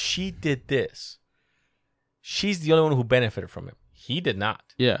if she did this, she's the only one who benefited from it. He did not.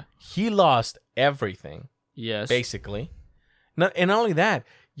 Yeah. He lost everything. Yes. Basically. And not only that,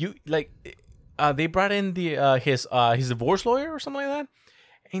 they brought in his divorce lawyer or something like that,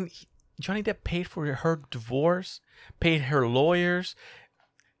 and Johnny Depp paid for her divorce, paid her lawyers.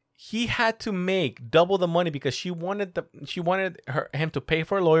 He had to make double the money because she wanted him to pay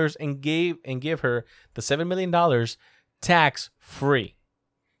for her lawyers and give her the $7 million tax free.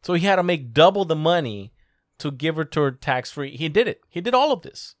 So he had to make double the money to give her to her tax free. He did it. He did all of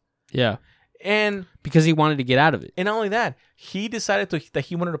this. Yeah. And because he wanted to get out of it. And not only that, he decided that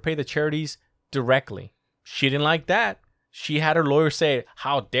he wanted to pay the charities directly. She didn't like that. She had her lawyer say,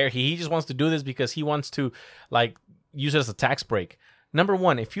 how dare he? He just wants to do this because he wants to, like, use it as a tax break. Number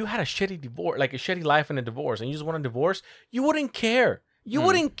one, if you had a shitty divorce, like a shitty life in a divorce, and you just want a divorce, you wouldn't care. You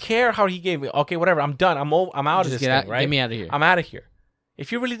wouldn't care how he gave it. Okay, whatever. I'm done. I'm out of this thing, right? Get me out of here. I'm out of here.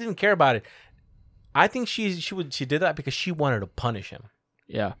 If you really didn't care about it, I think she did that because she wanted to punish him.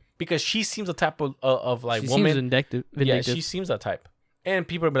 Yeah. Because she seems the type of like she woman. Seems vindictive. Yeah, she seems that type. And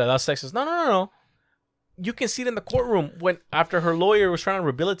people are like, that's sexist. No. You can see it in the courtroom when after her lawyer was trying to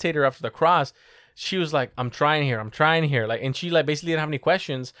rehabilitate her after the cross, she was like, I'm trying here. Like, and she like basically didn't have any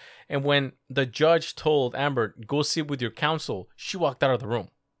questions. And when the judge told Amber, go sit with your counsel, she walked out of the room.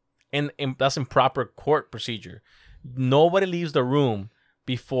 And that's improper court procedure. Nobody leaves the room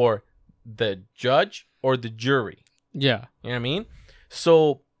before the judge or the jury. Yeah. You know what I mean?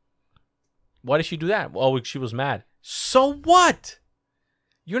 So why did she do that? Well, she was mad. So what?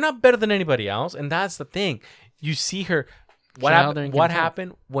 You're not better than anybody else. And that's the thing. You see her. What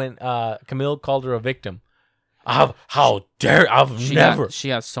happened when Camille called her a victim? How dare She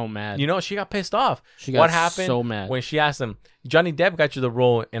got so mad. You know, she got pissed off. What happened so mad when she asked him, Johnny Depp got you the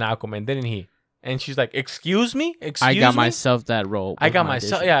role in Aquaman, didn't he? And she's like, excuse me? I got myself that role. I got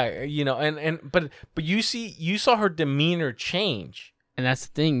myself. Yeah, you know, but you saw her demeanor change. And that's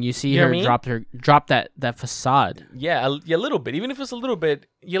the thing. You see her drop that facade. Yeah, a little bit. Even if it's a little bit,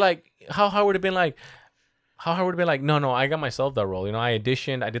 you're like, how would it have been like? How would it be like? No, I got myself that role. You know, I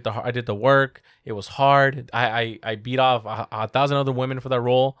auditioned. I did the work. It was hard. I beat off 1,000 other women for that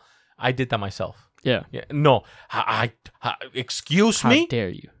role. I did that myself. Yeah. No, I excuse me. How dare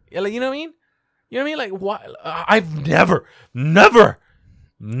you? Yeah, like, you know what I mean? You know what I mean? Like, what? I've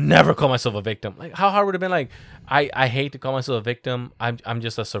never called myself a victim. Like, how hard would it have been? Like, I hate to call myself a victim. I'm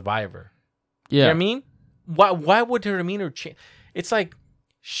just a survivor. Yeah. You know what I mean? Why would her demeanor change? It's like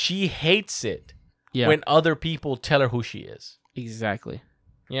she hates it. Yeah. When other people tell her who she is. Exactly.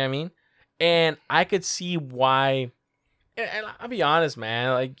 You know what I mean? And I could see why. And I'll be honest,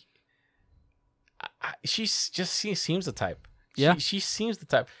 man. Like, she seems the type. Yeah. She seems the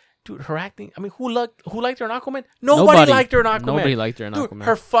type. Dude, her acting. I mean, who liked her in Aquaman? Nobody liked her in Aquaman. Nobody liked her in Aquaman. Dude,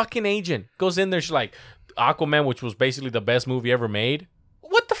 her fucking agent goes in there. She's like, Aquaman, which was basically the best movie ever made.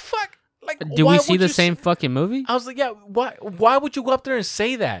 What the fuck? Like, did we see the same fucking movie? I was like, yeah. Why would you go up there and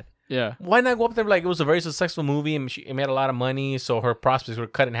say that? Yeah. Why not go up there like it was a very successful movie and it made a lot of money, so her prospects were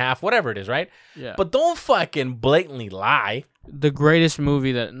cut in half, whatever it is, right? Yeah. But don't fucking blatantly lie. The greatest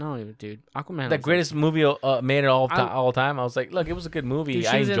movie that dude, Aquaman. The greatest movie made it all time. I was like, look, it was a good movie. Dude,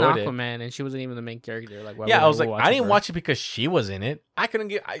 I enjoyed it. Aquaman, and she wasn't even the main character. Like, I was like, I didn't watch it because she was in it. I couldn't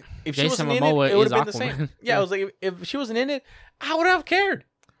get. If she wasn't in it, it would have been the same. Yeah, I was like, if she wasn't in it, I would have cared.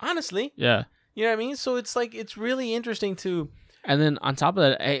 Honestly. Yeah. You know what I mean? So it's like it's really interesting to. And then on top of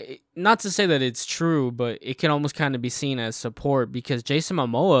that, not to say that it's true, but it can almost kind of be seen as support because Jason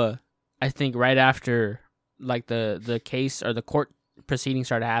Momoa, I think right after like the case or the court proceedings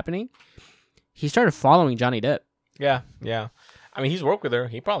started happening, he started following Johnny Depp. Yeah. I mean, he's worked with her.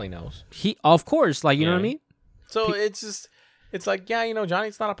 He probably knows. Of course, like you know what I mean. So it's like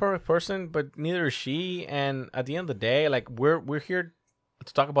Johnny's not a perfect person, but neither is she. And at the end of the day, like we're here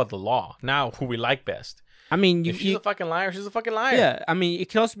to talk about the law now, who we like best. I mean, if she's a fucking liar, she's a fucking liar. Yeah, I mean, it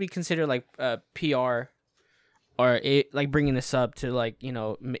can also be considered like PR, or like bringing this up to like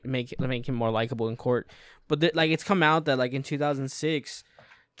make him more likable in court. But like it's come out that like in 2006,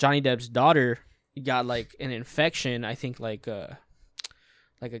 Johnny Depp's daughter got like an infection. I think like a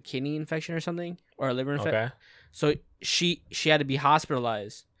kidney infection or something, or a liver infection. Okay. So she had to be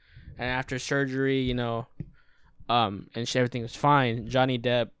hospitalized, and after surgery, and everything was fine. Johnny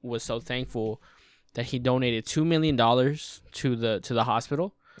Depp was so thankful that he donated $2 million to the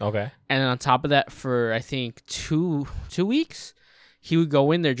hospital. Okay. And then on top of that, for I think 2 weeks, he would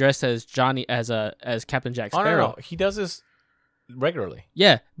go in there dressed as as Captain Jack Sparrow. No. He does this regularly.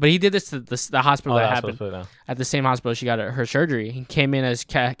 Yeah, but he did this to the hospital that happened. At the same hospital she got her surgery. He came in as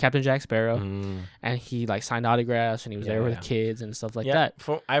Captain Jack Sparrow, and he like signed autographs, and he was there with kids and stuff like that.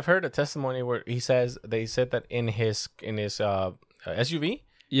 I've heard a testimony where they said that in his SUV.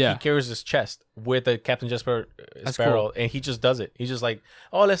 Yeah, he carries his chest with a Captain Jack Sparrow, cool. And he just does it. He's just like,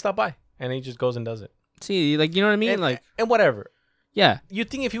 oh, let's stop by, and he just goes and does it. See, like you know what I mean, and whatever. Yeah, you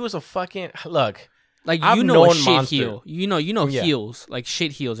think if he was a fucking look, like a shit heel, heels, like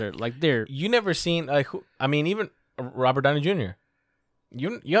shit heels are like they're. You never seen even Robert Downey Jr.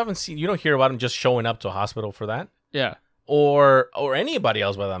 You haven't seen, you don't hear about him just showing up to a hospital for that. Yeah, or anybody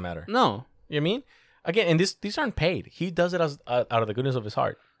else by that matter. No, you know what I mean. Again, and these aren't paid. He does it out of the goodness of his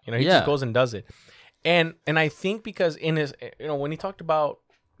heart. He just goes and does it. And I think because in his, when he talked about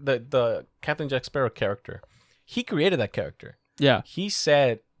the Captain Jack Sparrow character, he created that character. Yeah. He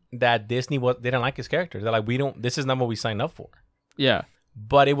said that Disney didn't like his character. They're like, this is not what we signed up for. Yeah.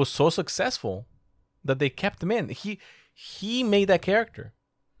 But it was so successful that they kept him in. He made that character.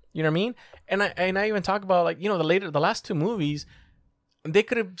 You know what I mean? And I even talk about like, the last two movies, they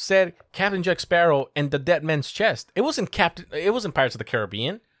could have said Captain Jack Sparrow and the Dead Man's Chest. It wasn't Pirates of the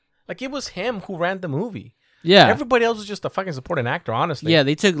Caribbean. Like, it was him who ran the movie. Yeah. Everybody else was just a fucking supporting actor, honestly. Yeah,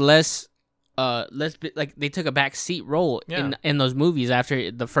 they took they took a back seat role in those movies after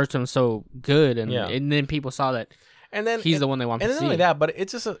the first one was so good, and then people saw that. And then he's the one they want to see. And not only that, but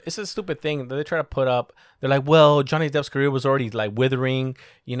it's a stupid thing that they try to put up. They're like, well, Johnny Depp's career was already like withering.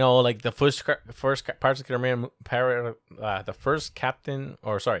 Like the first Pirates of the Caribbean, the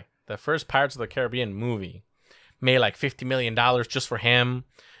first Pirates of the Caribbean movie made like $50 million just for him.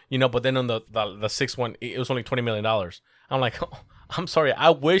 But then on the sixth one, it was only $20 million. I'm like, oh, I'm sorry.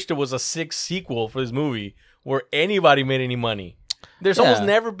 I wish there was a sixth sequel for this movie where anybody made any money. There's almost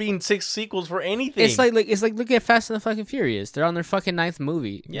never been 6 sequels for anything. It's like look at Fast and the fucking Furious. They're on their fucking 9th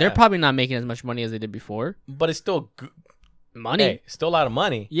movie. Yeah. They're probably not making as much money as they did before. But it's still money. Hey, still a lot of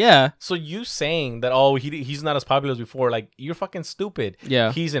money. Yeah. So you saying that he's not as popular as before, like you're fucking stupid.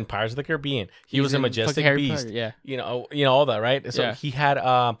 Yeah. He's in Pirates of the Caribbean. He was in Majestic Beast. Yeah. All that, right? So he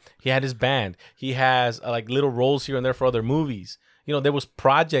had his band. He has like little roles here and there for other movies. There was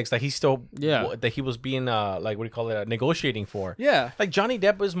projects that he still that he was being negotiating for. Yeah, like Johnny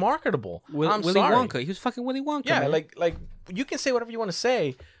Depp is marketable. Willy Wonka, he was fucking Willy Wonka. Yeah, man. like you can say whatever you want to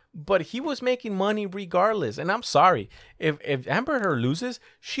say, but he was making money regardless. And I'm sorry, if Amber Heard loses,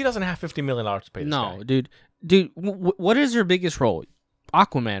 she doesn't have $50 million to pay. This guy. dude. What is her biggest role?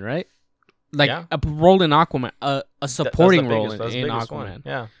 Aquaman, right? Like a role in Aquaman, a supporting role in Aquaman. One.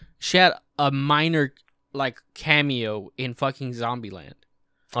 Yeah, she had a minor cameo in fucking Zombieland.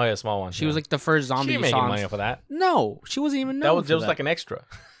 Oh yeah, small one. She was like the first zombie. She didn't make money off of that. No, she wasn't even known. That was like an extra.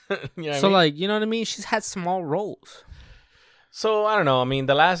 You know like, you know what I mean? She's had small roles. So I don't know. I mean,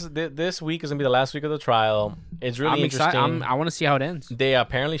 this week is gonna be the last week of the trial. It's really interesting. I want to see how it ends.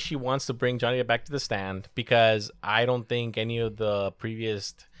 Apparently she wants to bring Johnny back to the stand because I don't think any of the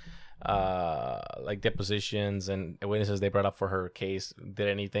previous depositions and witnesses they brought up for her case did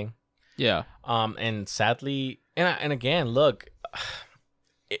anything. Yeah. And sadly, and again, look,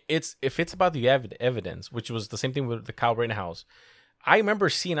 if it's about the evidence, which was the same thing with the Kyle Rittenhouse. I remember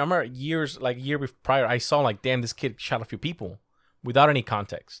years, like a year prior, I saw like, damn, this kid shot a few people without any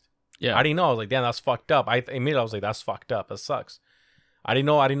context. Yeah. I didn't know. I was like, damn, that's fucked up. I was like, that's fucked up. That sucks. I didn't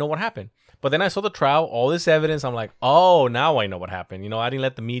know what happened. But then I saw the trial, all this evidence. I'm like, oh, now I know what happened. I didn't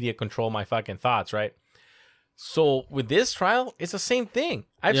let the media control my fucking thoughts, right? So with this trial, it's the same thing.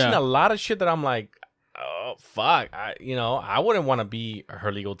 I've seen a lot of shit that I'm like, oh, fuck. I wouldn't want to be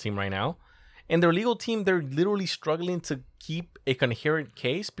her legal team right now. And their legal team, they're literally struggling to keep a coherent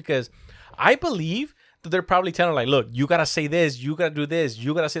case because I believe that they're probably telling her, like, look, you got to say this, you got to do this,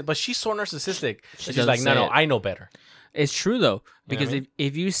 you got to say, but she's so narcissistic. She's like, no, I know better. It's true, though, because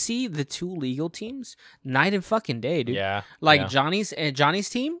if you see the two legal teams, night and fucking day, dude. Yeah. Like Johnny's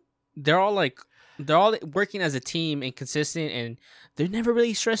team, they're all working as a team and consistent, and they're never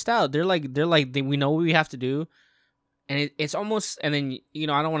really stressed out. They're like we know what we have to do. And it's almost, and then,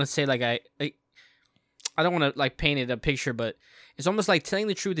 I don't want to say like I don't want to like paint it a picture, but it's almost like telling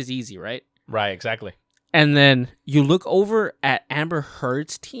the truth is easy, right? Right, exactly. And then you look over at Amber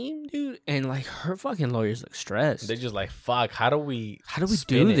Heard's team, dude, and like her fucking lawyers look stressed. They're just like, fuck, how do we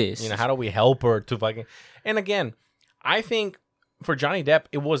do this? How do we help her to fucking... And again, I think for Johnny Depp,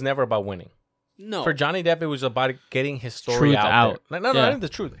 it was never about winning. No. For Johnny Depp, it was about getting his story out there. No, not even the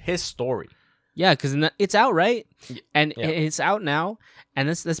truth. His story. Yeah, because it's out, right? And it's out now. And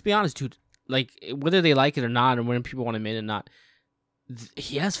let's be honest, dude. Like, whether they like it or not, or when people want to admit it or not,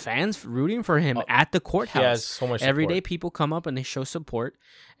 he has fans rooting for him at the courthouse. He has so much support. Every day people come up and they show support.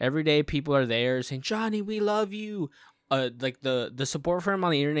 Every day people are there saying, Johnny, we love you. Like, the support for him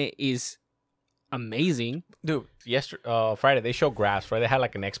on the internet is amazing. Dude, Friday, they show graphs, right? They had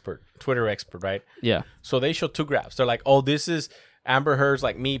like an Twitter expert, right? Yeah. So they show 2 graphs. They're like, oh, this is Amber Heard's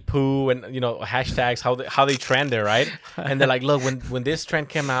like me poo and hashtags how they trend there, right? And they're like, look, when this trend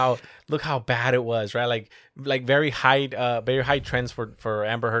came out, look how bad it was, right? Like very high trends for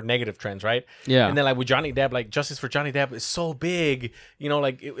Amber Heard, negative trends, right? Yeah. And then like with Johnny Depp, like justice for Johnny Depp is so big,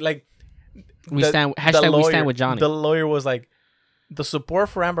 we stand with Johnny. The lawyer was like, the support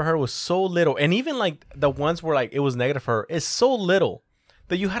for Amber Heard was so little, and even like the ones where like it was negative for her is so little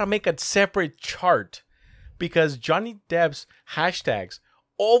that you had to make a separate chart. Because Johnny Depp's hashtags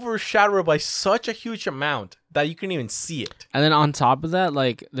overshadowed by such a huge amount that you couldn't even see it. And then on top of that,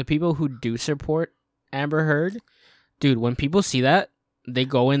 like the people who do support Amber Heard, dude, when people see that, they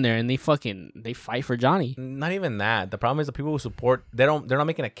go in there and they fight for Johnny. Not even that. The problem is the people who support, they're not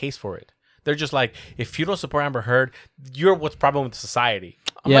making a case for it. They're just like, if you don't support Amber Heard, you're what's problem with society.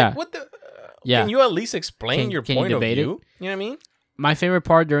 I'm like, what the? Can you at least explain your point of view? You know what I mean? My favorite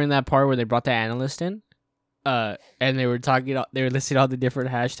part during that part where they brought the analyst in. And they were listing all the different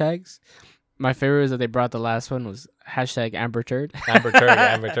hashtags. My favorite was that they brought the last one was hashtag Amber Turd. Amber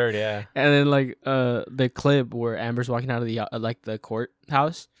Turd, yeah. And then like the clip where Amber's walking out of the the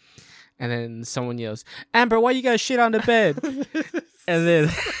courthouse, and then someone yells, "Amber, why you got shit on the bed?" And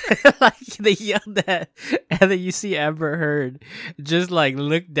then like they yelled that, and then you see Amber Heard just like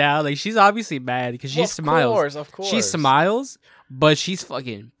look down, like she's obviously mad because she smiles. Of course. She smiles, but she's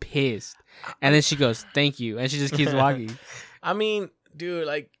fucking pissed. And then she goes, "Thank you," and she just keeps walking. I mean, dude,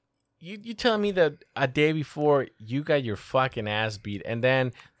 like you telling me that a day before you got your fucking ass beat, and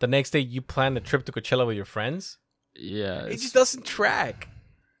then the next day you plan a trip to Coachella with your friends? Yeah, it just doesn't track.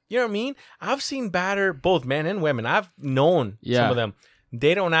 You know what I mean? I've seen both men and women. I've known some of them.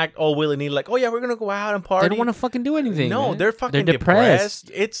 They don't act all willy-nilly like, oh yeah, we're gonna go out and party. They don't want to fucking do anything. No, man. They're fucking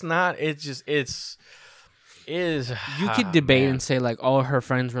depressed. It's not. It's just. You could debate and say like, oh, her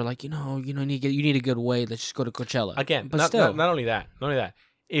friends were like, you need a good way. Let's just go to Coachella again. But still, not only that.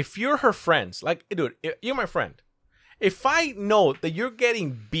 If you're her friends, like, dude, you're my friend. If I know that you're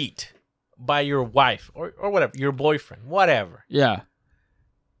getting beat by your wife or whatever, your boyfriend, whatever, yeah,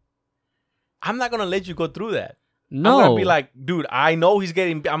 I'm not gonna let you go through that. No, I'm gonna be like, dude, I know he's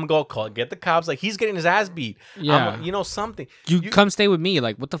getting. I'm gonna get the cops. Like, he's getting his ass beat. Yeah, something. You come stay with me.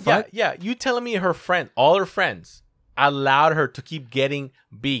 Like, what the fuck? Yeah. You telling me all her friends allowed her to keep getting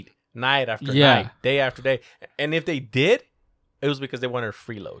beat night after night, day after day, and if they did, it was because they wanted her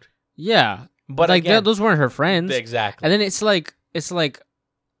freeload. Yeah, but like again, those weren't her friends exactly. And then it's like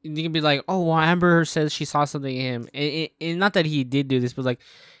you can be like, oh, well, Amber says she saw something in him, and not that he did do this, but like.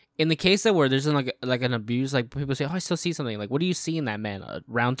 In the case that where there's like an abuse, like people say, oh, I still see something. Like, what do you see in that man?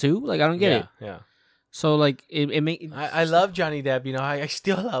 Round 2? Like, I don't get it. Yeah. So like it may. I love Johnny Depp. I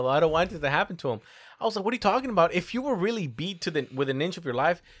still love him. I don't want it to happen to him. I was like, what are you talking about? If you were really beat with an inch of your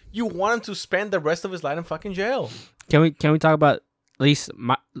life, you want him to spend the rest of his life in fucking jail. Can we talk about least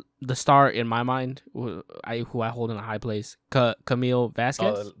the star in my mind, who I hold in a high place, Camille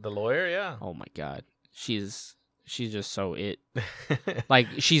Vasquez. Oh, the lawyer, yeah. Oh my God, she's just so it. Like,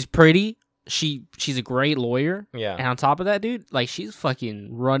 she's pretty. She's a great lawyer. Yeah. And on top of that, dude, like, she's fucking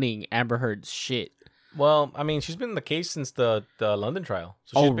running Amber Heard's shit. Well, I mean, she's been in the case since the London trial.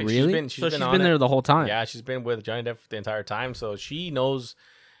 So really? She's been there the whole time. Yeah, she's been with Johnny Depp the entire time, so she knows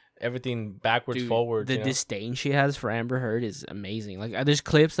everything backwards, forward. The disdain she has for Amber Heard is amazing. Like, there's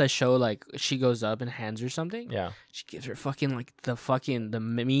clips that show, like, she goes up and hands her something. Yeah. She gives her the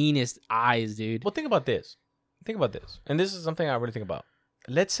meanest eyes, dude. Well, think about this. And this is something I really think about.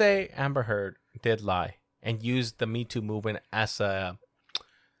 Let's say Amber Heard did lie and used the Me Too movement as a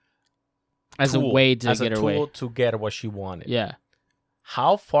way to get her way. To get what she wanted. Yeah.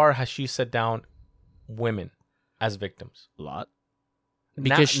 How far has she set down women as victims? A lot.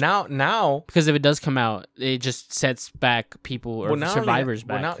 Because now because if it does come out, it just sets back people or survivors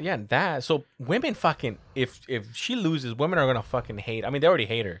back. So women fucking, if she loses, women are gonna fucking hate. I mean, they already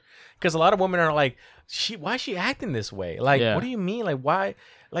hate her because a lot of women are like, why is she acting this way? Like, what do you mean? Like, why?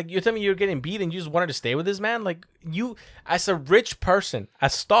 Like, you're telling me you're getting beat and you just wanted to stay with this man? Like, you as a rich person, a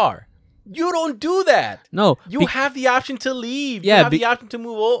star. You don't do that. No. You have the option to leave. Yeah, you have the option to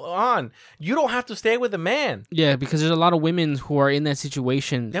move on. You don't have to stay with a man. Yeah, because there's a lot of women who are in that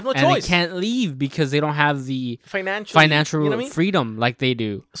situation. They have no and choice. They can't leave because they don't have the financial you know what I mean? freedom like they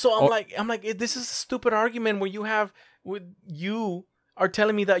do. So I'm like, this is a stupid argument where you are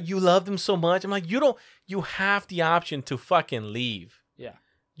telling me that you love them so much. I'm like, you have the option to fucking leave. Yeah.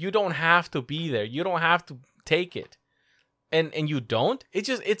 You don't have to be there. You don't have to take it. And you don't.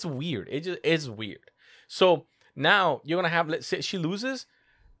 It's weird. It's weird. So now you're gonna have, let's say she loses.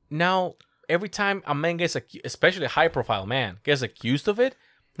 Now every time a man gets especially a high profile man gets accused of it,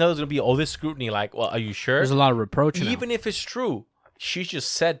 now there's gonna be all this scrutiny. Like, well, are you sure? There's a lot of reproach. Even if it's true, she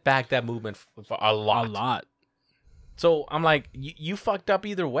just set back that movement for a lot. A lot. So I'm like, you fucked up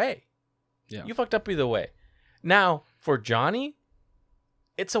either way. Yeah. You fucked up either way. Now for Johnny,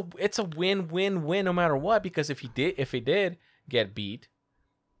 it's a win-win-win no matter what, because if he did get beat,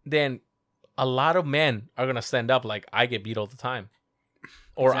 then a lot of men are gonna stand up like, I get beat all the time,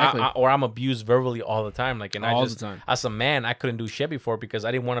 or exactly. or I'm abused verbally all the time. Like, and all I just, the time. as a man, I couldn't do shit before because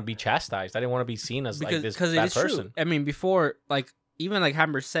I didn't want to be chastised. I didn't want to be seen as like this bad person. True. I mean, before, like, even like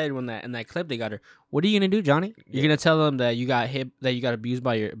Amber said when in that clip they got her, what are you gonna do, Johnny? You're gonna tell them that you got hit, that you got abused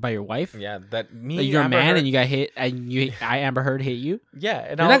by your wife? Yeah, that you're Amber a man Heard, and you got hit, and Amber Heard hit you. Yeah,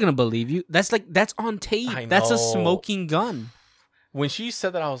 and they're not gonna believe you. That's on tape. That's a smoking gun. When she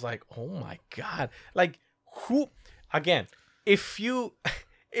said that, I was like, oh my God. Like, who? Again, if you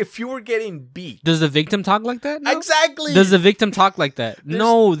were getting beat, does the victim talk like that? No? Exactly. Does the victim talk like that?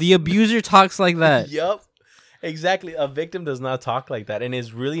 No, the abuser talks like that. Yep. Exactly. A victim does not talk like that. And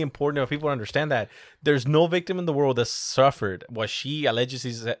it's really important for people to understand that there's no victim in the world that suffered what she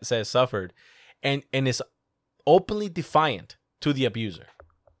allegedly says suffered and is openly defiant to the abuser.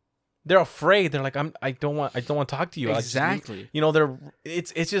 They're afraid. They're like, I don't want to talk to you. Exactly.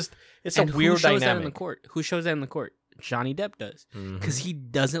 It's a weird dynamic. Who shows that in the court? Johnny Depp does. Because he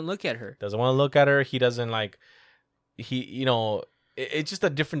doesn't look at her. Doesn't want to look at her. He doesn't like, it's just a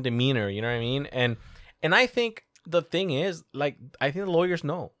different demeanor. You know what I mean? And I think the thing is, like, I think the lawyers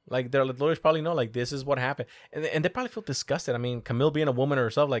know. Like, the lawyers probably know, like, this is what happened. And they probably feel disgusted. I mean, Camille being a woman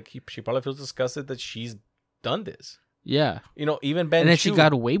herself, like, she probably feels disgusted that she's done this. Yeah. Even Ben Chew. And then she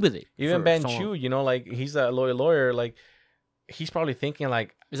got away with it. Even Ben Chew, like, he's a lawyer. Like, he's probably thinking,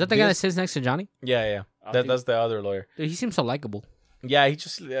 like... Is that the guy that sits next to Johnny? Yeah. That's the other lawyer. Dude, he seems so likable. Yeah, he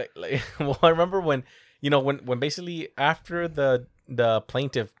just... like well, I remember when, when basically after the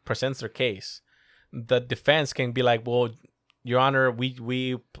plaintiff presents their case... The defense can be like, well, Your Honor, we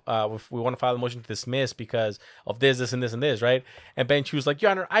want to file a motion to dismiss because of this, and this, right? And Ben Chew's like,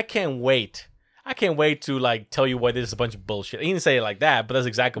 Your Honor, I can't wait to like tell you why this is a bunch of bullshit. He didn't say it like that, but that's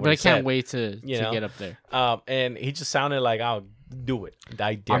exactly what he said. But I can't wait to get up there. And he just sounded like, I'll do it.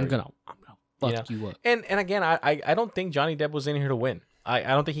 I dare I'm gonna fuck you up. And again, I don't think Johnny Depp was in here to win. I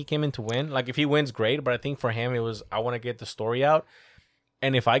don't think he came in to win. Like, if he wins, great. But I think for him, it was, I want to get the story out.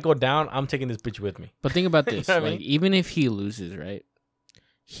 And if I go down, I'm taking this bitch with me. But think about this. You know what I mean? Even if he loses, right?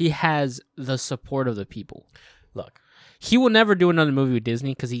 He has the support of the people. Look. He will never do another movie with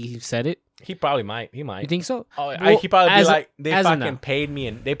Disney because he said it. He probably might. He might. You think so? Oh, he probably be like, they fucking paid me,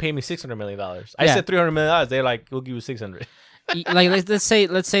 and they paid me $600 million. I said $300 million. They're like, we'll give you $600. Like, let's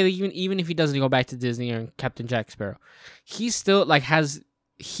say even if he doesn't go back to Disney or Captain Jack Sparrow, he still like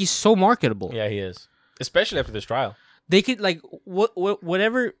he's so marketable. Yeah, he is. Especially after this trial. They could like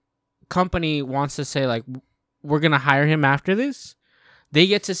whatever company wants to say like we're gonna hire him after this. they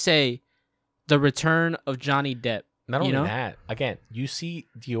get to say the return of Johnny Depp. Not only that, again, you see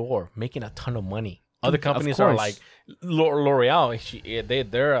Dior making a ton of money. Other companies are like L'Oreal.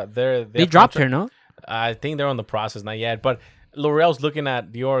 They dropped her, no? I think they're on the process, not yet. But L'Oreal's looking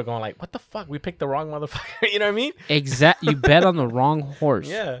at Dior, going like, "What the fuck? We picked the wrong motherfucker." You know what I mean? You bet on the wrong horse.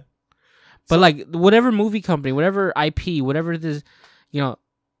 Yeah. But like whatever movie company, whatever IP, whatever it is, the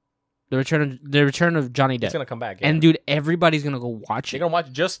return of Johnny Depp. It's gonna come back. Yeah. And dude, everybody's gonna go watch it. They're gonna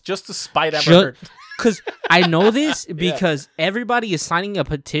watch just to spite Amber Heard. Because I know this because everybody is signing a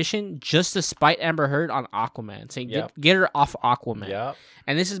petition just to spite Amber Heard on Aquaman, saying get her off Aquaman. Yeah.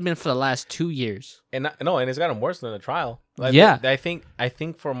 And this has been for the last 2 years. And it's gotten worse than the trial. Like, I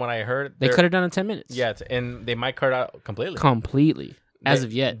think from what I heard, they cut it down in 10 minutes. Yeah, and they might cut it out completely. As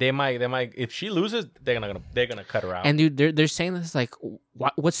of yet, they might. If she loses, they're gonna cut her out. And dude, they're saying this like,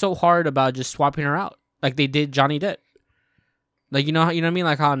 what's so hard about just swapping her out, like they did Johnny Depp? Like you know what I mean?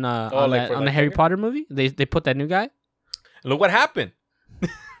 Like on the Harry Potter movie, they put that new guy. Look what happened.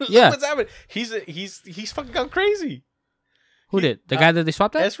 Look what's happened. He's fucking gone crazy. Who did the guy that they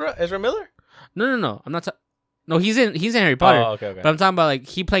swapped out? Ezra Miller. No. I'm not. No, he's in Harry Potter. Oh, okay. But I'm talking about like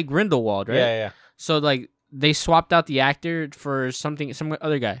he played Grindelwald, right? Yeah. So like. They swapped out the actor for some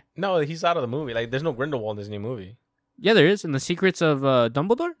other guy. No, he's out of the movie. Like, there's no Grindelwald in this new movie. Yeah, there is in the Secrets of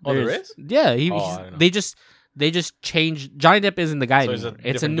Dumbledore. There is? Yeah, they just changed. Johnny Depp isn't the guy anymore.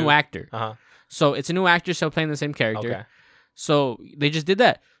 It's a new actor. So it's a new actor still playing the same character. Okay. So they just did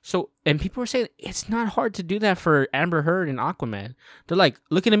that. So and people were saying it's not hard to do that for Amber Heard and Aquaman. They're like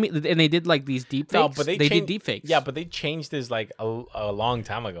looking at me, and they did like these deep fakes. No, but they did deep fakes. Yeah, but they changed this like a long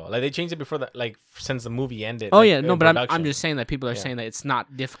time ago. Like they changed it before since the movie ended. Oh yeah, no, but I'm just saying that people are saying that it's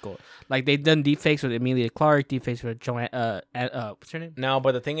not difficult. Like they've done deep fakes with Emilia Clarke, deep fakes with Joanne. What's her name? No,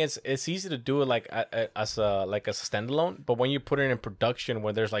 but the thing is, it's easy to do it like as a standalone. But when you put it in production,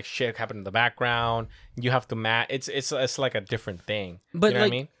 where there's like shit happening in the background, you have to match. It's like a different thing. But you know what I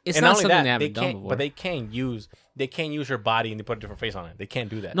mean? It's not something they haven't done before. But they can't use her body and they put a different face on it. They can't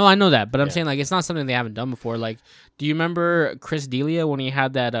do that. No, I know that, but I'm saying like it's not something they haven't done before. Like, do you remember Chris D'Elia when he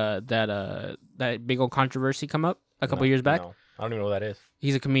had that big old controversy come up a couple years back? No. I don't even know what that is.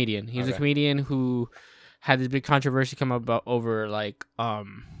 He's a comedian. He's a comedian who had this big controversy come up over like I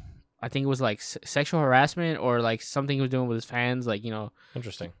think it was like sexual harassment or like something he was doing with his fans, like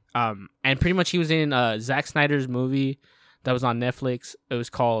Interesting. And pretty much he was in Zack Snyder's movie that was on Netflix. It was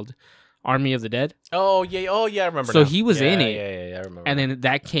called Army of the Dead. Oh yeah, I remember. So he was in it. Yeah, I remember. And then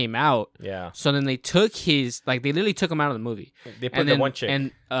that came out. Yeah. So then they took they literally took him out of the movie. They put the one chick.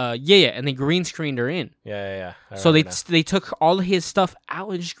 And and they green screened her in. Yeah. So they took all of his stuff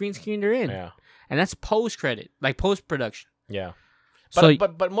out and just green screened her in. Yeah. And that's post credit, like post production. Yeah.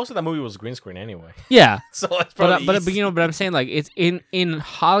 But most of the movie was green screen anyway. Yeah. So it's probably but I'm saying like it's in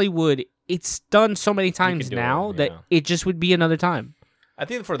Hollywood. It's done so many times now that it just would be another time. I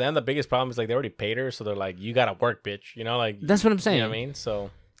think for them the biggest problem is like they already paid her, so they're like, you gotta work, bitch. Like that's what I'm saying. You know what I mean? So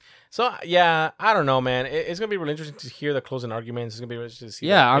yeah, I don't know, man. It's gonna be really interesting to hear the closing arguments. It's gonna be really interesting to see.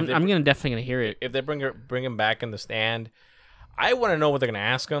 Yeah, I'm definitely gonna hear it if they bring him back in the stand. I want to know what they're gonna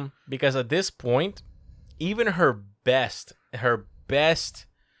ask him because at this point, even her best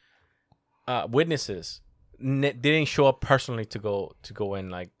witnesses didn't show up personally to go in,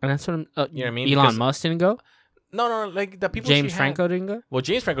 like, and that's what you know what I mean. Elon Musk didn't go. No, like the people. James Franco didn't go. Well,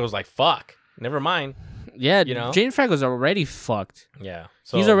 James Franco was like, "Fuck, never mind." Yeah, James Franco's already fucked. Yeah,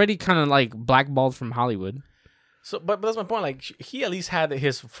 so he's already kind of like blackballed from Hollywood. So, but that's my point. Like, he at least had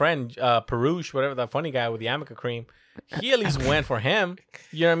his friend Perush, whatever, that funny guy with the Amica cream. He at least went for him.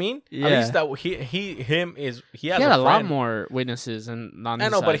 You know what I mean? Yeah. At least that he had a lot more witnesses and on. I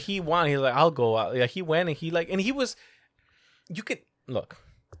know, but he won. He's like, I'll go. Yeah, he went and he was. You could look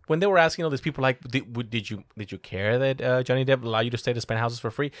when they were asking all these people like, did you care that Johnny Depp allowed you to stay to spend houses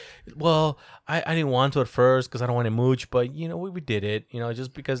for free? Well, I didn't want to at first because I don't want to mooch, but we did it.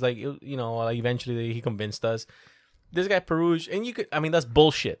 Just because like eventually he convinced us. This guy Perush, and that's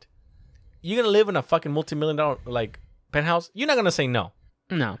bullshit. You're gonna live in a fucking multi-million-dollar like penthouse. You're not gonna say no.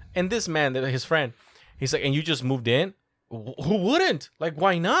 No. And this man, his friend, he's like, and you just moved in. Who wouldn't? Like,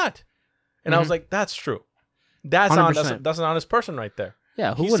 why not? And I was like, that's true. That's an honest person right there.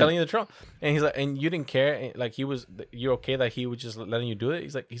 Yeah, he's telling you the truth. And he's like, and you didn't care. Like you're okay that he was just letting you do it.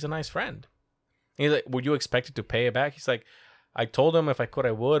 He's like, he's a nice friend. And he's like, would you expect it to pay it back? He's like, I told him if I could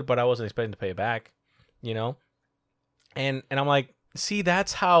I would, but I wasn't expecting to pay it back. And I'm like, see,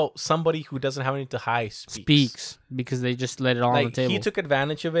 that's how somebody who doesn't have anything to hide speaks because they just let it all on the table. He took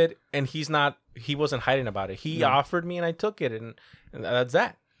advantage of it, and he wasn't hiding about it. He offered me, and I took it, and that's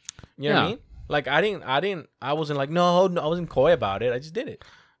that. You know what I mean? Like I wasn't like no, I wasn't coy about it. I just did it.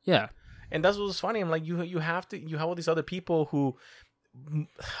 Yeah. And that's what was funny. I'm like, you have all these other people who,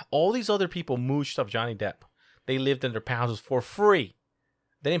 all these other people mooched up Johnny Depp. They lived in their houses for free.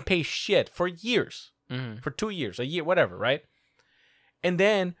 They didn't pay shit for years, for 2 years, a year, whatever, right? And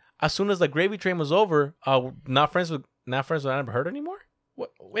then as soon as the gravy train was over, not friends with Amber Heard anymore.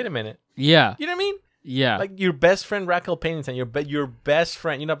 What? Wait a minute. Yeah. You know what I mean? Yeah. Like your best friend Raquel Pennington, your best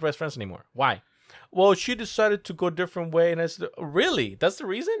friend. You're not best friends anymore. Why? Well, she decided to go a different way, and I said, really? That's the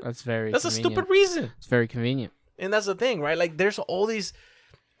reason? That's a stupid reason. It's very convenient. And that's the thing, right? Like, there's all these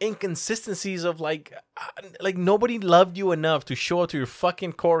inconsistencies of like nobody loved you enough to show up to your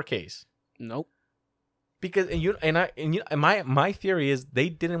fucking court case. Nope. Because my theory is they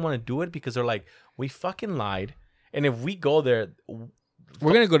didn't want to do it because they're like, we fucking lied, and if we go there,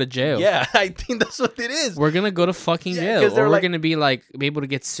 we're gonna go to jail. Yeah, I think that's what it is. We're gonna go to fucking jail, or we're gonna be like be able to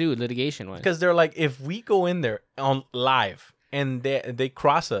get sued litigation wise. Because they're like, if we go in there on live and they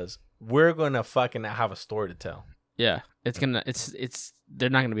cross us, we're gonna fucking have a story to tell. Yeah, it's they're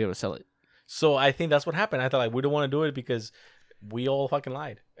not gonna be able to sell it. So I think that's what happened. I thought like we don't want to do it because we all fucking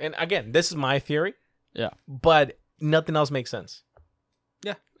lied. And again, this is my theory. Yeah, but nothing else makes sense.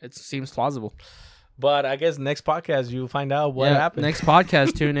 Yeah, it seems plausible. But I guess next podcast you'll find out what happened. Next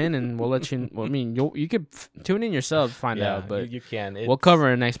podcast, tune in and we'll let you. Well, I mean, you could tune in yourself to find out, but you can. We'll cover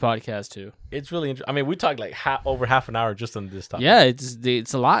a next podcast too. It's really interesting. I mean, we talked like over half an hour just on this topic. Yeah,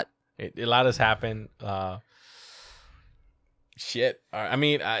 it's a lot. A lot has happened. Shit. I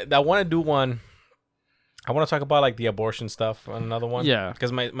mean, I want to do one. I want to talk about like the abortion stuff on another one. Yeah,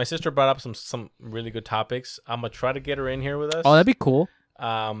 because my sister brought up some really good topics. I'm gonna try to get her in here with us. Oh, that'd be cool.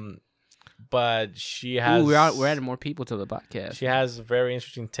 But she has. Ooh, we're adding more people to the podcast. She has a very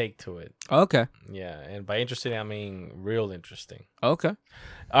interesting take to it. Okay. Yeah, and by interesting, I mean real interesting. Okay.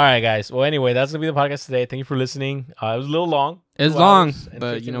 All right, guys. Well, anyway, that's gonna be the podcast today. Thank you for listening. It was a little long. It's long,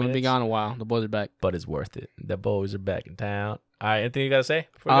 but we've been gone a while. The boys are back, but it's worth it. The boys are back in town. All right, anything you gotta say?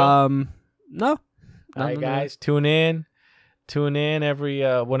 Before we go? No. All right, guys. Tune in every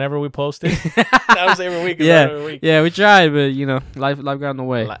whenever we post it. I would say every week. Every week. Yeah, we tried, but life got in the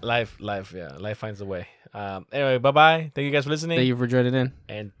way. Life finds a way. Anyway, bye. Thank you guys for listening. Thank you for joining in.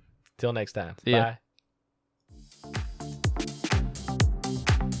 And till next time. See ya. Bye.